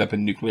were going to end up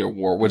in nuclear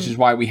war, which is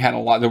why we had a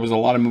lot. There was a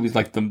lot of movies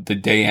like the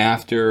Day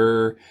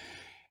After.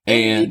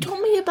 And you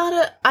told me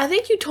about I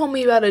think you told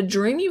me about a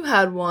dream you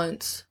had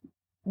once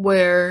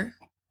where,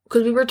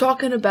 because we were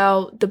talking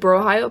about the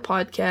Brohio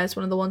podcast,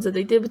 one of the ones that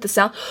they did with the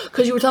sound,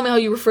 because you were telling me how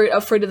you were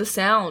afraid of the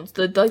sounds,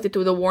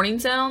 the warning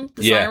sound,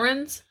 the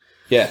sirens.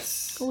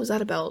 Yes. What was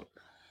that about?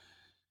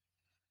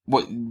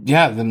 What?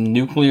 Yeah, the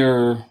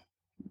nuclear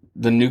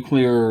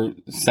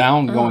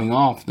sound going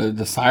off,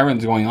 the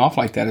sirens going off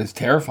like that is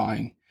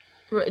terrifying.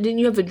 Didn't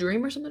you have a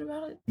dream or something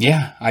about it?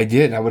 Yeah, I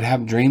did. I would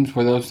have dreams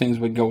where those things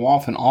would go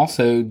off, and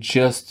also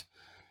just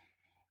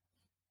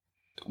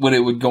when it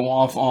would go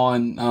off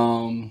on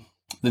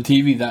the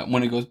TV, that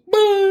when it goes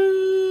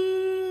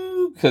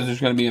boo, because there's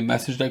going to be a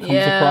message that comes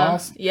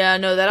across. Yeah,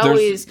 no,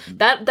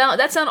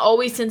 that sound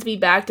always sends me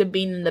back to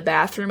being in the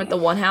bathroom at the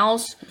one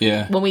house.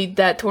 Yeah, when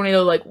that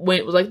tornado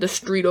was like the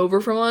street over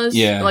from us.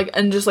 Yeah,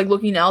 and just like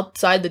looking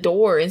outside the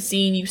door and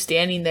seeing you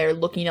standing there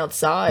looking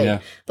outside.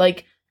 Yeah,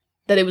 like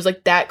that it was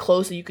like that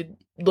close that you could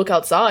look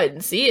outside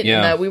and see it. Yeah,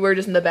 and that we were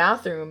just in the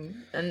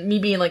bathroom and me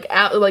being like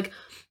out, like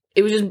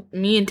it was just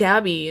me and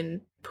Tabby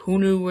and who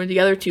knew where the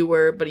other two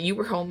were, but you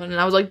were home and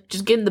I was like,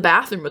 just get in the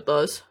bathroom with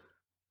us.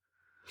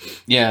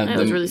 Yeah, it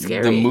was really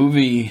scary.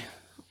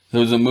 There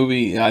was a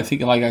movie, I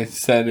think, like I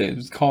said, it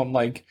was called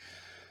like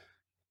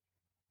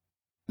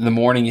The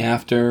Morning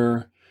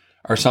After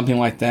or something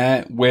like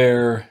that,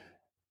 where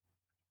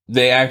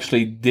they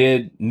actually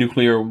did,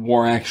 nuclear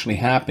war actually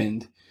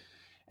happened,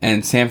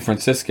 and San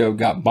Francisco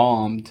got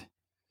bombed,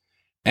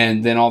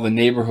 and then all the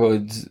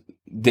neighborhoods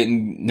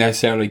didn't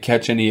necessarily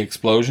catch any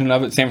explosion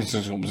of it. San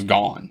Francisco was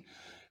gone.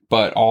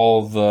 But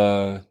all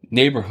the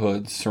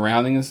neighborhoods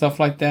surrounding and stuff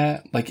like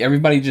that, like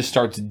everybody just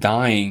starts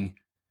dying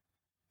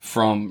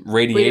from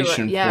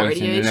radiation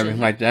poisoning and everything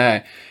like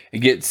that. It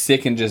gets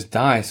sick and just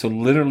die. So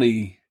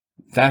literally,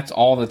 that's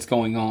all that's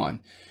going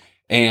on.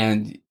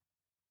 And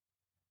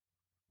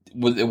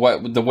the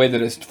way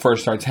that it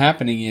first starts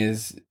happening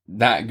is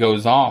that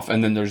goes off,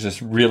 and then there's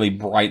this really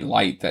bright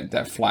light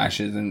that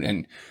flashes,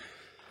 and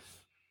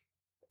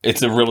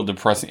it's a real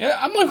depressing.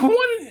 I'm like,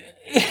 what?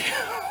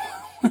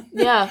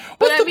 Yeah,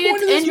 but I mean,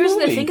 it's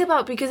interesting to think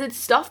about because it's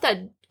stuff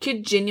that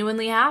could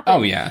genuinely happen.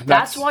 Oh, yeah.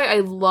 That's why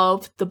I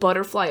love the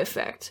butterfly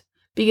effect.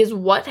 Because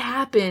what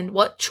happened,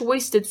 what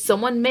choice did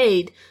someone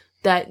made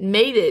that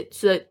made it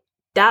so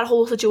that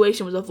whole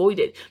situation was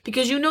avoided?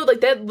 Because like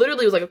that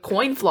literally was like a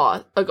coin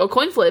flip,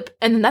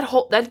 and then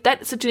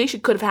that situation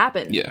could have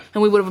happened. Yeah.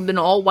 And we would have been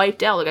all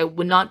wiped out. Like, I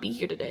would not be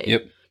here today.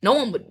 Yep. No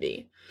one would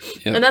be.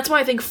 Yep. And that's why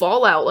I think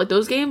Fallout, like,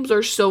 those games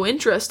are so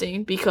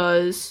interesting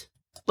because...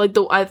 Like,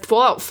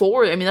 Fallout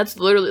 4, I mean, that's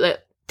literally,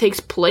 that takes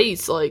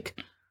place, like,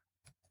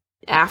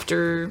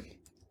 after...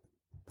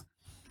 I'm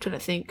trying to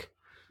think.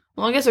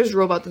 Well, I guess there's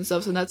robots and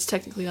stuff, so that's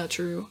technically not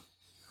true.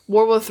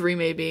 World War 3,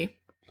 maybe.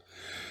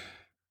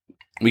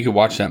 We could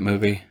watch that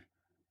movie.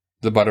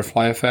 The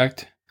Butterfly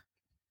Effect.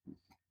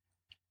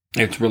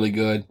 It's really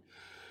good.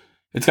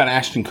 It's got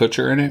Ashton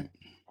Kutcher in it,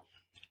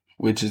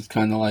 which is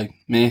kind of like,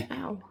 meh.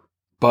 Ow.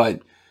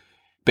 But,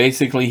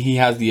 basically, he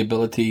has the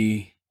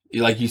ability...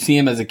 Like, you see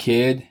him as a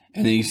kid...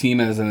 And then you see him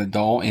as an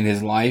adult in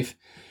his life.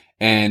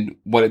 And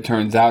what it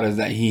turns out is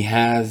that he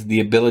has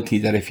the ability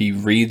that if he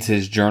reads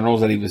his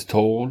journals that he was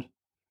told,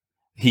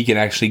 he can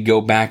actually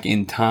go back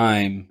in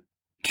time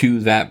to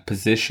that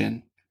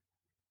position,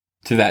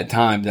 to that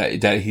time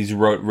that he's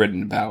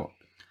written about.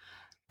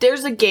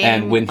 There's a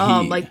game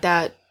like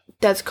that.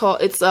 That's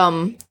called, it's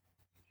called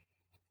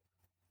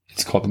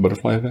The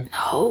Butterfly Effect? No.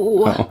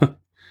 Oh.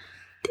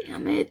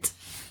 Damn it.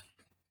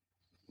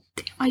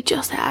 Damn, I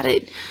just had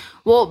it.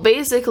 Well,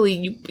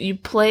 basically, you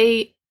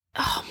play...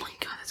 Oh my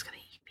god, that's gonna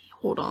eat me.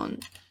 Hold on.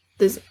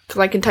 Because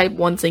I can type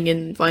one thing in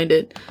and find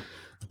it.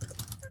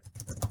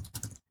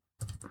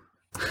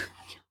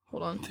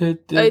 Hold on.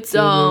 It's,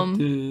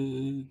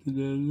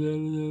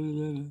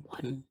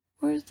 what?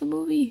 Where's the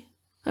movie?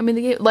 I mean,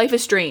 the game... Life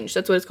is Strange.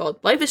 That's what it's called.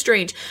 Life is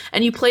Strange.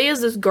 And you play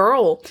as this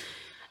girl...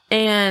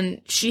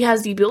 And she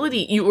has the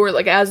ability,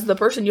 as the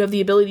person, you have the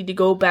ability to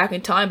go back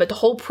in time, but the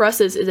whole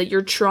process is that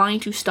you're trying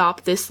to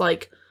stop this,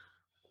 like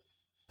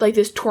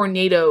this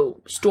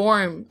tornado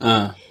storm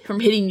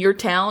from hitting your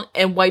town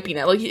and wiping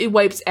it. Like, it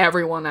wipes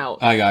everyone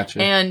out. I got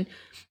you. And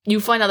you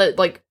find out that,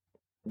 like,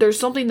 there's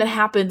something that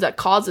happens that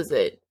causes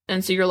it.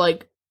 And so you're,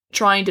 like,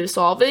 trying to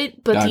solve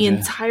it, but the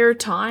entire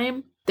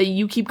time that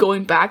you keep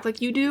going back like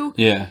you do,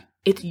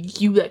 it's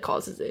you that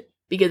causes it.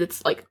 Because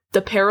it's, like,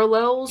 the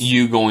parallels.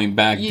 You going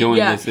back doing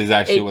this is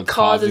actually what's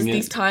causing it. It causes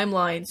these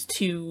timelines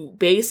to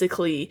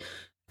basically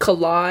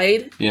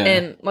collide. Yeah.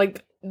 And,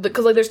 like...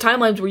 Because, like, there's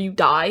timelines where you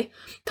die.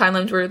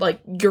 Timelines where,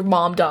 like, your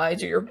mom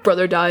dies or your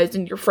brother dies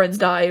and your friends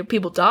die or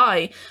people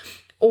die.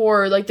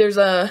 Or, like, there's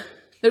a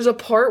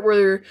part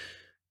where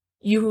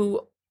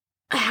you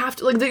have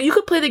to... Like, you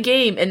could play the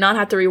game and not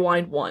have to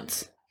rewind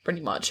once,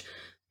 pretty much.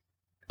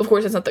 Of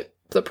course, it's not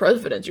the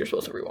presidents you're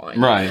supposed to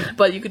rewind. Right.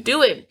 But you could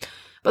do it.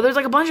 But there's,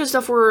 like, a bunch of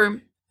stuff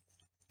where,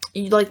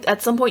 you, like,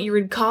 at some point you're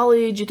in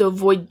college, you have to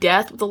avoid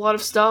death with a lot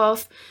of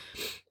stuff.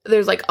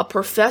 There's, like, a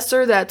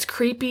professor that's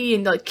creepy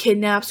and, like,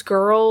 kidnaps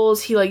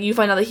girls. He, like, you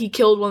find out that he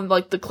killed one of,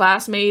 like, the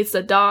classmates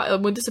that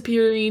went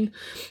disappearing.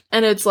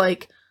 And it's,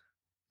 like,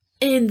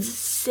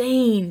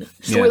 insane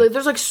story. Yeah. Like,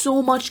 there's, like,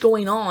 so much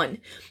going on.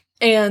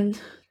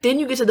 And then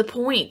you get to the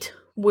point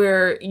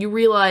where you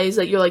realize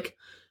that you're, like,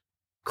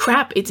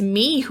 crap, it's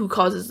me who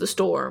causes the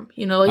storm.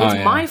 You know, like,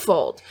 it's my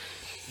fault.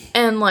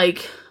 And,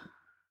 like,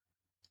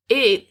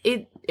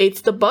 it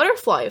it's the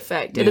butterfly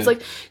effect. And it's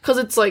like, because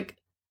it's like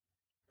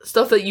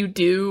stuff that you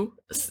do,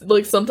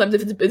 like sometimes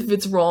if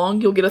it's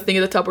wrong, you'll get a thing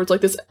at the top where it's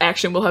like, this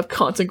action will have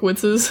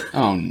consequences.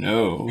 Oh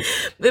no.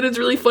 And it's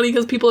really funny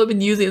because people have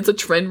been using it's a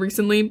trend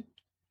recently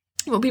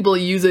when people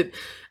use it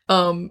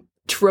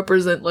to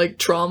represent like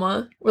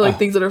trauma or like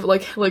things that are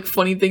like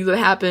funny things that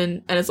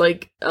happen, and it's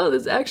like, oh,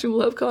 this action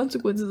will have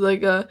consequences.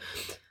 Like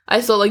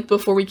I saw, like,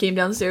 before we came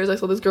downstairs, I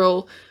saw this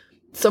girl,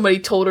 somebody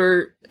told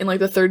her in like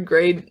the 3rd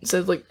grade,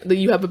 says like that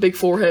you have a big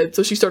forehead,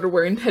 so she started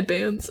wearing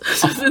headbands.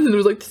 And it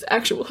was like, this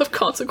action will have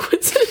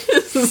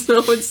consequences.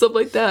 So and stuff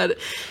like that.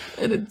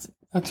 And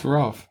that's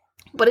rough.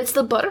 But it's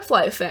the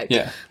butterfly effect.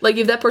 Yeah. Like,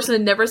 if that person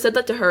had never said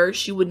that to her,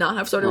 she would not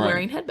have started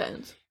wearing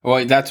headbands.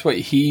 Well, that's what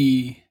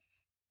he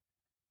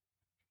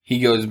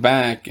goes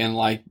back, and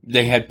like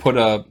they had put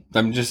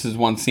just as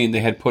one scene, they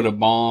had put a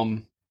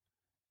bomb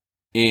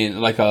in,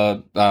 like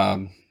a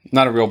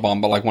not a real bomb,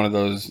 but like one of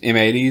those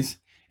M80s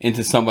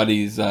into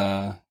somebody's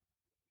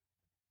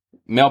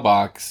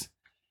mailbox,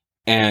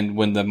 and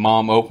when the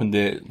mom opened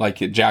it,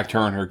 like, it jacked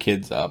her and her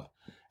kids up,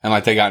 and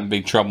like they got in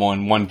big trouble,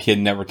 and one kid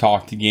never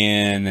talked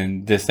again,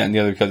 and this, that, and the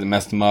other, because it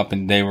messed them up,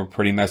 and they were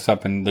pretty messed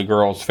up, and the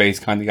girl's face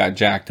kind of got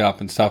jacked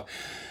up and stuff.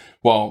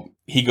 Well,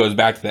 he goes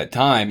back to that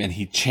time and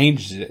he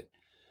changes it.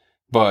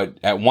 But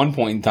at one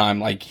point in time,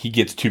 like, he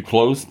gets too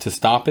close to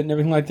stop it and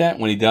everything like that.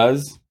 When he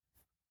does,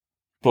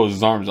 blows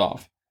his arms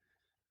off.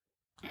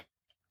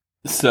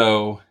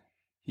 So,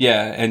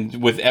 yeah, and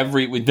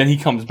then he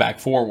comes back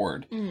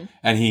forward.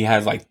 And he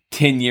has, like,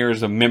 10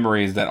 years of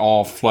memories that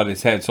all flood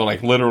his head. So,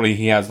 like, literally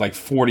he has, like,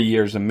 40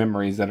 years of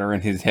memories that are in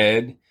his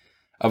head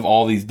of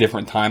all these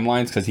different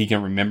timelines because he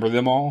can remember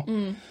them all.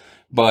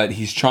 But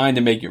he's trying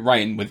to make it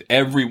right. And with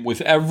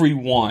every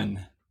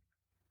one,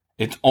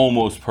 it's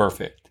almost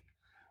perfect.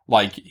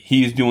 Like,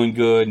 he's doing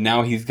good.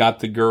 Now he's got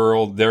the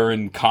girl. They're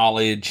in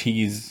college.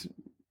 He's,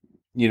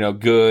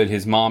 good.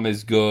 His mom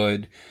is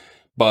good.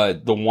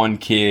 But the one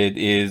kid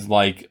is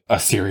like a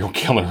serial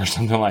killer or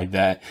something like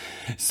that.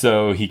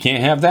 So he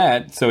can't have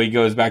that. So he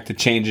goes back to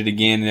change it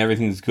again and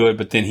everything's good.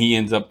 But then he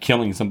ends up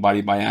killing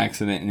somebody by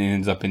accident and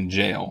ends up in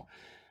jail.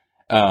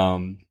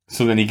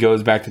 So then he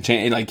goes back to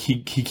change. Like,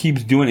 he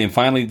keeps doing it. And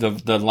finally,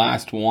 the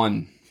last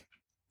one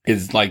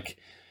is like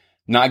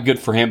not good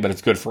for him, but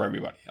it's good for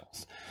everybody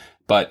else.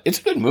 But it's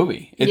a good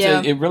movie.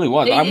 It really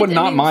was. I would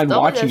not mind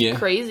watching it.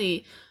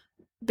 Crazy,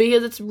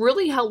 because it's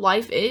really how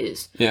life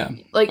is. Yeah,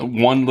 like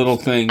one little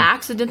thing,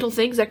 accidental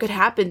things that could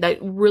happen that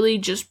really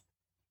just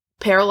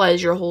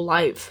paralyze your whole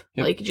life.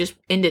 Yep. Like, just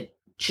end it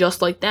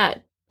just like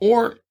that.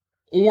 Or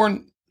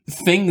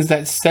things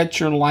that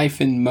set your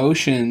life in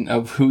motion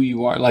of who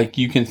you are. Like,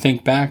 you can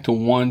think back to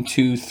 1,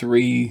 2,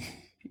 3,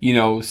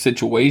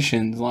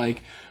 situations.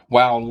 Like,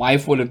 wow,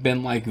 life would have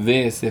been like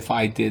this if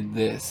I did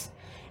this.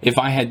 If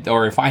I hadn't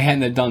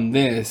have done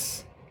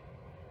this,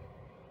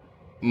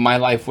 my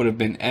life would have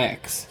been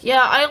X. Yeah,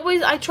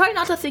 I try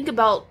not to think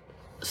about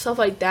stuff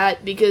like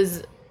that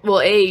because, well,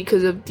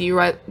 because of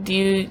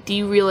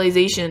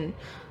derealization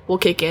will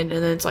kick in,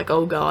 and then it's like,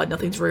 oh god,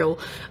 nothing's real.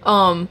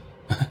 But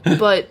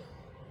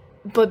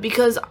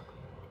because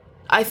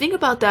I think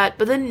about that,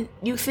 but then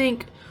you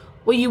think,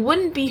 well, you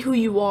wouldn't be who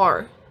you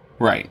are.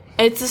 Right.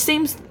 And it's the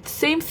same,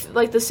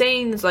 like the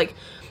saying is like,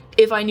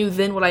 if I knew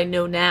then what I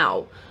know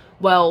now.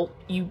 Well,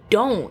 you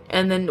don't.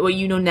 And then what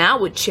you know now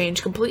would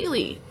change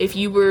completely. Like,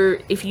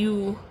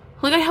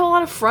 I have a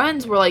lot of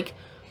friends where, like,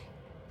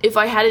 if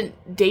I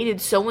hadn't dated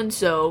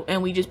so-and-so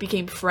and we just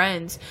became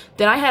friends,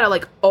 then I had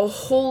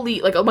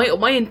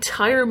my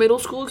entire middle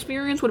school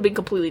experience would have been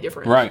completely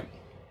different. Right.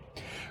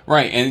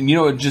 Right. And,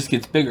 it just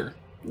gets bigger.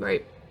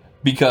 Right.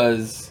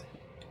 Because,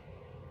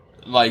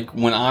 like,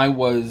 when I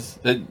was,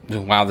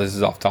 wow, this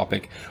is off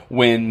topic.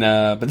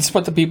 But this is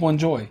what the people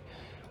enjoy.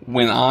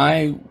 When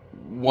I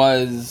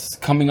was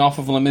coming off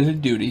of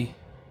limited duty,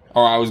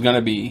 or I was going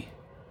to be,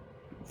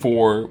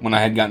 for when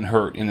I had gotten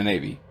hurt in the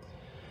Navy,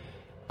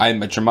 I had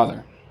met your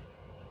mother.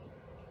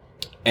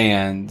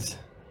 And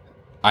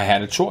I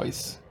had a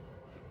choice.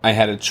 I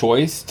had a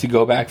choice to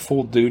go back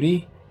full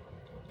duty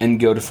and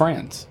go to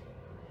France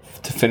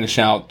to finish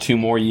out 2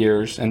 more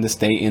years and to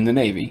stay in the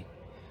Navy.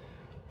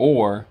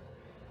 Or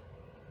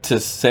to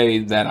say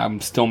that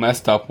I'm still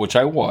messed up, which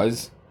I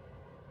was,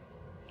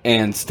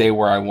 and stay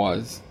where I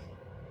was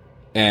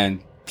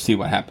and see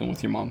what happened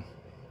with your mom.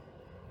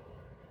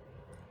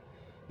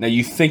 Now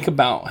you think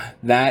about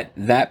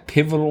that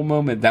pivotal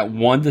moment, that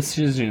one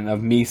decision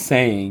of me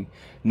saying,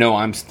 no,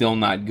 I'm still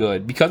not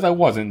good. Because I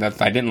wasn't.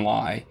 I didn't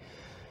lie.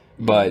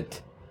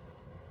 But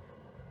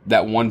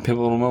that one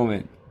pivotal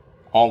moment,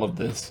 all of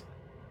this.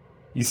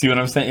 You see what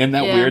I'm saying? Isn't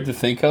that weird to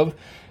think of?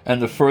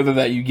 And the further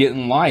that you get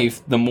in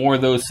life, the more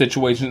those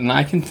situations. And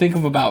I can think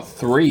of about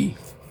three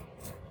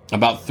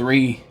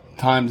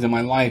times in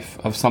my life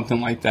of something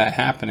like that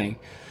happening.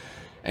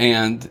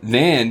 And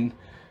then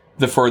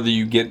the further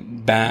you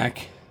get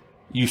back,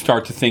 you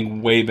start to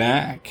think way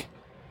back.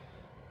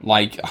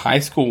 Like high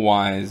school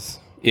wise,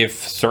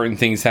 if certain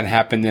things had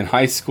happened in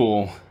high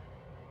school,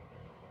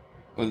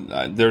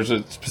 there's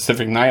a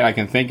specific night I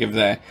can think of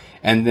that.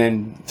 And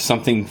then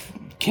something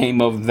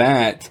came of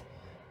that,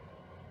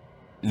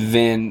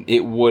 then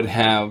it would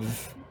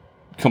have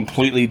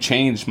completely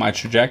changed my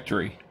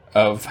trajectory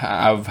of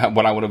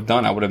what I would have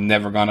done. I would have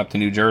never gone up to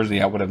New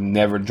Jersey. I would have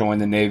never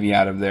joined the Navy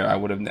out of there.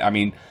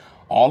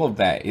 All of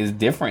that is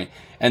different.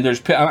 And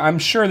I'm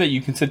sure that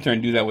you can sit there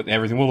and do that with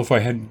everything. Well, if I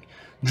had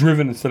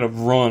driven instead of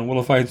run, well,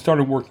 if I had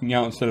started working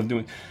out instead of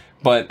doing,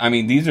 but I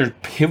mean, these are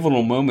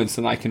pivotal moments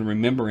that I can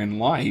remember in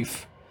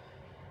life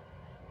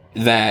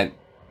that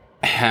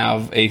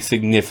have a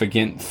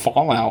significant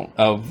fallout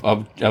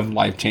of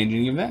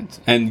life-changing events.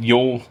 And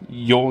you'll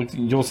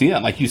see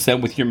that, like you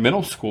said, with your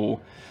middle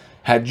school.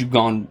 Had you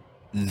gone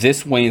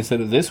this way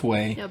instead of this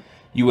way, yep,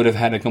 you would have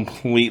had a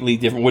completely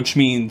different, which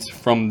means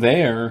from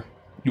there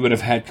you would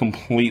have had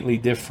completely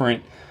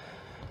different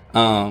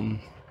middle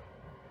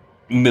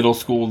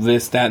school,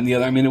 this, that, and the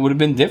other. I mean, it would have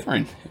been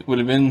different. It would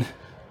have been,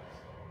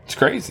 it's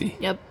crazy.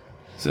 Yep.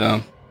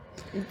 So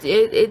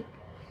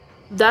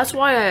that's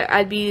why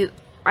I'd be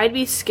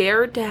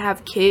scared to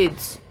have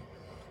kids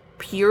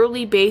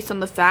purely based on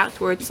the fact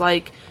where it's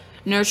like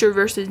nurture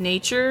versus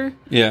nature.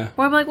 Yeah.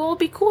 Where I'm like, well, it'd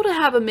be cool to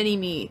have a mini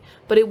me,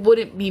 but it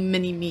wouldn't be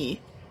mini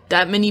me.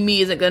 That mini me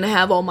isn't gonna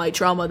have all my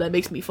trauma that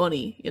makes me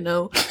funny, you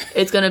know?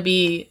 It's gonna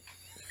be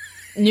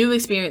new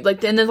experience.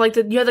 Like, and then like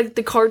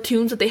the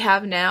cartoons that they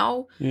have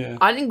now. Yeah.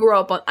 I didn't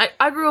grow up on.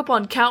 I grew up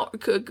on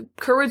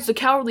Courage the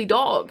Cowardly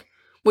Dog,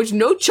 which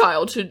no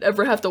child should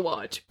ever have to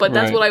watch. But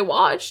that's Right. what I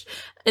watched,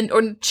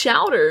 or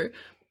Chowder,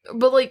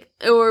 but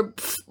or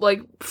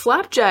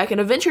Flapjack and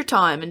Adventure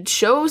Time, and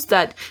shows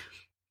that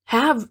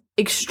have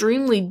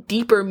extremely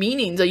deeper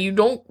meanings that you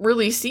don't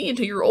really see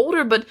until you're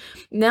older. But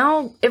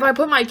now, if I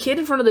put my kid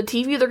in front of the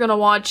TV, they're gonna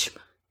watch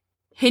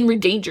Henry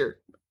Danger.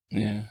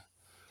 Yeah.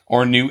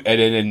 Or new Ed,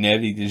 Edd and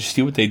Eddy. Did you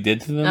see what they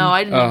did to them? No,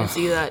 I didn't even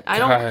see that. I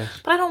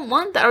don't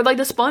want that. Or like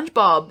the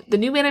SpongeBob. The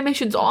new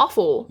animation's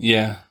awful.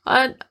 Yeah.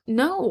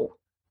 No.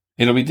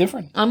 It'll be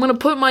different. I'm gonna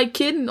put my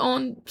kid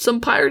on some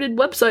pirated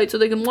website so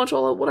they can watch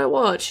all of what I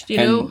watched,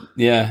 know?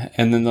 Yeah,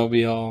 and then they'll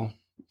be all,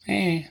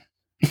 eh.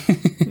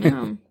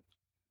 Yeah.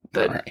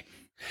 But all right.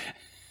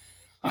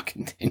 I'll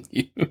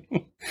continue.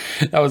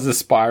 That was a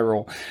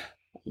spiral.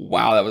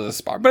 Wow, that was a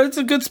spiral. But it's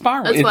a good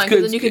spiral. that's it's fine, good.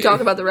 because then you can talk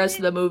about the rest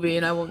of the movie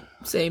and I won't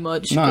say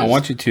much. No, I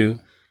want you to.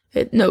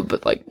 No,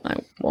 but like, I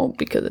won't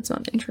because it's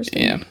not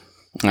interesting. Yeah,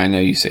 I know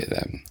you say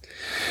that.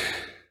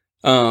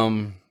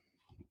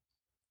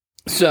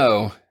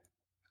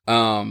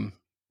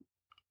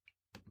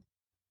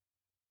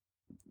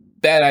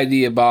 Bad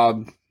idea,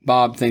 Bob.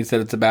 Bob thinks that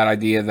it's a bad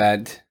idea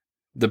that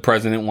the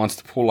president wants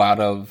to pull out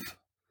of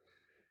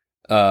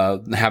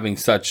being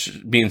such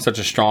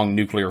a strong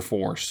nuclear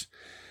force.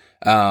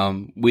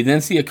 We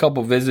then see a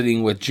couple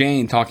visiting with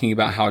Jane talking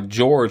about how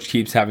George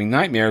keeps having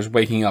nightmares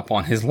waking up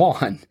on his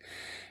lawn.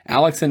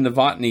 Alex and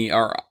Novotny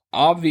are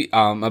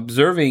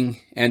observing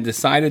and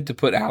decided to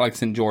put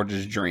Alex in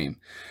George's dream.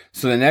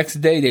 So the next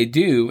day they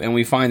do, and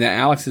we find that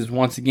Alex is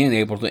once again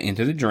able to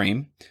enter the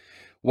dream.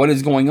 What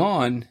is going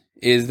on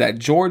is that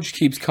George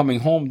keeps coming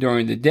home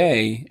during the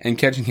day and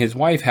catching his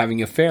wife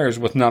having affairs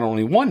with not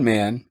only one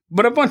man,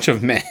 but a bunch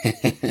of men.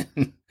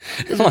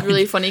 This was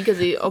really funny because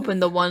he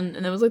opened the one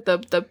and it was like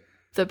the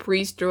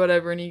priest or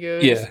whatever, and he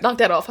goes, Yeah. "Knock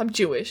that off, I'm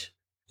Jewish."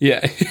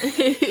 Yeah.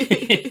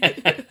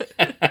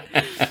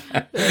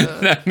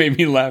 That made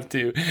me laugh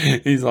too.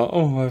 He's like,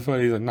 "Oh my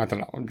funny." He's like, "Not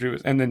that I'm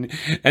Jewish." And then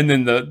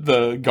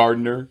the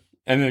gardener,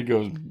 and then it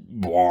goes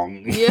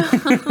bong. Yeah.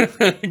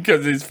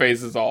 Because his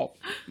face is all.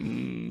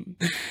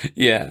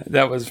 Yeah,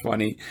 that was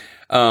funny.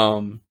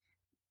 Novotny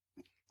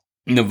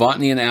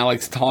and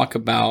Alex talk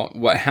about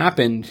what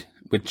happened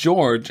with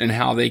George and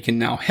how they can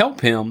now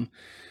help him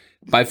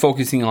by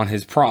focusing on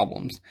his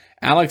problems.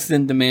 Alex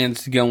then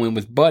demands to go in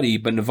with Buddy,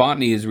 but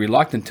Novotny is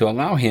reluctant to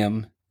allow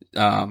him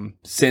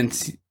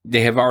since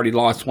they have already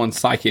lost one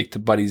psychic to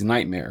Buddy's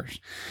nightmares.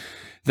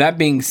 That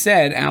being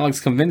said, Alex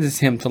convinces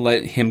him to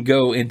let him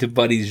go into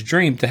Buddy's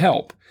dream to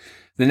help.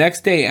 The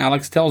next day,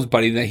 Alex tells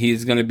Buddy that he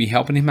is going to be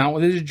helping him out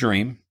with his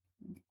dream.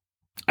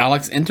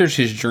 Alex enters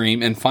his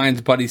dream and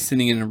finds Buddy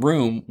sitting in a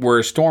room where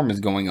a storm is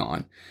going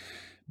on.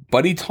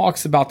 Buddy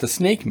talks about the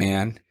Snake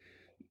Man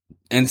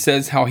and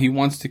says how he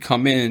wants to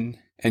come in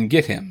and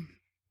get him.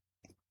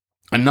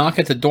 A knock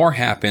at the door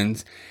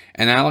happens,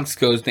 and Alex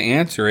goes to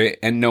answer it,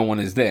 and no one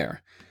is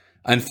there.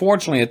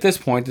 Unfortunately, at this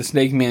point, the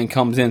Snake Man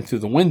comes in through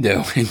the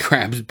window and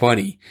grabs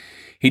Buddy.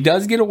 He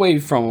does get away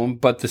from him,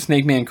 but the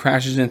Snake Man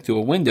crashes into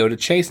a window to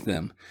chase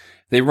them.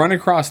 They run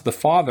across the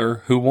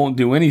father, who won't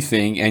do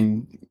anything,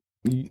 and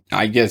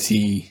I guess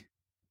he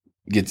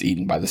gets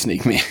eaten by the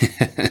Snake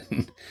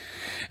Man.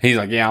 He's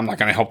like, "Yeah, I'm not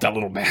going to help that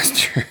little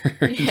bastard."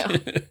 Yeah.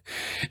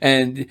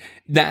 And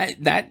that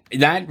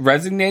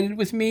resonated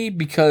with me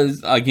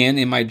because, again,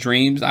 in my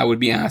dreams, I would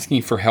be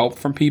asking for help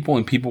from people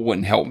and people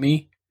wouldn't help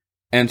me.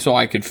 And so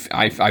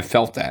I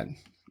felt that.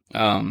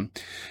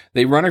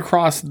 They run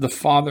across the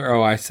father.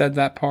 Oh, I said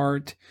that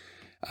part.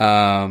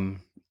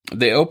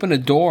 They open a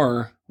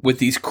door with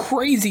these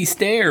crazy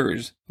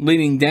stairs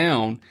leading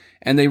down,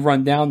 and they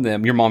run down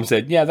them. Your mom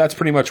said, yeah, that's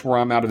pretty much where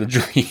I'm out of the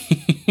dream.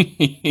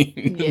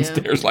 Yeah.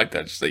 Stairs like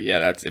that. She said, yeah,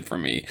 that's it for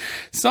me.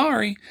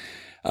 Sorry.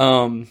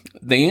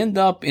 They end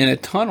up in a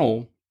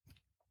tunnel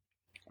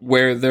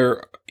where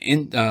they're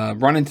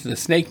run into the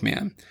Snake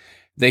Man.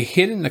 They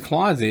hid in the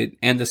closet,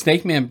 and the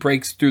Snake Man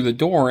breaks through the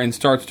door and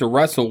starts to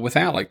wrestle with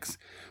Alex.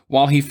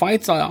 While he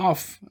fights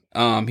off,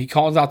 he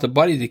calls out to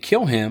Buddy to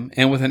kill him,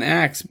 and with an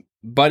axe,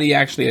 Buddy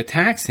actually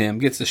attacks him,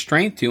 gets the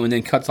strength to, and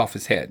then cuts off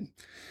his head.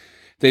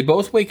 They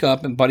both wake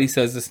up, and Buddy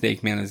says the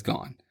Snake Man is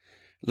gone.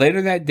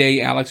 Later that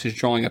day, Alex is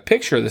drawing a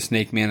picture of the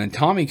Snake Man, and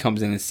Tommy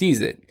comes in and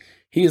sees it.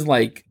 He is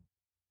like,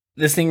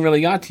 this thing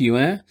really got to you,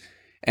 eh?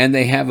 And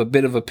they have a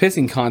bit of a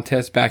pissing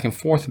contest back and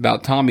forth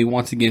about Tommy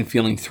once again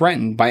feeling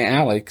threatened by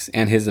Alex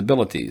and his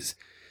abilities.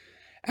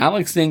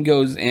 Alex then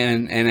goes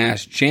and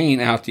asks Jane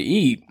out to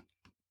eat,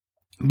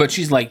 but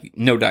she's like,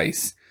 no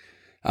dice,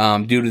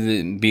 due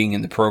to being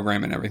in the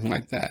program and everything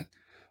like that.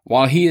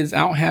 While he is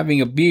out having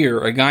a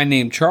beer, a guy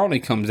named Charlie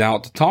comes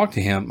out to talk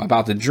to him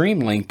about the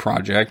Dreamlink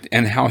project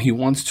and how he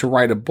wants to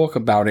write a book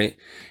about it,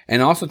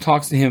 and also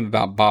talks to him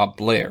about Bob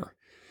Blair.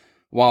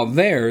 While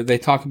there, they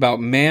talk about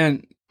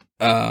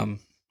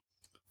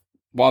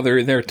while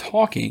they're there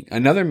talking,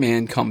 another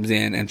man comes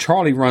in and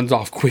Charlie runs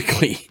off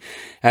quickly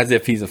as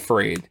if he's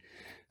afraid.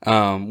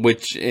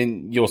 Which,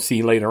 and you'll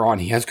see later on,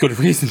 he has good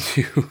reason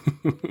to.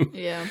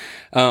 Yeah.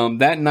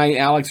 That night,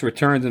 Alex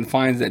returns and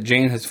finds that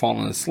Jane has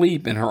fallen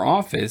asleep in her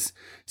office.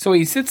 So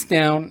he sits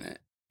down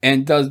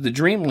and does the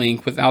dream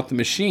link without the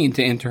machine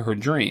to enter her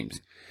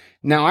dreams.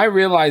 Now, I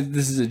realize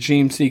this is a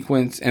dream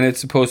sequence and it's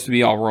supposed to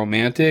be all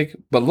romantic,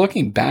 but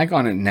looking back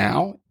on it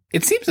now,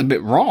 it seems a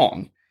bit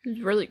wrong.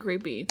 It's really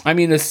creepy. I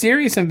mean, a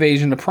serious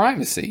invasion of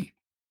privacy.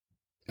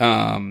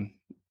 Jane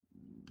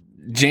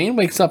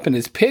wakes up and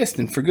is pissed,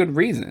 and for good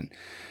reason.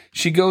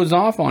 She goes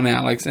off on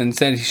Alex and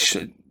said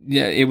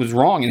it was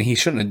wrong and he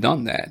shouldn't have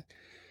done that.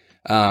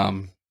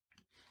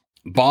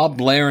 Bob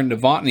Blair and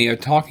Novotny are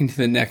talking to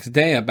the next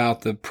day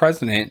about the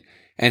president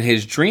and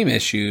his dream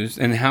issues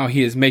and how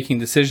he is making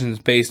decisions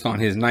based on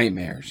his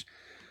nightmares.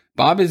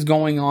 Bob is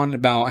going on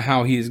about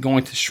how he is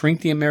going to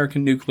shrink the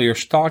American nuclear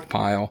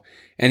stockpile,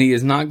 and he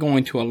is not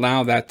going to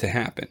allow that to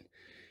happen.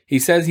 He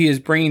says he is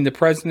bringing the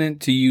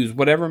president to use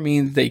whatever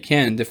means they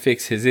can to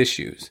fix his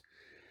issues.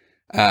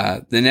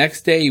 The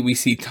next day, we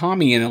see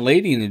Tommy and a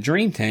lady in a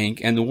dream tank,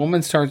 and the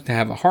woman starts to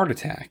have a heart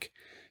attack.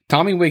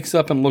 Tommy wakes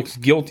up and looks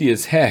guilty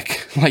as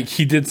heck, like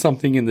he did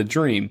something in the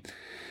dream.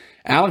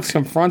 Alex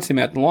confronts him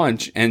at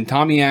lunch, and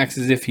Tommy acts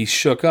as if he's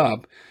shook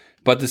up,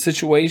 but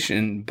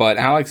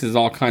Alex is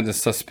all kinds of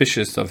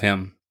suspicious of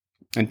him,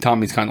 and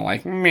Tommy's kind of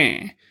like,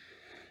 meh.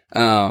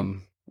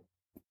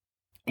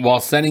 While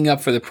setting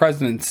up for the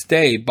president's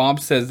stay, Bob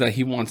says that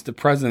he wants the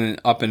president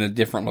up in a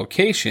different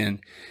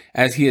location,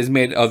 as he has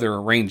made other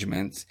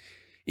arrangements.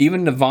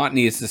 Even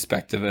Novotny is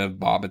suspected of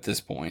Bob at this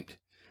point.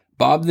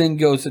 Bob then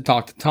goes to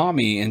talk to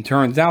Tommy, and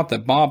turns out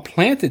that Bob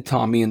planted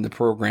Tommy in the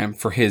program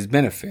for his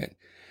benefit.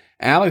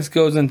 Alex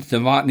goes into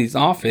Novotny's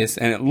office,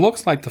 and it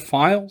looks like the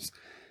files,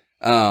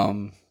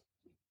 and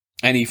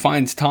he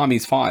finds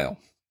Tommy's file.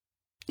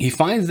 He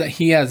finds that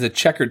he has a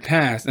checkered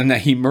past and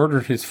that he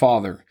murdered his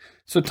father.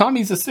 So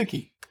Tommy's a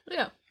sickie.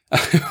 Yeah.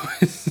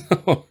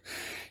 So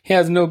he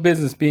has no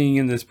business being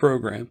in this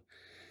program.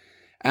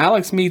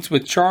 Alex meets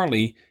with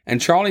Charlie,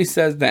 and Charlie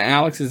says that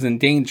Alex is in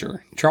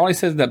danger. Charlie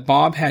says that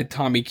Bob had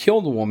Tommy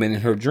kill the woman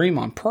in her dream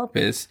on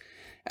purpose,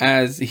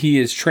 as he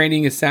is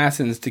training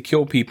assassins to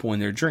kill people in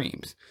their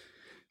dreams.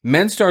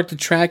 Men start to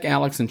track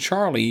Alex and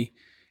Charlie,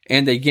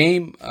 and a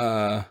game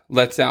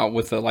lets out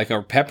with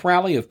a pep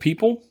rally of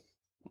people.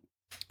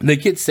 They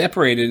get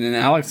separated, and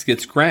Alex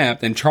gets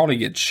grabbed, and Charlie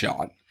gets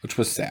shot, which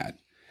was sad.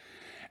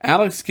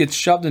 Alex gets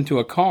shoved into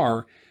a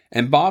car,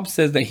 and Bob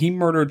says that he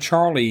murdered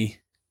Charlie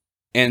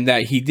and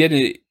that he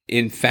didn't,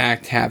 in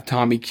fact, have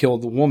Tommy kill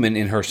the woman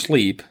in her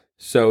sleep,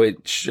 so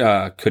it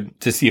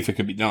to see if it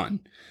could be done.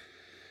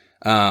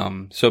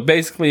 So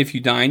basically, if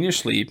you die in your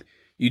sleep,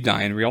 you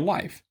die in real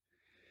life.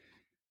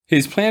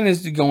 His plan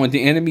is to go into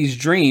enemies'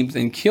 dreams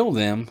and kill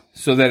them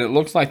so that it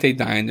looks like they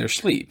die in their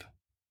sleep.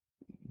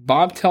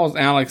 Bob tells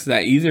Alex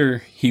that either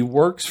he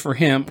works for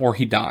him or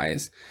he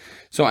dies.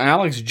 So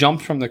Alex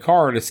jumps from the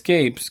car and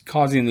escapes,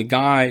 causing the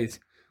guys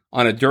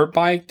on a dirt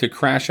bike to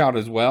crash out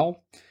as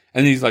well.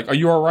 And he's like, are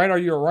you all right? Are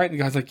you all right? And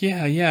the guy's like,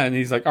 yeah. And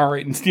he's like, all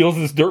right, and steals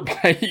his dirt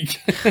bike.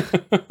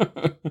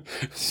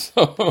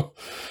 So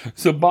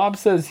Bob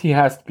says he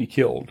has to be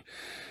killed.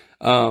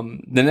 The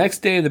next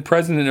day, the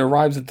president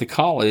arrives at the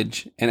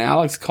college, and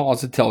Alex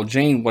calls to tell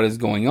Jane what is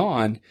going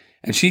on,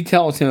 and she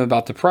tells him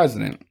about the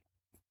president.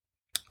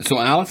 So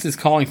Alex is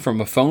calling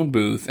from a phone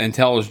booth and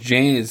tells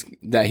Jane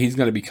that he's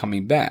going to be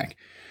coming back.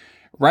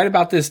 Right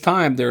about this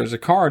time, there is a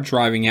car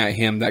driving at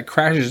him that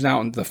crashes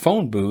out into the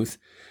phone booth,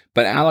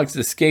 but Alex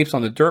escapes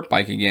on the dirt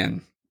bike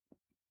again.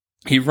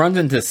 He runs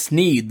into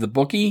Sneed, the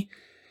bookie,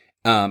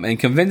 and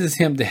convinces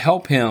him to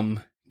help him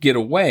get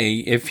away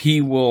if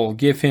he will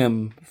give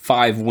him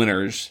 5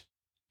 winners,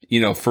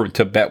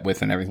 to bet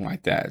with and everything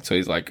like that. So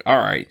he's like, all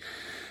right.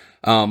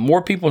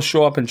 More people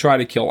show up and try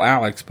to kill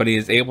Alex, but he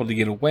is able to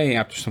get away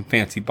after some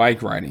fancy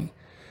bike riding.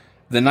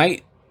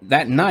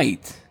 That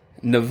night,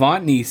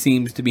 Novotny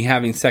seems to be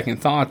having second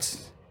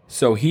thoughts,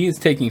 so he is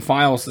taking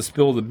files to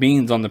spill the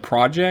beans on the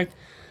project,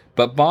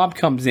 but Bob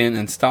comes in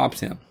and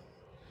stops him.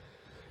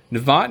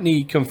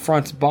 Novotny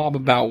confronts Bob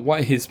about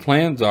what his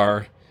plans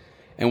are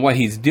and what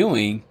he's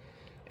doing,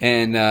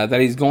 and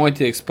that he's going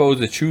to expose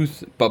the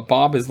truth, but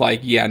Bob is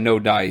like, yeah, no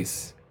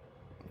dice,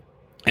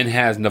 and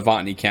has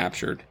Novotny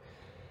captured.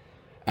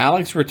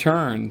 Alex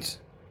returns,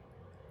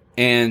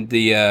 and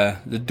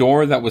the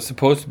door that was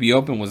supposed to be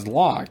open was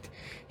locked.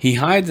 He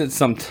hides it.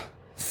 Some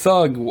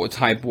thug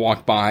type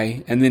walked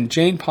by, and then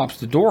Jane pops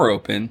the door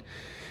open.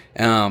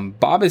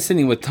 Bob is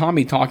sitting with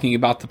Tommy talking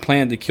about the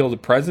plan to kill the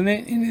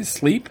president in his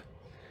sleep.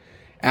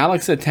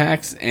 Alex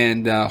attacks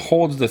and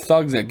holds the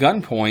thugs at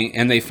gunpoint,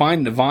 and they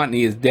find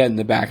Novotny is dead in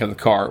the back of the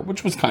car,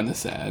 which was kind of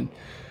sad.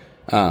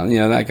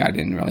 That guy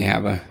didn't really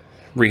have a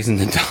reason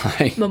to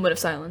die. Moment of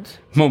silence.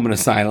 Moment of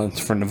silence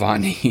for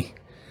Novotny.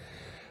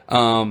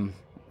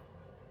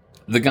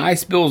 The guy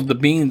spills the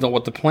beans on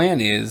what the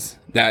plan is,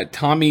 that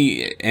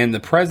Tommy and the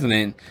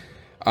president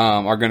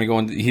are going to go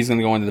into. He's going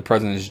to go into the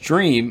president's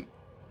dream,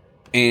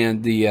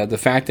 and the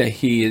fact that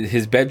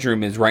his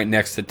bedroom is right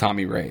next to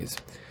Tommy Ray's.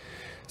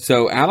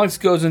 So Alex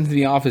goes into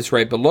the office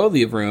right below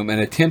the room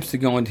and attempts to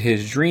go into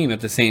his dream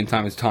at the same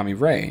time as Tommy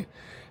Ray.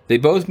 They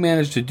both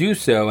manage to do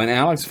so, and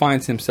Alex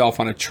finds himself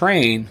on a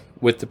train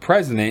with the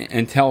president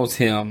and tells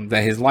him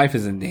that his life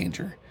is in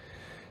danger.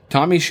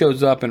 Tommy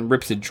shows up and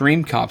rips a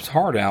dream cop's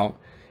heart out,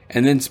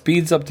 and then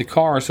speeds up the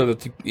car so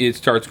that it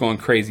starts going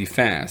crazy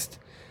fast.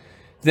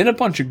 Then a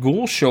bunch of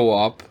ghouls show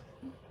up,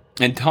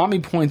 and Tommy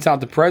points out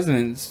the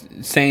president,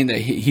 saying that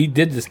he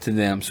did this to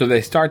them, so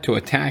they start to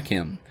attack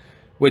him,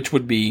 which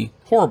would be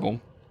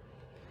horrible.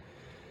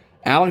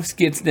 Alex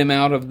gets them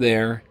out of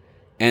there,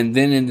 and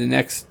then in the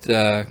next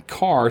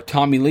car,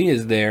 Tommy Lee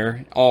is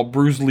there, all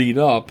bruised lead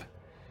up,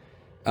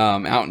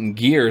 out in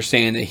gear,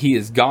 saying that he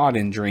is God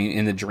in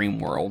the dream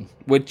world,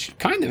 which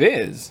kind of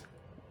is.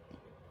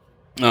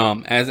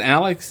 As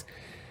Alex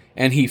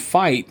and he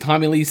fight,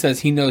 Tommy Lee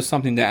says he knows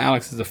something that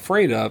Alex is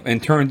afraid of,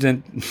 and turns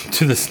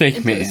into the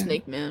Snake Man. The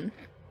Snake Man.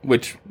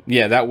 Which,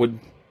 yeah, that would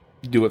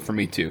do it for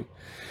me too.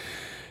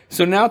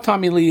 So now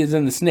Tommy Lee is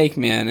in the Snake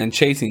Man and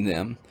chasing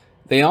them.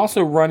 They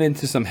also run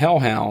into some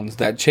hellhounds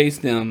that chase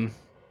them,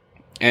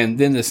 and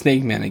then the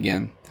Snake Man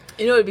again.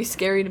 You know what would be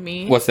scary to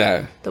me? What's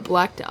that? The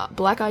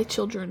black-eyed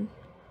children.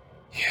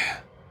 Yeah.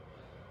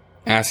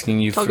 Asking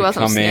you Talk to about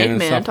come some in Snake and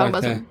Man. stuff Talk like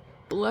about that. some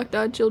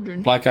black-eyed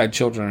children. Black-eyed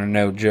children are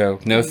no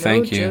joke. No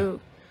thank you.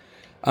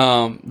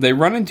 Joke. They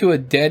run into a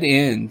dead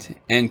end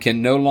and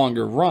can no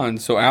longer run,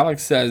 so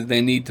Alex says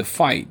they need to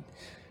fight.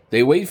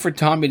 They wait for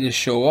Tommy to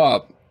show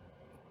up,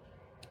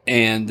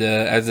 and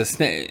as the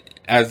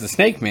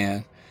Snake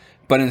Man,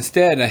 but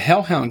instead a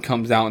hellhound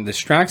comes out and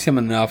distracts him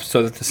enough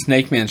so that the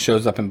Snake Man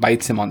shows up and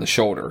bites him on the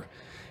shoulder,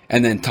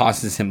 and then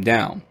tosses him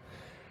down.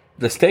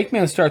 The Snake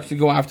Man starts to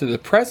go after the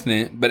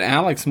president, but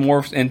Alex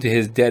morphs into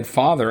his dead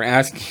father,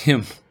 asking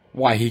him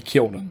why he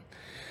killed him.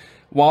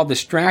 While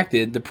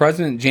distracted, the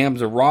president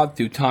jams a rod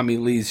through Tommy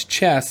Lee's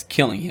chest,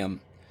 killing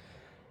him.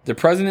 The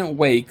president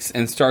wakes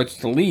and starts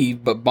to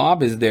leave, but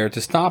Bob is there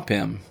to stop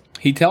him.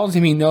 He tells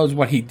him he knows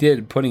what he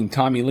did, putting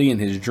Tommy Lee in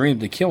his dream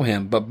to kill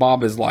him, but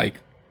Bob is like,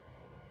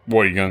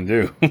 what are you going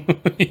to do?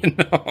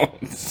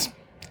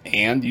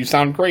 And you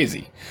sound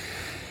crazy.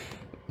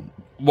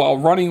 While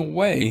running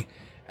away,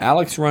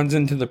 Alex runs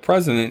into the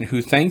president,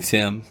 who thanks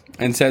him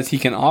and says he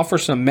can offer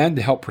some men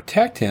to help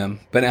protect him,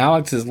 but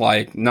Alex is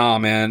like, nah,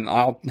 man,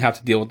 I'll have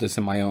to deal with this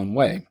in my own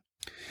way.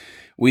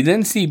 We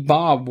then see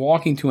Bob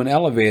walking to an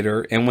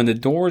elevator, and when the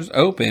doors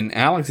open,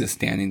 Alex is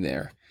standing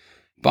there.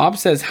 Bob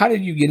says, how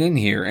did you get in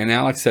here? And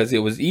Alex says it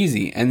was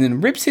easy, and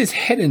then rips his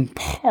head in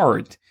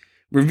part,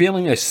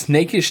 revealing a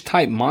snakish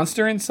type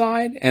monster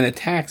inside, and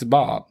attacks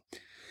Bob.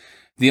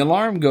 The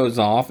alarm goes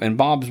off, and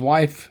Bob's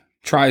wife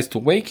tries to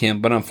wake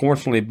him, but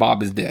unfortunately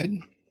Bob is dead,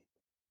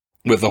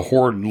 with a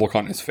horrid look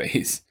on his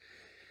face.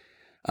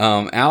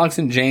 Alex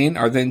and Jane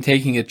are then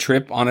taking a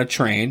trip on a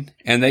train,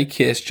 and they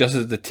kiss just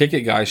as the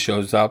ticket guy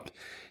shows up.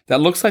 That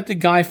looks like the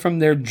guy from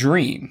their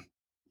dream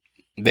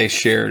they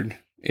shared,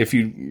 if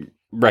you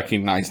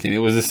recognized him. It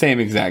was the same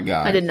exact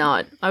guy. I did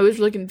not. I was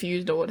really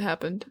confused at what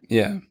happened.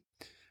 Yeah.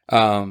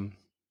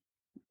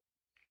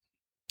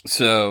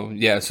 So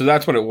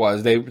that's what it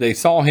was. They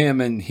saw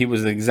him, and he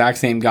was the exact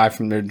same guy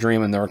from their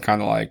dream, and they were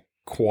kind of like,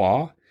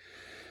 Qua?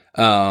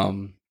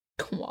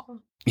 Qua.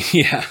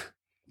 Yeah.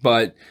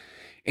 But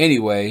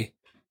anyway,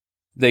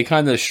 they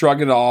kind of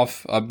shrug it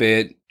off a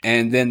bit,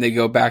 and then they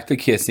go back to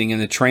kissing,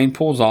 and the train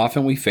pulls off,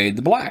 and we fade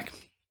to black.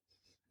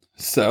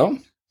 So,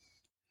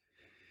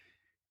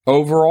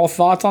 overall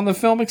thoughts on the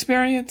film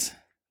experience?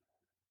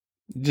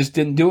 Just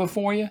didn't do it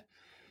for you?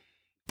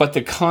 But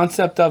the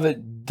concept of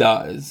it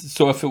does.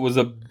 So if it was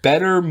a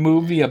better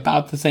movie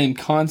about the same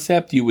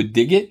concept, you would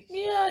dig it?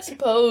 Yeah, I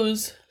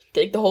suppose.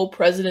 Take the whole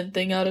president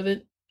thing out of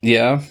it.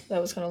 Yeah.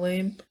 That was kind of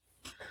lame.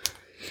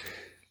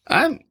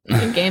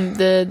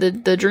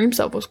 The dream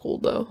stuff was cool,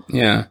 though.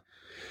 Yeah.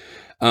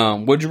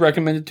 Would you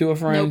recommend it to a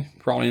friend? Nope.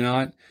 Probably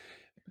not.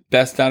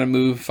 Best out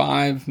of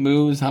 5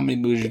 moves. How many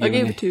moves you giving it?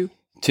 I gave it 2.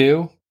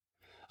 2?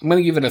 I'm going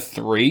to give it a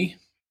 3.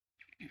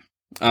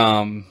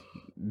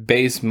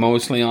 Based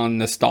mostly on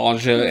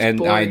nostalgia and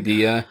boring.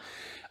 idea.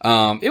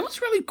 It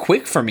was really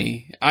quick for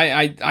me.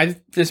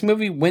 This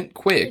movie went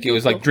quick. It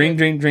was like dream,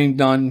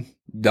 done.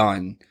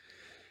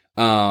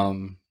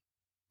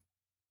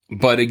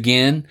 But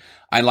again,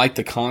 I like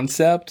the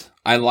concept.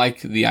 I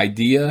like the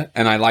idea,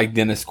 and I like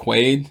Dennis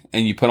Quaid,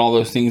 and you put all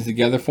those things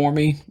together for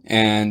me,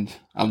 and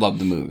I love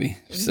the movie.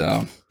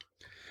 So,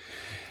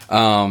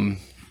 what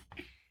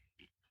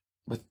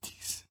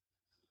these?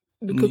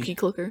 The cookie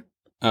clicker.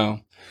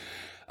 Oh,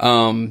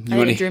 I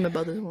didn't dream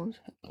about this one.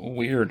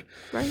 Weird,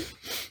 right?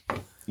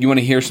 You want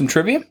to hear some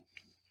trivia?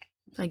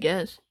 I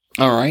guess.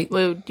 All right.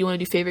 Wait, do you want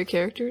to do favorite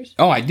characters?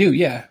 Oh, I do.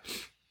 Yeah.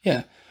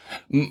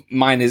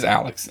 Mine is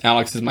Alex.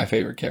 Alex is my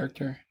favorite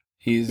character.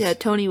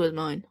 Tony was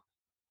mine.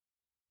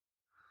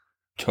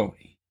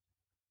 Tony.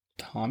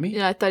 Tommy?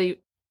 Yeah, I thought he...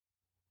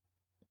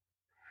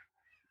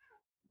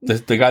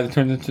 The guy that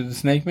turned into the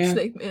Snake Man?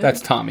 Snake Man. That's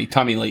Tommy.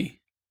 Tommy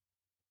Lee.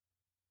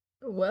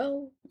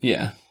 Well...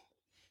 Yeah.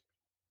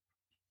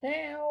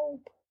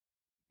 Help.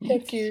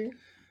 Thank you.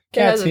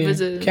 Cat's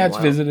here. Cat's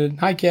visited.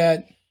 Hi,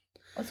 Cat.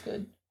 That's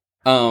good.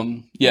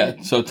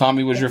 Yeah, so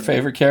Tommy was your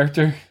favorite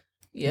character?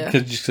 Yeah.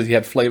 Just because he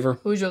had flavor?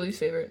 Who was your least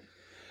favorite?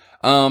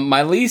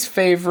 My least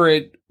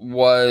favorite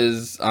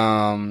was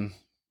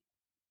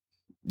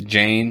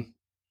Jane.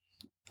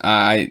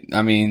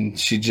 I mean,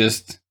 she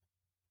just...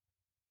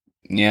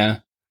 Yeah.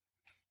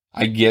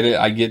 I get it.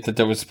 I get that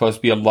there was supposed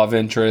to be a love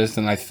interest,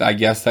 and I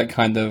guess that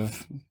kind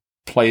of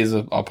plays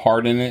a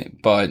part in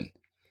it, but...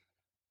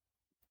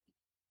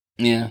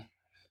 Yeah.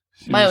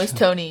 Mine was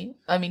Tommy.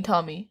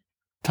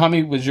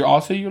 Tommy was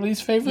also your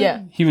least favorite?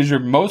 Yeah. He was your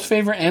most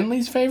favorite and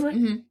least favorite?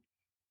 Mm-hmm.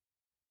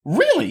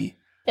 Really?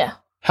 Yeah.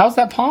 How's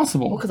that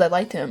possible? Well, because I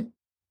liked him,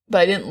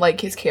 but I didn't like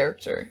his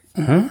character.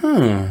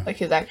 Like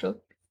his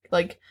actual...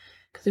 Like,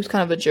 because he was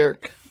kind of a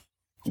jerk.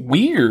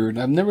 Weird.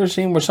 I've never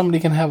seen where somebody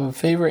can have a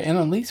favorite and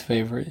a least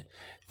favorite.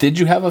 Did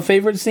you have a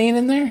favorite scene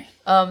in there?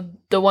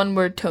 The one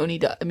where Tommy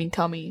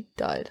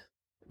died.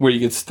 Where you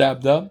get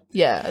stabbed up?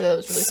 Yeah, that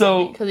was really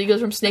funny. Because he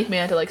goes from Snake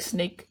Man to, like,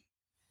 Snake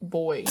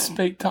Boy.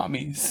 Snake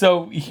Tommy.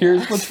 So,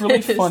 here's what's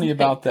really funny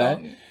about that.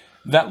 Tommy.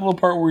 That little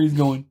part where he's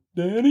going,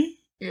 Daddy?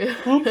 Yeah.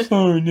 I'm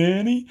sorry,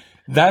 Daddy.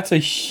 That's a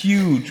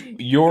huge...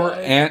 Your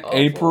Aunt awful.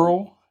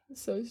 April...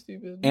 So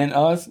stupid. And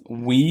us,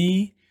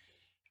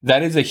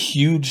 that is a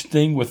huge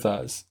thing with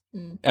us.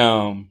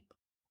 Of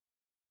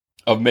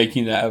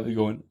making that,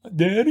 going,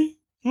 Daddy?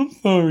 I'm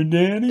sorry,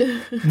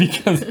 Daddy.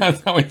 Because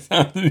that's how he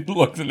sounds and he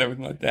looks and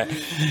everything like that.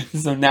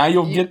 So now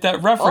you'll get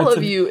that reference. All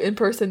of you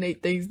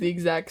impersonate things the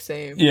exact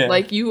same. Yeah.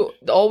 Like, you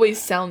always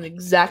sound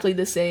exactly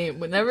the same.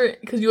 Whenever,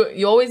 because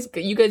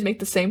you guys make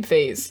the same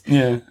face.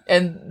 Yeah.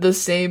 And the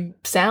same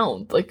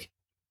sound. Like,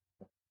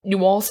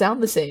 you all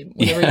sound the same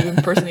whenever you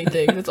impersonate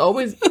things. It's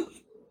always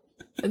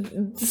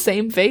the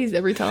same face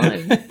every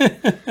time.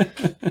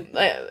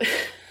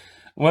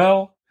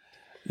 Well,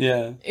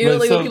 yeah. You know,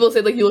 like when people say,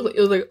 like, you look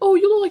like, oh,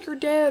 you look like your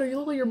dad, or you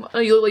look like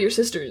you look like your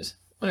sisters.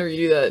 Whenever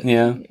you do that,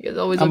 yeah,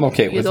 I'm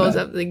okay with that. You always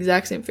have the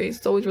exact same face.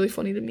 It's always really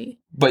funny to me.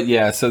 But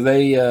yeah, so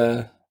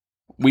they,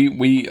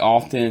 we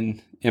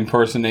often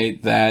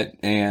impersonate that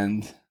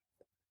and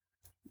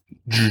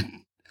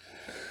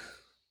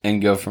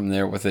go from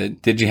there with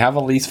it. Did you have a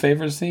least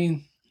favorite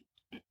scene?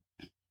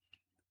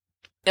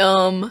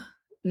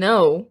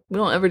 No, we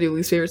don't ever do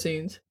least favorite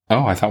scenes.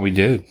 Oh, I thought we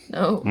did.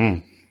 No.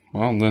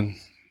 Well, then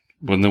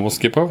we'll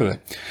skip over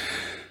that.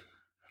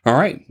 All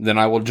right, then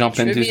I will jump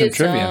into some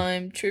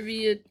trivia.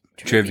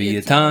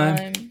 Trivia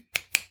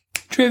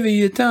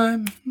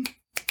time.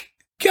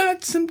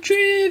 Got some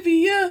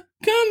trivia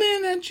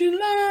coming at you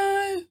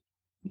live.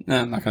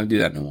 No, I'm not going to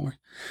do that no more.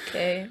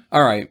 Okay.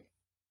 All right.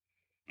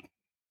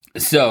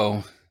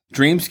 So,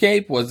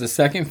 Dreamscape was the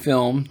second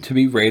film to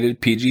be rated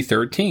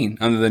PG-13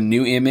 under the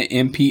new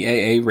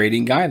MPAA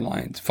rating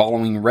guidelines,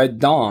 following Red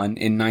Dawn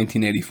in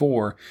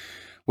 1984,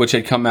 which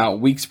had come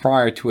out weeks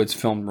prior to its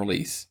film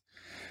release.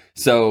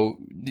 So,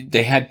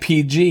 they had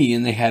PG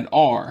and they had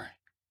R,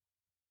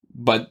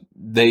 but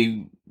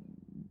they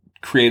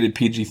created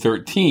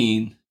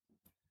PG-13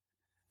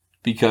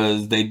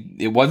 because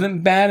it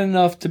wasn't bad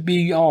enough to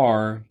be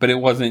R, but it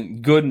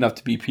wasn't good enough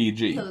to be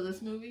PG. Because of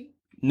this movie?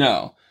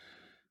 No.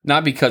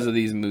 Not because of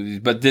these movies,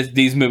 but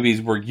these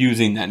movies were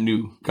using that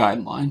new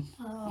guideline.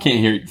 Oh. Can't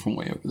hear you from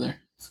way over there.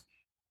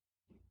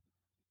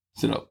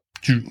 Sit up.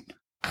 Do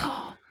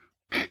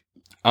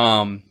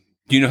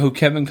you know who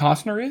Kevin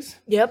Costner is?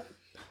 Yep.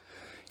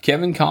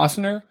 Kevin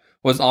Costner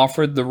was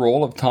offered the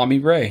role of Tommy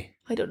Ray.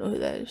 I don't know who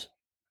that is.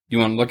 You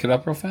want to look it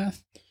up real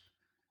fast?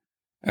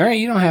 All right,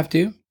 you don't have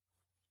to.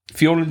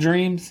 Field of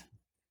Dreams.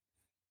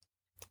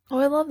 Oh,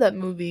 I love that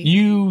movie.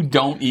 You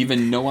don't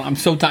even know. I'm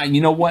so tired.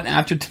 You know what?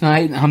 After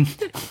tonight, I'm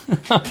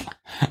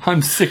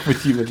sick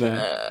with you with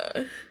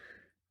that.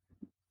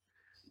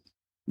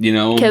 You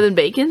know, Kevin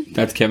Bacon.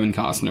 That's Kevin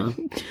Costner.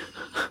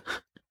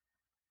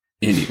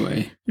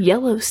 Anyway,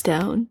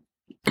 Yellowstone.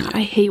 God,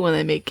 I hate when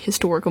they make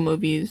historical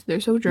movies.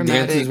 They're so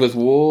dramatic. Dances with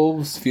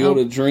Wolves, Field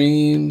of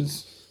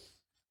Dreams.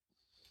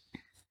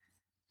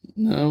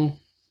 No.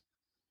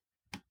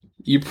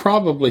 You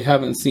probably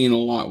haven't seen a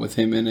lot with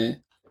him in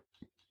it.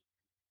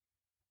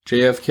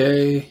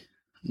 JFK?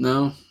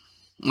 No.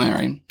 All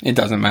right. It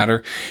doesn't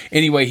matter.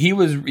 Anyway, he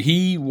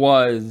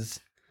was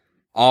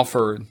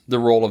offered the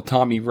role of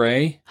Tommy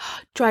Ray.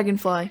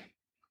 Dragonfly.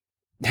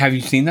 Have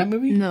you seen that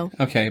movie? No.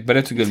 Okay, but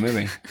it's a good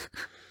movie.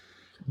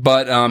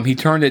 But he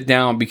turned it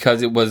down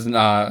because it was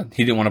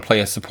he didn't want to play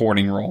a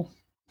supporting role.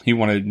 He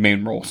wanted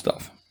main role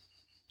stuff.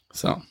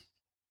 So,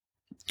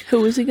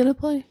 who is he gonna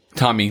play?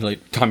 Tommy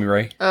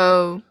Ray.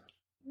 Oh.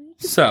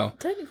 So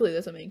technically,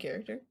 that's a main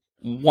character.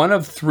 One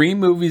of 3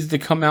 movies to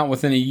come out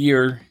within a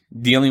year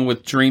dealing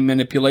with dream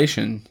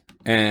manipulation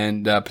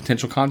and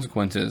potential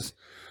consequences.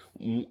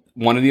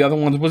 One of the other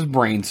ones was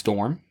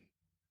Brainstorm.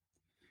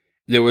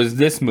 There was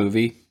this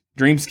movie,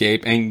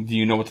 Dreamscape, and do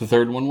you know what the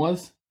third one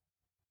was?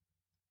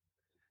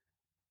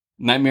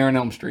 Nightmare on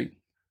Elm Street.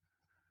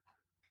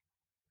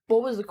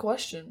 What was the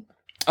question?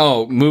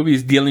 Oh,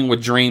 movies dealing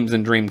with dreams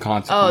and dream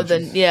consequences. Oh,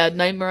 then yeah,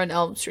 Nightmare on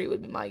Elm Street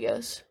would be my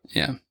guess.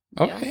 Yeah.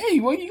 Okay,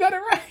 yeah. Well, you got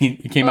it right.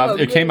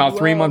 It came out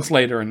 3 months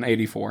later in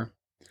 '84.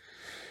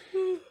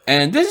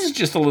 And this is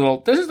just a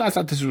little. I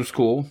thought this was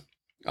cool.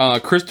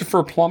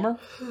 Christopher Plummer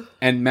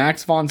and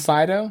Max von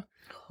Sydow,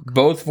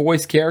 both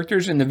voice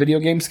characters in the video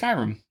game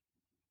Skyrim.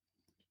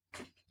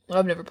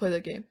 I've never played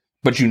that game.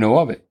 But you know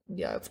of it.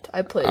 Yeah,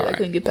 I played it. I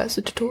couldn't get past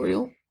the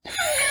tutorial.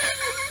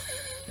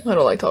 I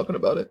don't like talking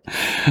about it.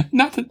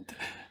 Not the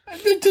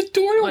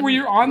tutorial where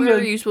you're on where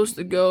are you supposed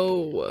to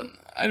go?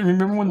 I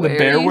remember when the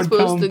bear would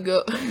come. To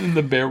go? And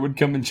the bear would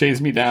come and chase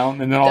me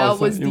down, and then all that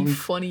of a sudden was the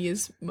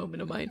funniest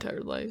moment of my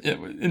entire life.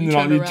 And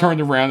then you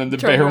turned around, and the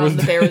bear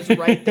was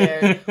right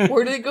there.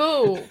 Where did it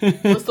go?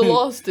 Must have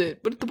lost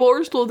it. But the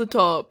bar is still at the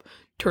top.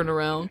 Turn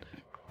around.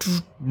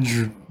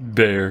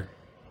 Bear.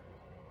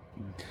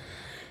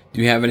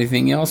 Do you have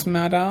anything else,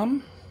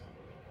 madame?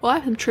 Well, I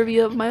have some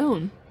trivia of my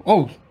own.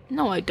 Oh.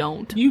 No, I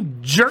don't. You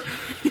jerk.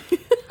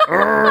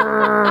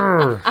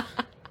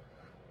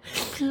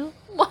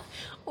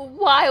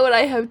 Why would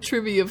I have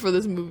trivia for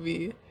this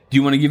movie? Do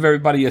you want to give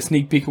everybody a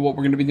sneak peek of what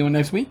we're going to be doing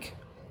next week?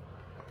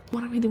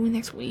 What are we doing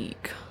next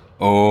week?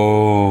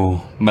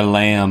 Oh, my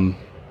lamb.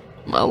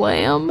 My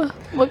lamb?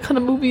 What kind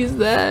of movie is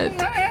that?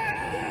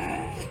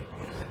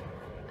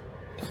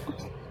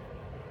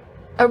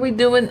 Are we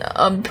doing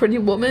Pretty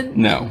Woman?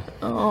 No.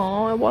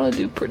 Oh, I want to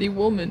do Pretty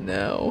Woman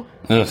now.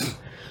 Ugh.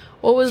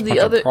 What was the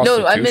other?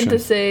 No, I meant to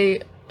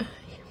say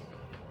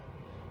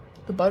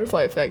The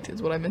Butterfly Effect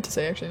is what I meant to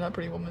say. Actually, not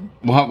Pretty Woman.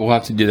 We'll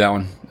have to do that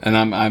one, and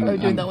Are we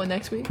doing that one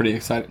next week? Pretty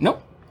excited.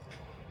 Nope.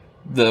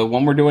 The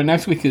one we're doing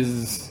next week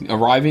is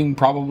arriving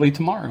probably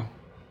tomorrow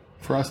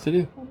for us to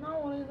do. Well, no, I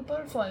want to do The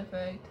Butterfly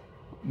Effect.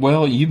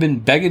 Well, you've been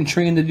begging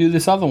Tran to do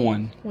this other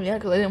one. Well, yeah,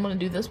 because I didn't want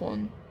to do this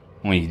one.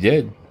 Well, you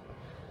did.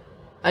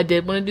 I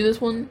did want to do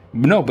this one?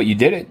 No, but you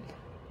did it.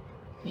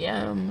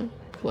 Yeah,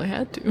 well, I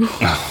had to.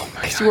 Oh,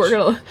 my gosh. You weren't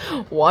going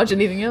to watch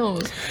anything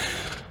else.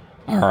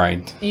 All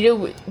right. You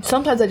know,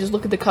 sometimes I just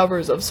look at the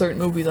covers of certain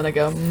movies and I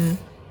go,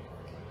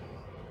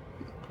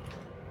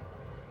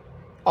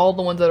 all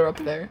the ones that are up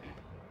there.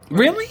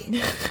 Really?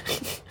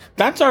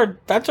 That's our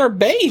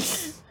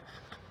base.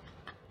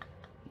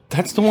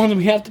 That's the ones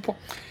we have to.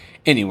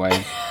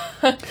 Anyway.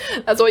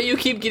 That's why you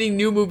keep getting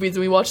new movies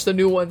and we watch the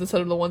new ones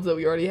instead of the ones that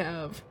we already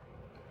have.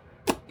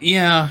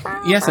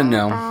 Yeah. Yes and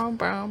no. All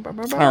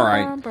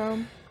right.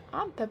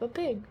 I'm Peppa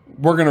Pig.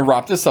 We're gonna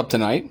wrap this up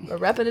tonight. We're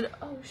wrapping it.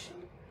 Oh shit!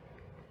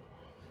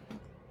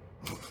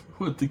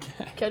 What the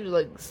cat? Cat just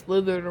like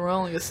slithered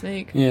around like a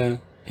snake. Yeah.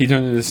 He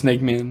turned into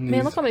Snake Man.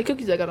 Man, look how many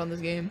cookies I got on this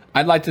game.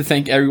 I'd like to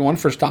thank everyone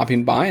for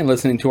stopping by and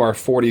listening to our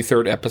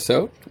 43rd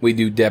episode. We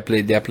do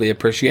definitely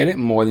appreciate it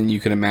more than you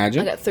can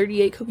imagine. I got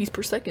 38 cookies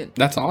per second.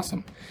 That's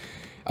awesome.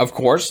 Of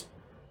course,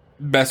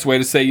 best way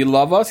to say you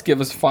love us, give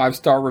us a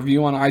 5-star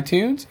review on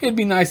iTunes. It'd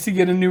be nice to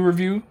get a new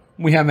review.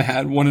 We haven't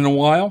had one in a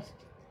while.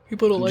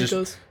 People don't like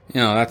us.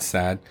 You know, that's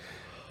sad.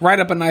 Write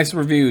up a nice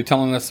review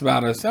telling us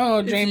about us.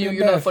 Oh, James and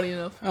you're Beth. Not funny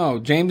enough. Oh,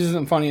 James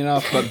isn't funny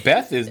enough, but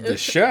Beth is the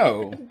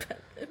show.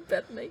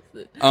 Beth makes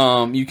it.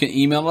 You can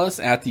email us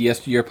at the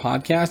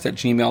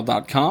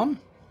yesteryearpodcast@gmail.com,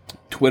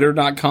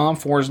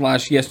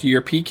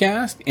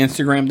 twitter.com/yesteryearpcast,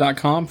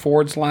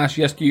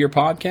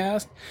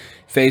 instagram.com/yesteryearpodcast,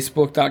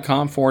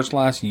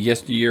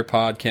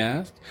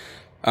 facebook.com/yesteryearpodcast.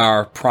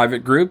 Our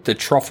private group, the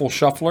Truffle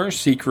Shuffler,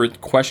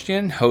 secret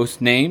question, host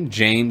name,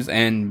 James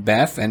and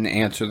Beth, and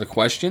answer the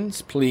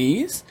questions,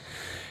 please.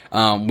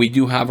 We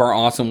do have our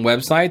awesome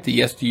website, the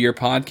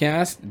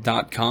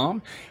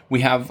yesteryearpodcast.com.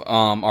 We have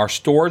our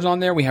stores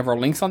on there. We have our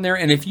links on there.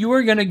 And if you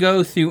are going to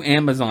go through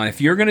Amazon, if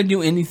you're going to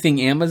do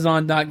anything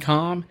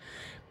Amazon.com,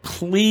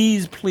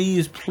 please,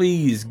 please,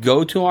 please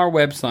go to our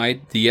website,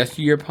 the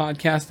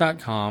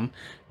yesteryearpodcast.com.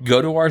 Go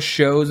to our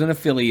shows and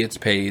affiliates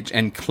page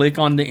and click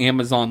on the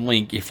Amazon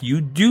link. If you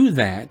do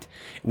that,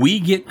 we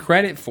get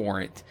credit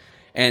for it.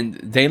 And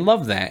they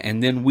love that.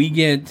 And then we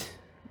get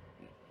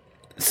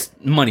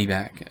money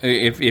back.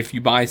 If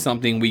you buy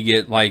something, we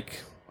get like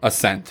a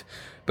cent.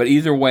 But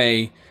either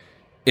way,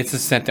 it's a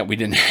cent that we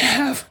didn't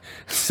have.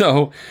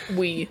 So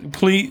please,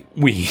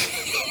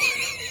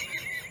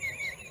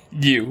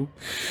 you.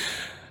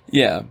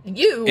 Yeah.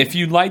 You. If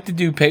you'd like to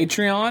do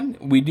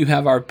Patreon, we do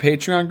have our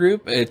Patreon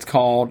group. It's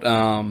called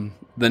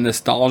the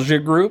Nostalgia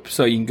Group.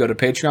 So you can go to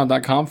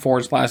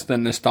patreon.com/the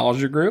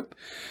Nostalgia Group.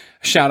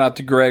 Shout out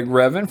to Greg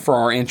Revan for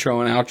our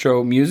intro and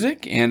outro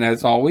music. And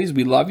as always,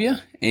 we love you.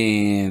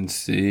 And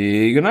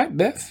say goodnight,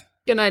 Beth.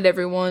 Good night,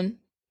 everyone.